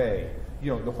way,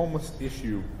 you know, the homeless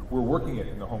issue, we're working it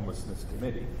in the Homelessness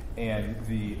Committee, and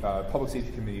the Public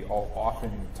Safety Committee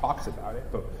often talks about it,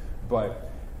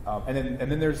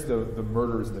 and then there's the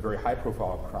murders and the very high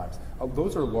profile crimes.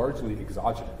 Those are largely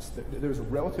exogenous. There's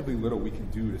relatively little we can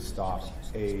do to stop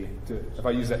if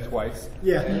I use that twice.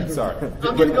 Yeah. Sorry.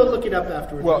 I'm going to go look it up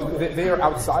afterwards. Well, they are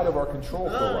outside of our control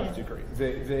to a large degree.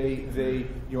 They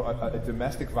you know, a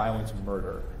domestic violence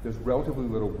murder, there's relatively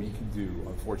little we can do,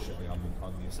 unfortunately,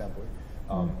 on the assembly.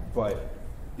 But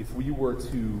if we were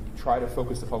to try to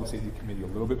focus the Public Safety Committee a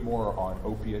little bit more on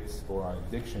opiates or on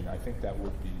addiction, I think that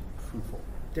would be fruitful.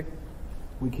 Dick?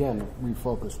 We can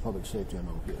refocus public safety on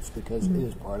opiates because it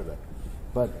is part of it.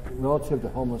 But relative to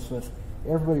homelessness,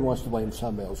 everybody wants to blame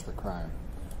somebody else for crime.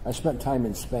 I spent time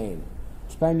in Spain.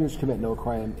 Spaniards commit no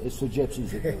crime. It's the gypsies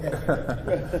that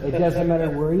do it. It doesn't matter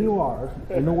where you are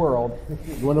in the world.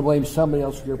 You want to blame somebody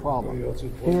else for your problem.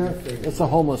 Here, it's the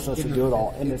homelessness that do it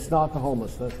all. And it's not the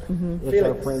homelessness. It's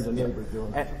our friends and neighbors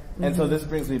doing it. And so this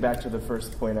brings me back to the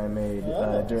first point I made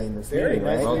during this very meeting,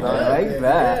 right? nice. I like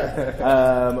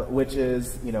that. Which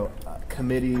is, you know,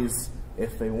 committees,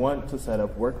 if they want to set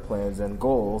up work plans and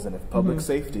goals, and if public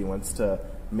safety wants to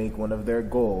make one of their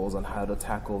goals on how to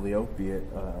tackle the opiate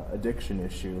addiction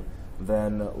issue,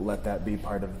 then let that be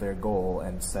part of their goal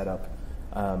and set up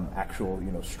actual,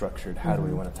 you know, structured, how do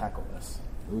we want to tackle this?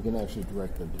 We can actually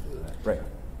direct them to do that. Right.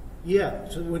 Yeah,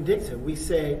 so when Dick said, we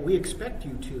say, we expect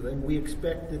you to, and we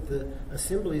expect that the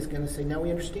assembly is going to say, now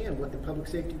we understand what the Public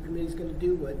Safety Committee is going to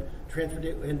do, what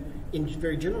and in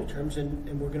very general terms,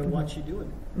 and we're going to watch you do it.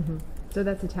 So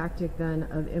that's a tactic then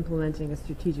of implementing a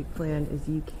strategic plan, is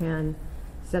you can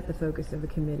set the focus of a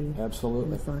committee.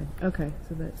 Absolutely. Okay,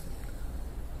 so that's...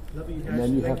 Love you guys. And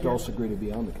then you Thank have to also agree to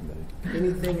be on the committee.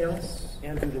 Anything else?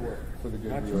 And do the work. For the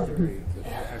good Not of just the agree,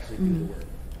 but actually do the work.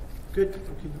 Good.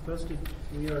 We'll keep you posted.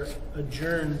 We are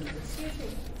adjourned. Excuse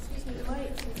me, you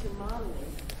might, since you're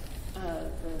modeling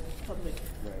the public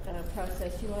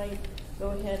process, you might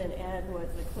go ahead and add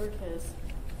what the clerk has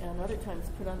other times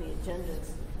put on the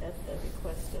agendas at the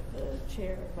request of the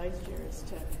chair or vice chair, is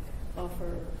to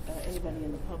offer anybody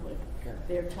in the public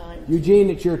their time. Eugene,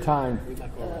 it's your time. We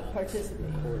might go around Participate.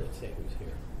 record it, say who's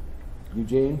here.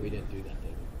 Eugene, We didn't do that,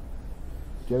 did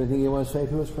we? do you have anything you want to say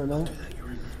to us for a minute?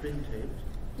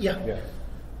 Yeah. Yeah.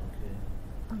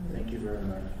 Thank you very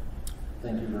much.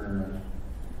 Thank you very much.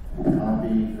 I'll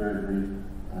be very brief.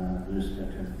 I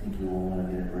think you all want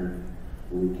to get a break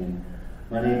the weekend.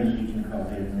 My name is Eugene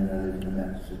Carlhaven, and I live in the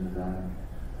Memphis in Nevada.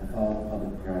 I follow the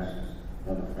public process.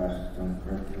 Public process done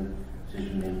correctly.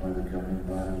 Decision made by the governing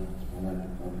body. It's more like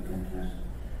the public interest.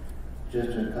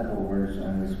 Just a couple of words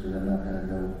on this, because I'm not going to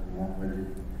go long with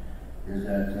it. Is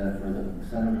that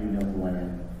some of you know who I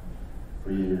am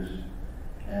for years.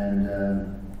 And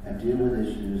I deal with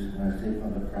issues when I say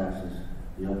public process.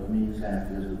 The Open Meetings Act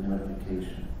deals with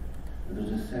notification. But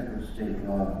there's a separate state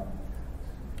law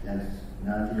that's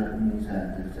not the Open Meetings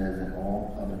Act that says that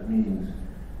all public meetings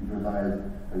you provide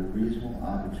a reasonable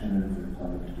opportunity for the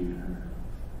public to be heard.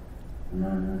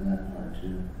 Remember that part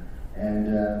too. And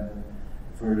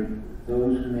for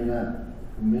those who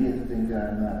may think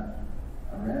that I'm not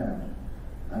around,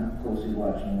 I'm closely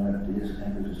watching what the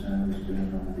Campus Assembly is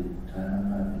doing over the time I'm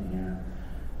not in here.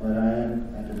 But I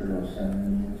am at the Bureau of Assembly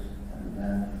meetings at the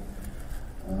back.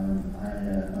 I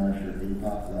monitor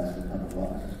APOC, the Public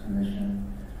Offices Commission.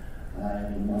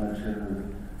 I monitor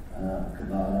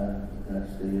Kabbalah.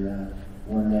 That's the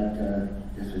one that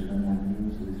just has been one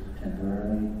news, at least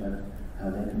temporarily, but how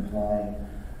they comply.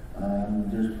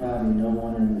 There's probably no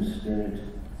one in the state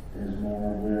that is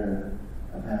more aware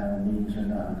of how meetings are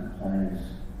not in compliance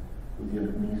with the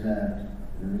Open Meetings Act.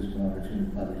 There is no opportunity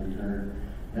for the public to be heard.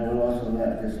 And I would also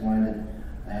add this line that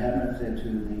I have not said to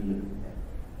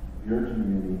your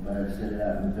community, but I've said it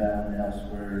out in the Valley and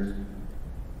elsewhere, is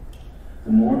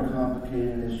the more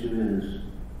complicated an issue is,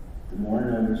 the more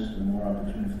notice, the more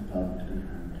opportunity for the public to be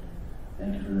heard.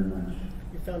 Thank you very much.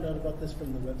 You found out about this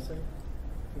from the website?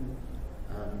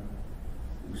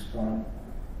 Respond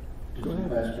to the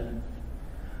question.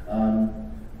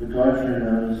 The Gardener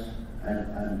knows,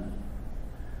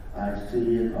 I see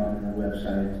it on the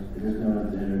website. It is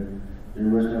noted there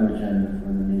was no agenda for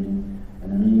the meeting,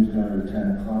 and the meeting started at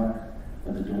 10 o'clock,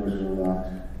 but the doors were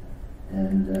locked.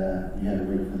 and you had to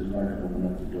wait for the guard to open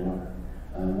up the door.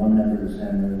 One member of the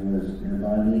assembly was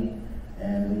nearby me,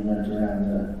 and we went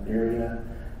around the area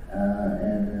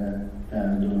and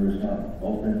found the door was not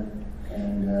open,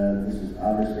 and this is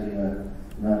obviously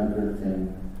not a good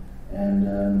thing. And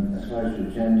as far as your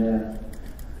agenda,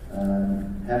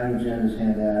 having agendas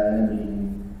handed out at any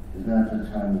meeting is not the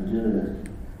time to do it.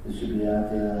 It should be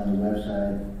out there on the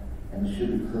website, and it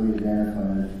should be clearly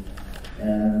identified.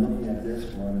 And looking at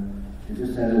this one, it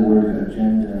just has the word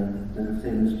agenda. Doesn't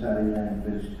say municipality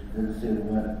language. Doesn't say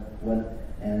what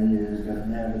and it is.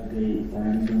 Doesn't have a date or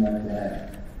anything like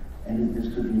that. And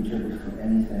this could be interpreted for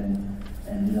anything,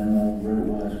 and you don't know where it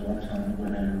was, what time,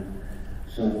 whatever.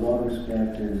 So with all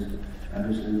respect is,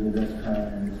 obviously with this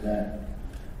comment, is that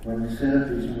when you set up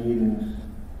these meetings,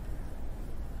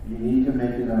 you need to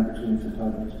make an opportunity for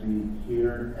public to be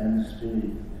here and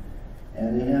speak.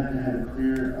 And they have to have a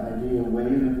clear idea way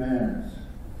in advance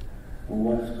of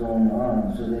what's going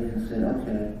on, so they can say,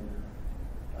 okay,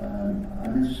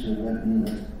 I'm interested,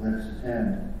 let's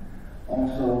attend.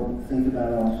 Also, think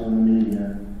about also the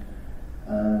media.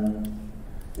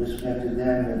 Respect to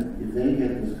them, that if they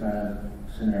get this kind of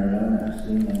scenario, and I've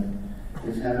seen it,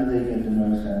 is how do they get the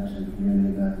notice out to the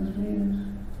community about these meetings,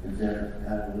 if they're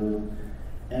out of the loop.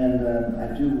 And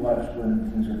I do watch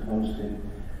when things are posted,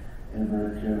 and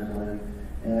very carefully,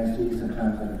 and I see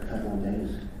sometimes like a couple of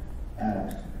days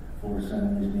out for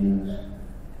some of these meetings.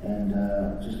 And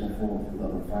just a full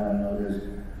final note is,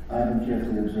 I've been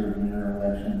carefully observing your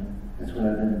election. That's what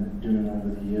I've been doing over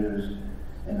the years,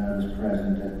 and I was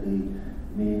present at the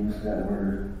meetings that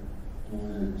were, what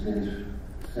was it, today's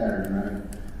Saturday, right?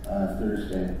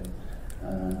 Thursday.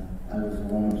 I was the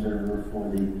one observer for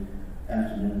the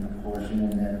afternoon portion,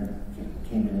 and then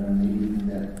came to a meeting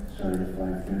that started at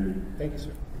 5:30. Thank you,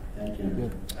 sir. Thank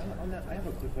you. On that, I have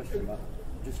a quick question about,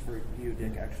 just for you,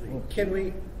 Dick, actually. Can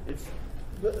we, It's,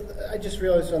 I just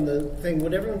realized on the thing,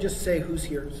 would everyone just say who's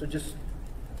here? So just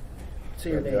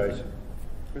say your name. Guys.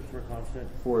 Christopher Constant.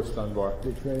 Forrest Dunbar.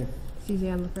 Dick Cheney.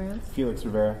 Suzanne LaFrance. Felix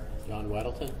Rivera. John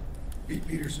Weddleton? Pete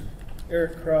Peterson.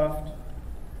 Eric Croft.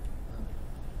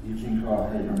 Eugene Carl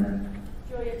Haberman.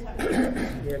 Julia Tucker.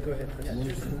 Yeah, go ahead, Chris. Yeah,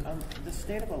 just, the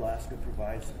state of Alaska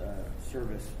provides a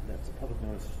service that's a public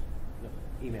notice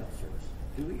email service.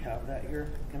 Do we have that here?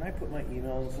 Can I put my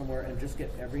email in somewhere and just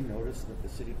get every notice that the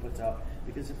city puts out?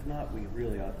 Because if not, we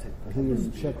really ought to. I think you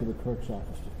should check with the clerk's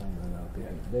office to find that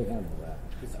out. They handle that.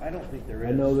 Because I don't think there is.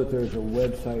 I know that there's a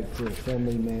website for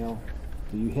assembly mail.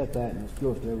 So you hit that and it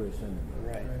goes to every assembly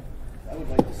mail. Right. I would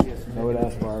like to see us. I would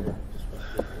ask Barbara.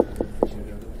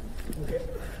 Okay.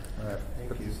 All right.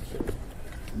 Thank you.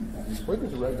 Where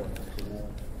does the red one?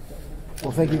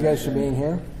 Well, thank you guys for being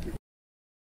here.